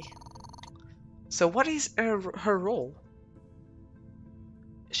 Canary. So what is her role?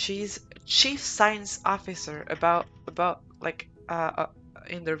 She's chief science officer about like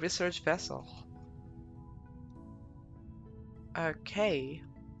in the research vessel. Okay,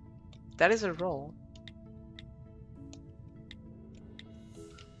 that is a role.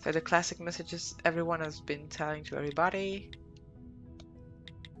 So the classic messages everyone has been telling to everybody.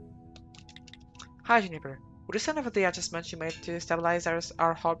 Hi Juniper, would you send over the adjustments you made to stabilize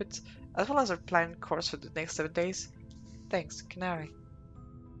our orbit, as well as our planned course for the next 7 days? Thanks, Canary.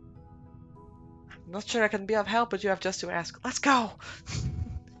 I'm not sure I can be of help, but you have just to ask. Let's go!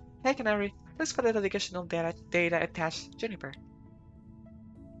 Hey Canary, thanks for the additional data attached, Juniper.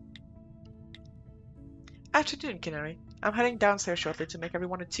 Afternoon, Canary. I'm heading downstairs shortly to make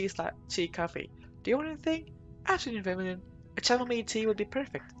everyone a tea coffee. Do you want anything? Afternoon, Feminine. A chamomile tea would be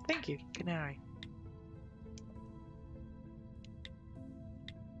perfect. Thank you, Canary.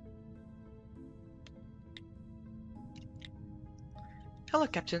 Hello,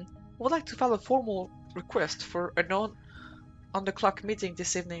 Captain. I would like to file a formal request for a on-the-clock meeting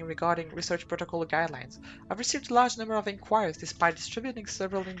this evening regarding research protocol guidelines. I've received a large number of inquiries despite distributing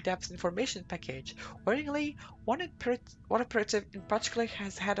several in-depth information packages. Worryingly, one operative in particular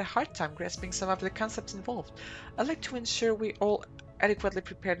has had a hard time grasping some of the concepts involved. I'd like to ensure we all adequately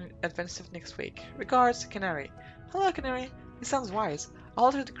prepared in advance of next week. Regards, Canary. Hello, Canary. It sounds wise. I'll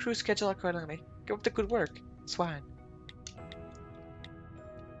alter the crew schedule accordingly. Keep up the good work. Swan.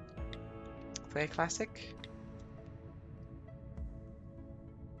 Play classic.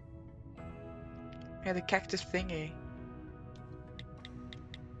 Yeah, the cactus thingy.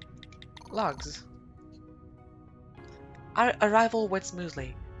 Logs. Our arrival went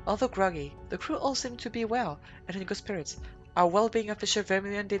smoothly. Although groggy, the crew all seemed to be well and in good spirits. Our well-being officer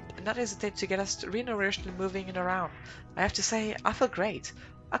Vermilion did not hesitate to get us re-nourished and moving and around. I have to say, I feel great.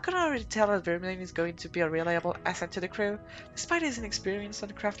 I can already tell that Vermilion is going to be a reliable asset to the crew, despite his inexperience on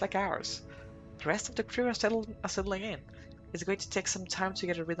a craft like ours. The rest of the crew are settling in. It's going to take some time to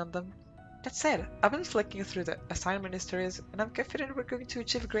get a read on them. That said, I've been flicking through the assignment histories, and I'm confident we're going to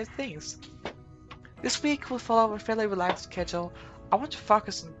achieve great things. This week will follow a fairly relaxed schedule. I want to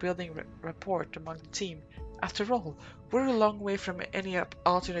focus on building rapport among the team. After all, we're a long way from any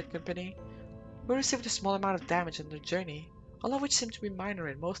alternate company. We received a small amount of damage on the journey, all of which seemed to be minor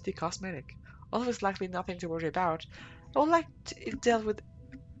and mostly cosmetic. Although it's likely nothing to worry about, I would like it dealt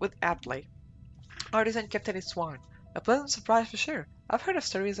with aptly. Artisan Captain Swan. A pleasant surprise for sure. I've heard of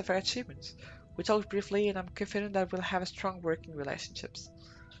stories of her achievements. We talked briefly, and I'm confident that we'll have a strong working relationships.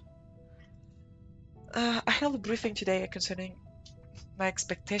 I held a briefing today concerning my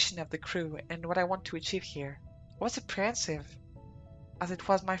expectation of the crew and what I want to achieve here. I was apprehensive, as it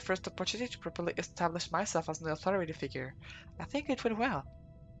was my first opportunity to properly establish myself as an authority figure. I think it went well.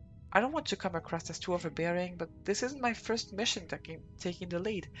 I don't want to come across as too overbearing, but this isn't my first mission taking the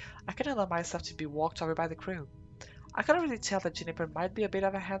lead. I can allow myself to be walked over by the crew. I can already tell that Juniper might be a bit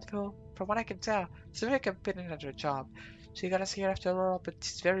of a handful. From what I can tell, she's very competent at her job. She got us here after all, but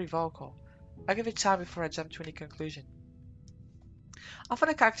she's very vocal. I'll give it time before I jump to any conclusion. I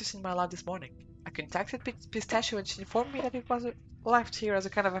found a cactus in my lab this morning. I contacted Pistachio and she informed me that it was left here as a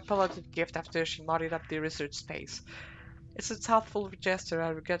kind of a palliative gift after she modded up the research space. It's a thoughtful gesture.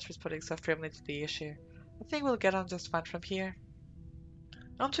 I regret responding so firmly to the issue. I think we'll get on just fine from here.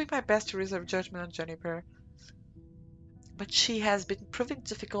 I'm doing my best to reserve judgment on Juniper, but she has been proving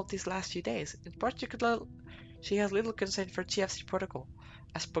difficult these last few days. In particular, she has little concern for TFC protocol.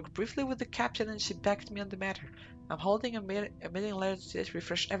 I spoke briefly with the captain and she backed me on the matter. I'm holding a meeting later today to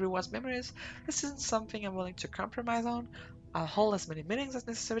refresh everyone's memories. This isn't something I'm willing to compromise on. I'll hold as many meetings as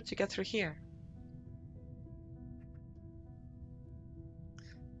necessary to get through here.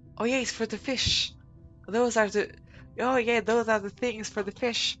 Oh yeah, it's for the fish. Those are the... Oh yeah, those are the things for the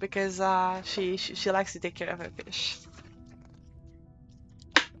fish because she likes to take care of her fish.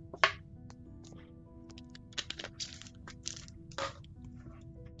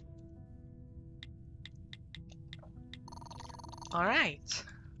 Alright.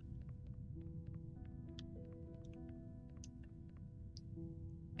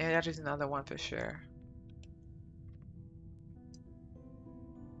 Yeah, that is another one for sure.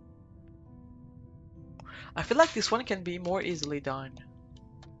 I feel like this one can be more easily done.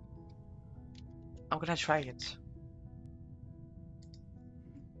 I'm gonna try it.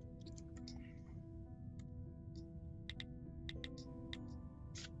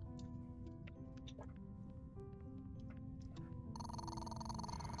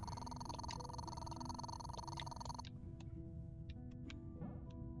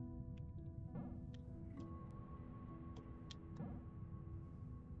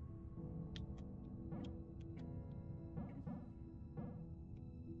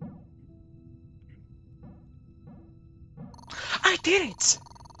 I did it!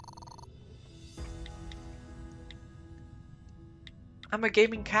 I'm a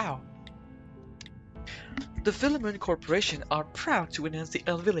gaming cow. The Filament Corporation are proud to announce the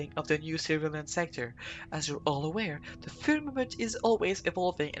unveiling of the new surveillance sector. As you're all aware, the firmament is always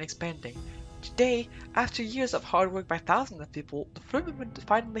evolving and expanding. Today, after years of hard work by thousands of people, the firmament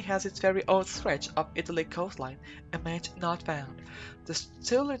finally has its very own stretch of Italy coastline, a match not found. The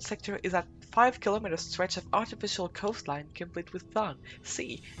surveillance sector is a 5-kilometer stretch of artificial coastline complete with sun,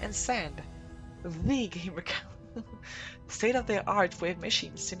 sea, and sand. The game account. State-of-the-art wave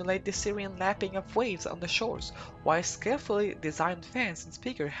machines simulate the Syrian lapping of waves on the shores, while carefully designed fans and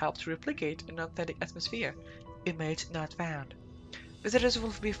speakers help to replicate an authentic atmosphere. Image not found. Visitors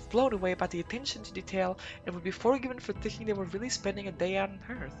will be blown away by the attention to detail and would be forgiven for thinking they were really spending a day on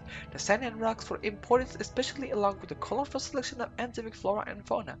Earth. The sand and rocks were important, especially along with the colorful selection of endemic flora and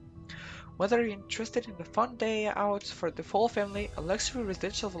fauna. Whether you're interested in a fun day out for the full family, a luxury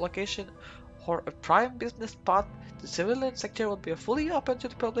residential location, or a prime business spot, the civilian sector will be fully open to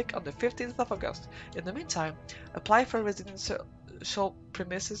the public on the 15th of August. In the meantime, apply for residential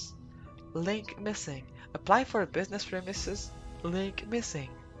premises. Link missing. Apply for a business premises. Link missing.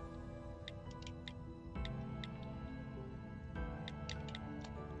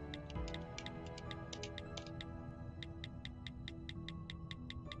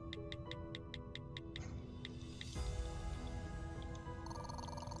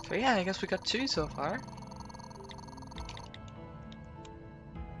 So yeah, I guess we got 2 so far.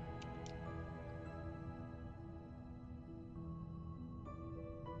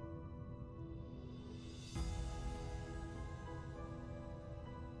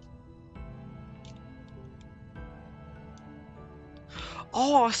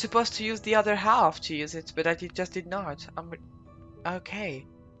 Oh, I was supposed to use the other half to use it, but I just did not. Okay.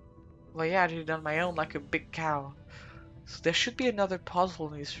 Well, yeah, I did it on my own like a big cow. So there should be another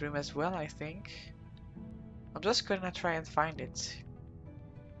puzzle in this room as well, I think. I'm just gonna try and find it.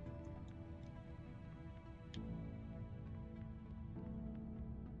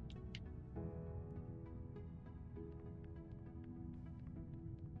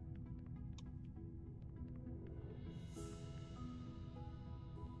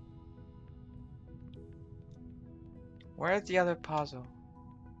 Where's the other puzzle?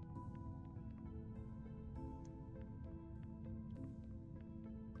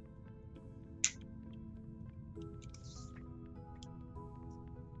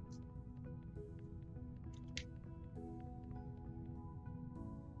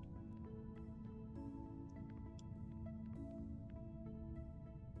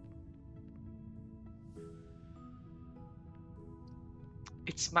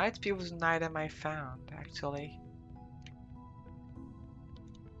 It might be with an item I found, actually.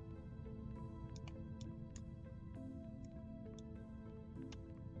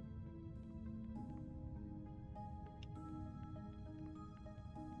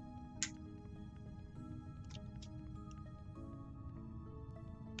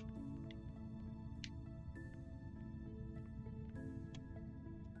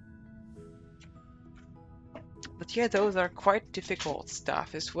 But yeah, those are quite difficult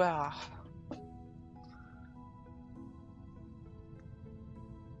stuff as well.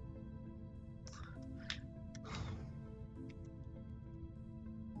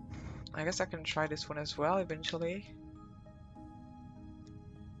 I guess I can try this one as well eventually.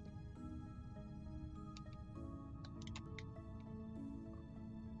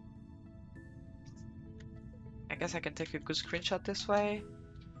 I guess I can take a good screenshot this way.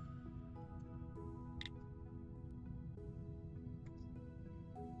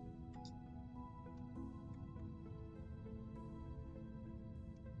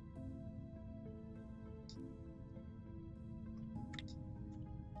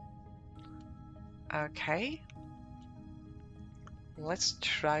 Okay. Let's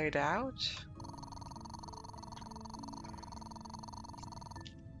try it out.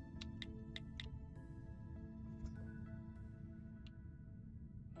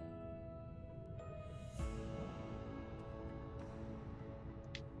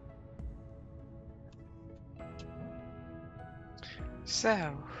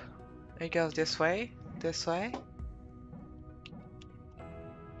 So, it goes this way, this way.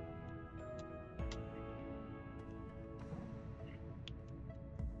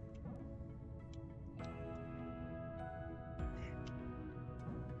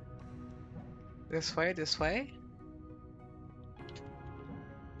 This way, this way.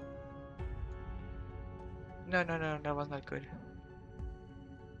 No, no, no, that was not good.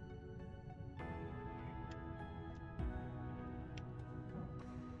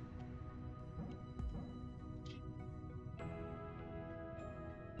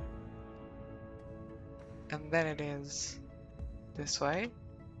 And then it is this way,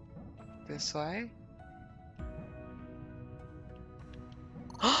 this way.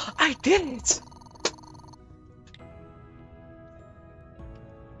 I did it!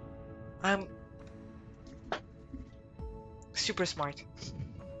 I'm super smart.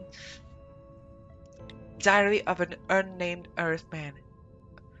 Diary of an Unnamed Earthman.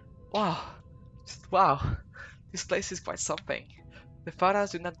 Wow. Wow. This place is quite something. The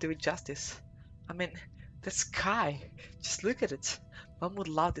photos do not do it justice. I mean, the sky. Just look at it. Mom would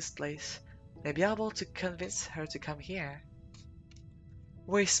love this place. They'd be able to convince her to come here.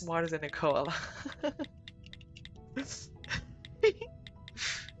 Way smarter than a koala.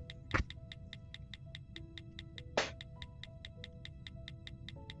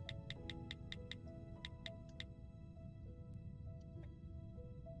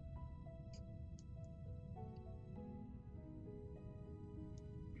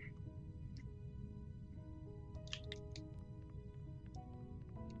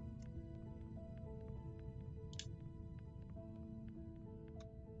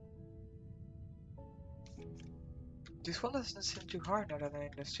 This one doesn't seem too hard now that I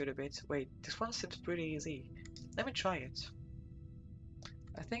understood a bit. Wait, this one seems pretty easy. Let me try it.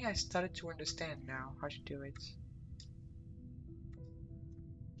 I think I started to understand now how to do it.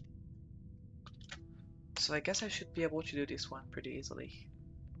 So I guess I should be able to do this one pretty easily.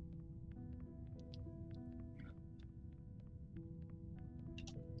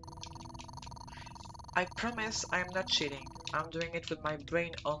 I promise I'm not cheating. I'm doing it with my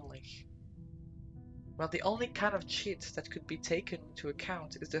brain only. Well, the only kind of cheat that could be taken into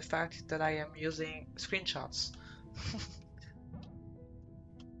account is the fact that I am using screenshots.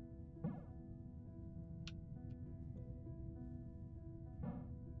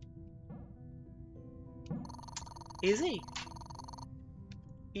 Easy.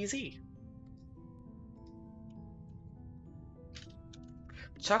 Easy.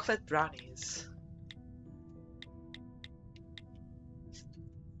 Chocolate brownies.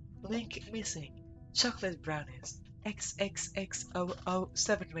 Link missing. Chocolate brownies.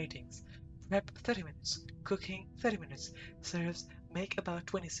 XXX007 ratings. Prep 30 minutes. Cooking 30 minutes. Serves make about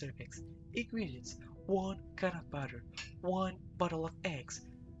 20 servings. Ingredients: 1 can of butter, 1 bottle of eggs.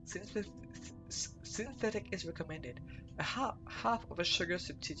 Synthetic is recommended. A half of a sugar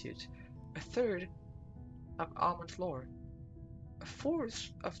substitute. A third of almond flour. A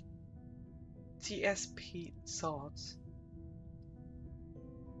fourth of TSP salt.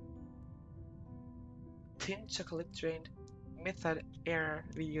 Thin chocolate drained. Method error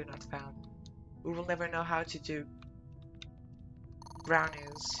video not found. We will never know how to do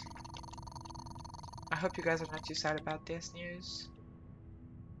brownies. I hope you guys are not too sad about this news.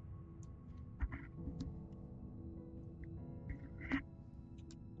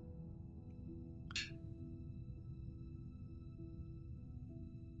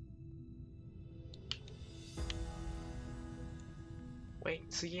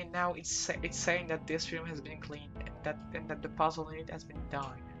 Wait, so yeah, now it's saying that this room has been cleaned and that the puzzle in it has been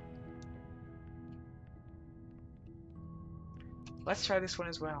done. Let's try this one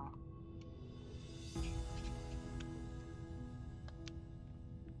as well.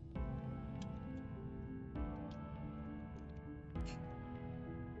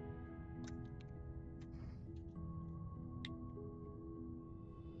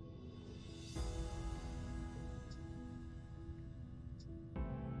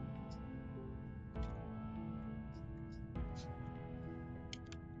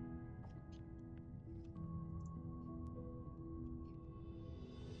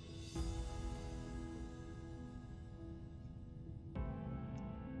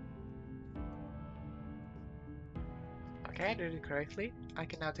 Okay, I did it correctly. I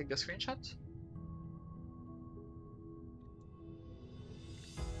can now take the screenshot.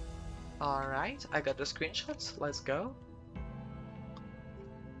 Alright, I got the screenshots. Let's go.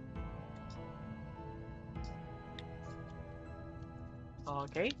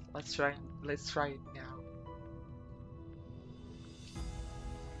 Okay, let's try it now.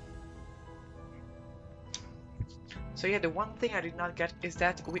 So yeah, the one thing I did not get is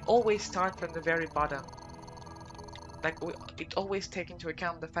that we always start from the very bottom. Like it always take into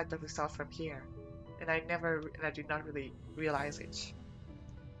account the fact that we start from here, and I did not really realize it.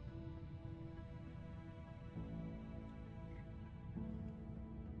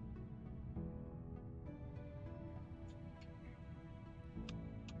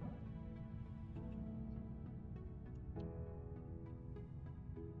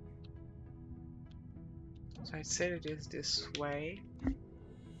 So I said it is this way.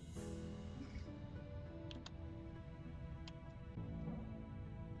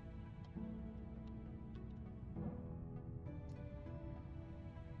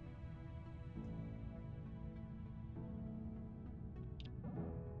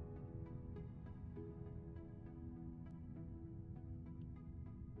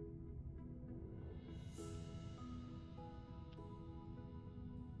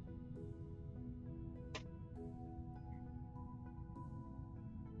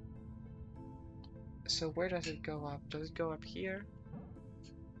 So where does it go up? Does it go up here?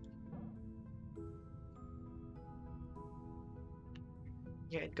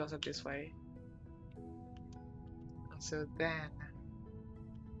 Yeah, it goes up this way. And so then,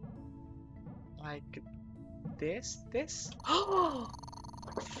 like this? Oh,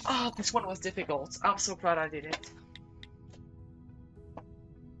 this one was difficult. I'm so proud I did it.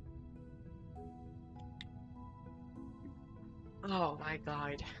 Oh my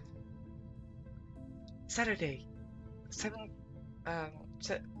god. Saturday,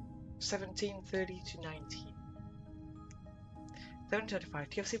 17:30 to 19. 7:35.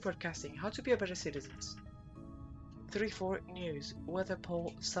 TFC Broadcasting. How to be a better citizen. 3-4 News. Weather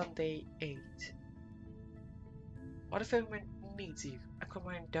poll Sunday 8. What if everyone needs you?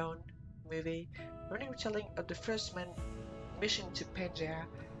 Aquamarine Dawn movie, running retelling of the first man mission to Pangea,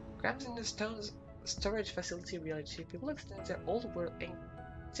 Grams in the Stone's storage facility reality, people extend their old world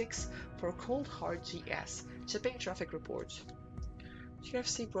antics for cold hard GS, shipping traffic reports.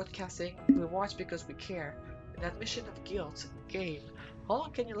 TFC broadcasting, we watch because we care. An admission of guilt game. How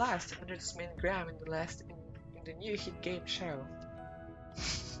long can you last under this main gram in the new hit game show?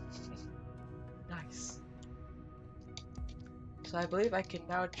 Nice. So I believe I can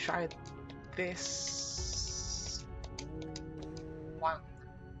now try this one.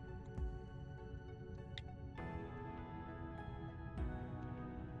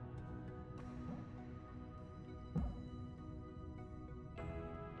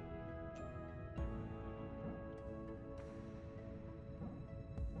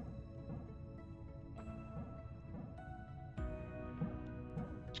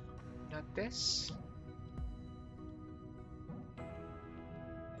 Not this.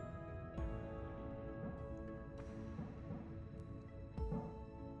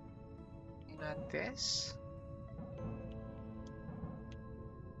 Not this.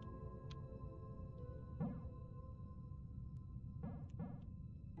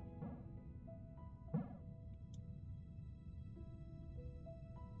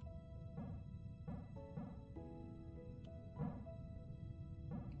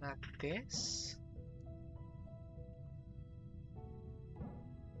 Not this.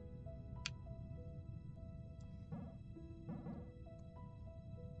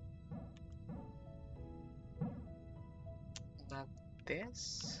 Not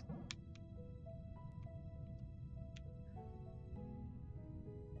this.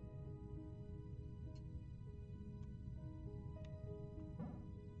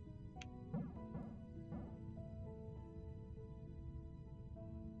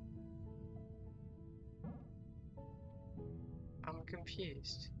 I'm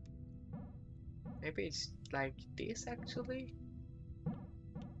confused. Maybe it's like this actually?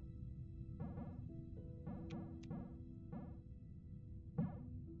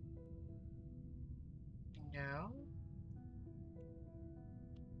 No?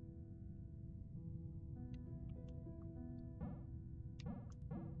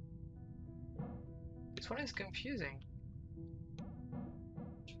 This one is confusing.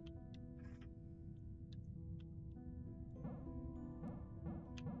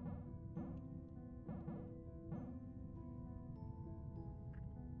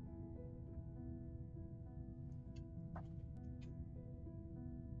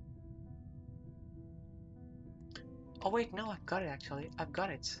 Oh wait, no, I've got it actually. I've got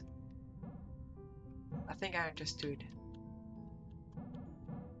it. I think I understood.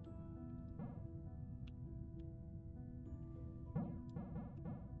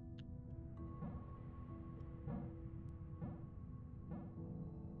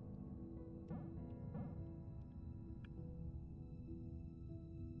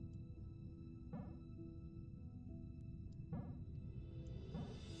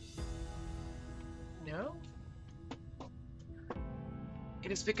 No?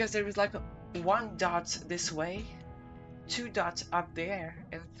 It is because there is like one dot this way, two dots up there,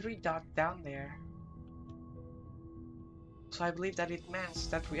 and three dots down there. So I believe that it means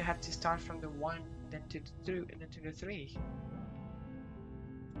that we had to start from the 1, then to the 2, and then to the 3.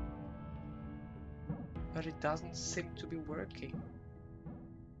 But it doesn't seem to be working.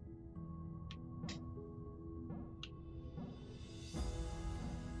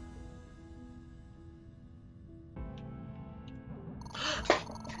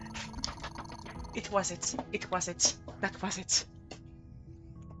 It was it. It was it. That was it.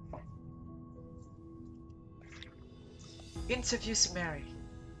 Interviews Mary.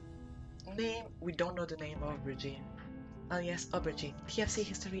 Name, we don't know the name of Aubergine. Alias Aubergine. TFC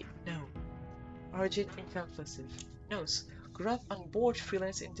history, no. Origin inconclusive. Nose. Grew up on board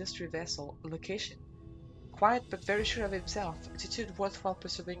freelance industry vessel. Location. Quiet but very sure of himself. Attitude worthwhile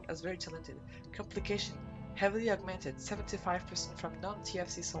pursuing as very talented. Complication. Heavily augmented. 75% from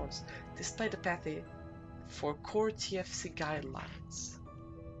non-TFC source. Despite apathy for core TFC guidelines.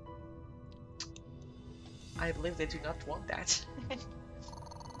 I believe they do not want that.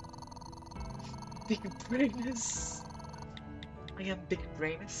 Big brainess. I am big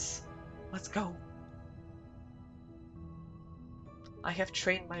brainess. Let's go. I have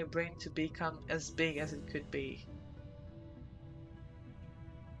trained my brain to become as big as it could be.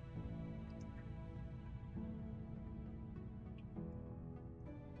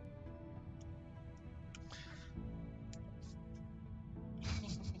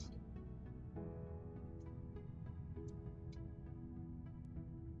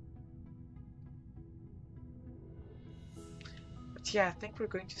 But yeah, I think we're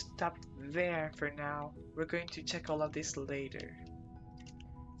going to stop there for now. We're going to check all of this later.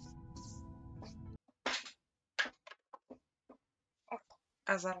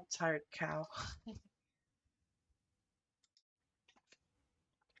 As I'm tired cow.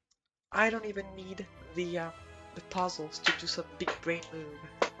 I don't even need the puzzles to do some big brain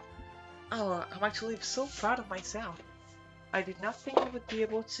move. Oh, I'm actually so proud of myself. I did not think I would be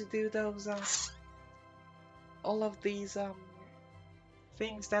able to do those all of these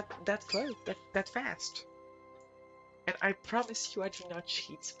things that slow, that fast. And I promise you I do not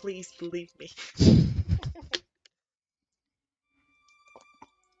cheat. Please believe me.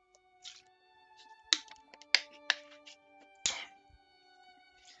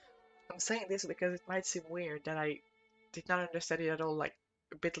 I'm saying this because it might seem weird that I did not understand it at all like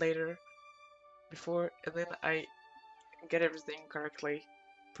a bit later before, and then I get everything correctly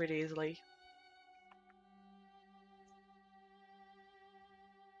pretty easily.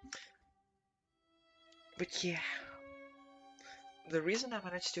 But yeah, the reason I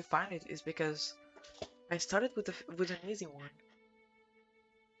managed to find it is because I started with an easy one.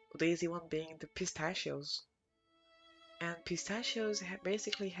 The easy one being the pistachios. And pistachios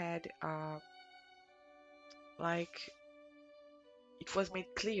basically had like it was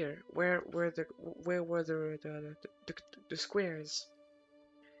made clear where were the squares.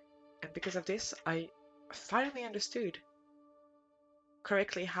 And because of this, I finally understood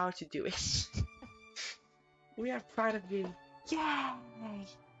correctly how to do it. We are proud of you. Yay!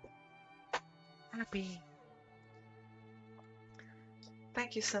 Happy.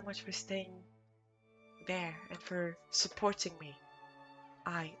 Thank you so much for staying there and for supporting me.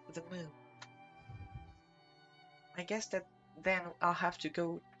 The moon. I guess that then I'll have to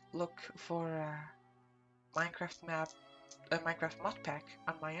go look for a Minecraft map, a Minecraft mod pack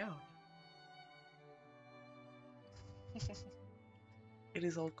on my own. It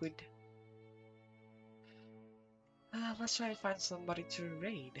is all good. Let's try and find somebody to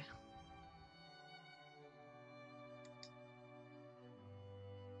raid.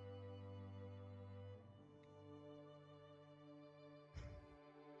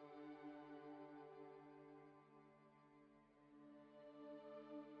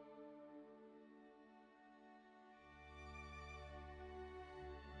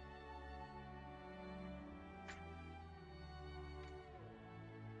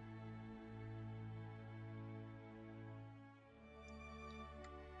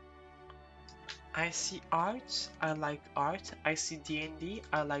 I see art, I like art. I see D&D,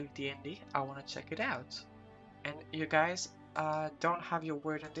 I like D&D. I want to check it out. And you guys don't have your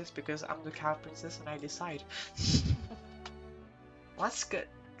word on this because I'm the cow princess and I decide. Let's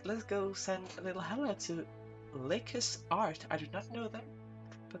go send a little hello to Lakers Art. I do not know them,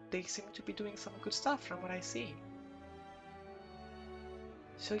 but they seem to be doing some good stuff from what I see.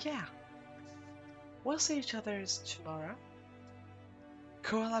 So yeah, we'll see each other tomorrow.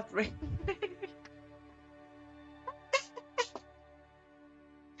 Collaborate.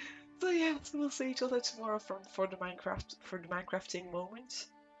 So yeah, we'll see each other tomorrow for the Minecrafting moment.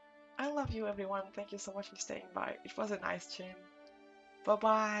 I love you everyone. Thank you so much for staying by. It was a nice stream.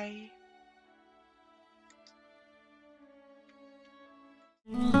 Bye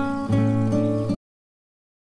bye.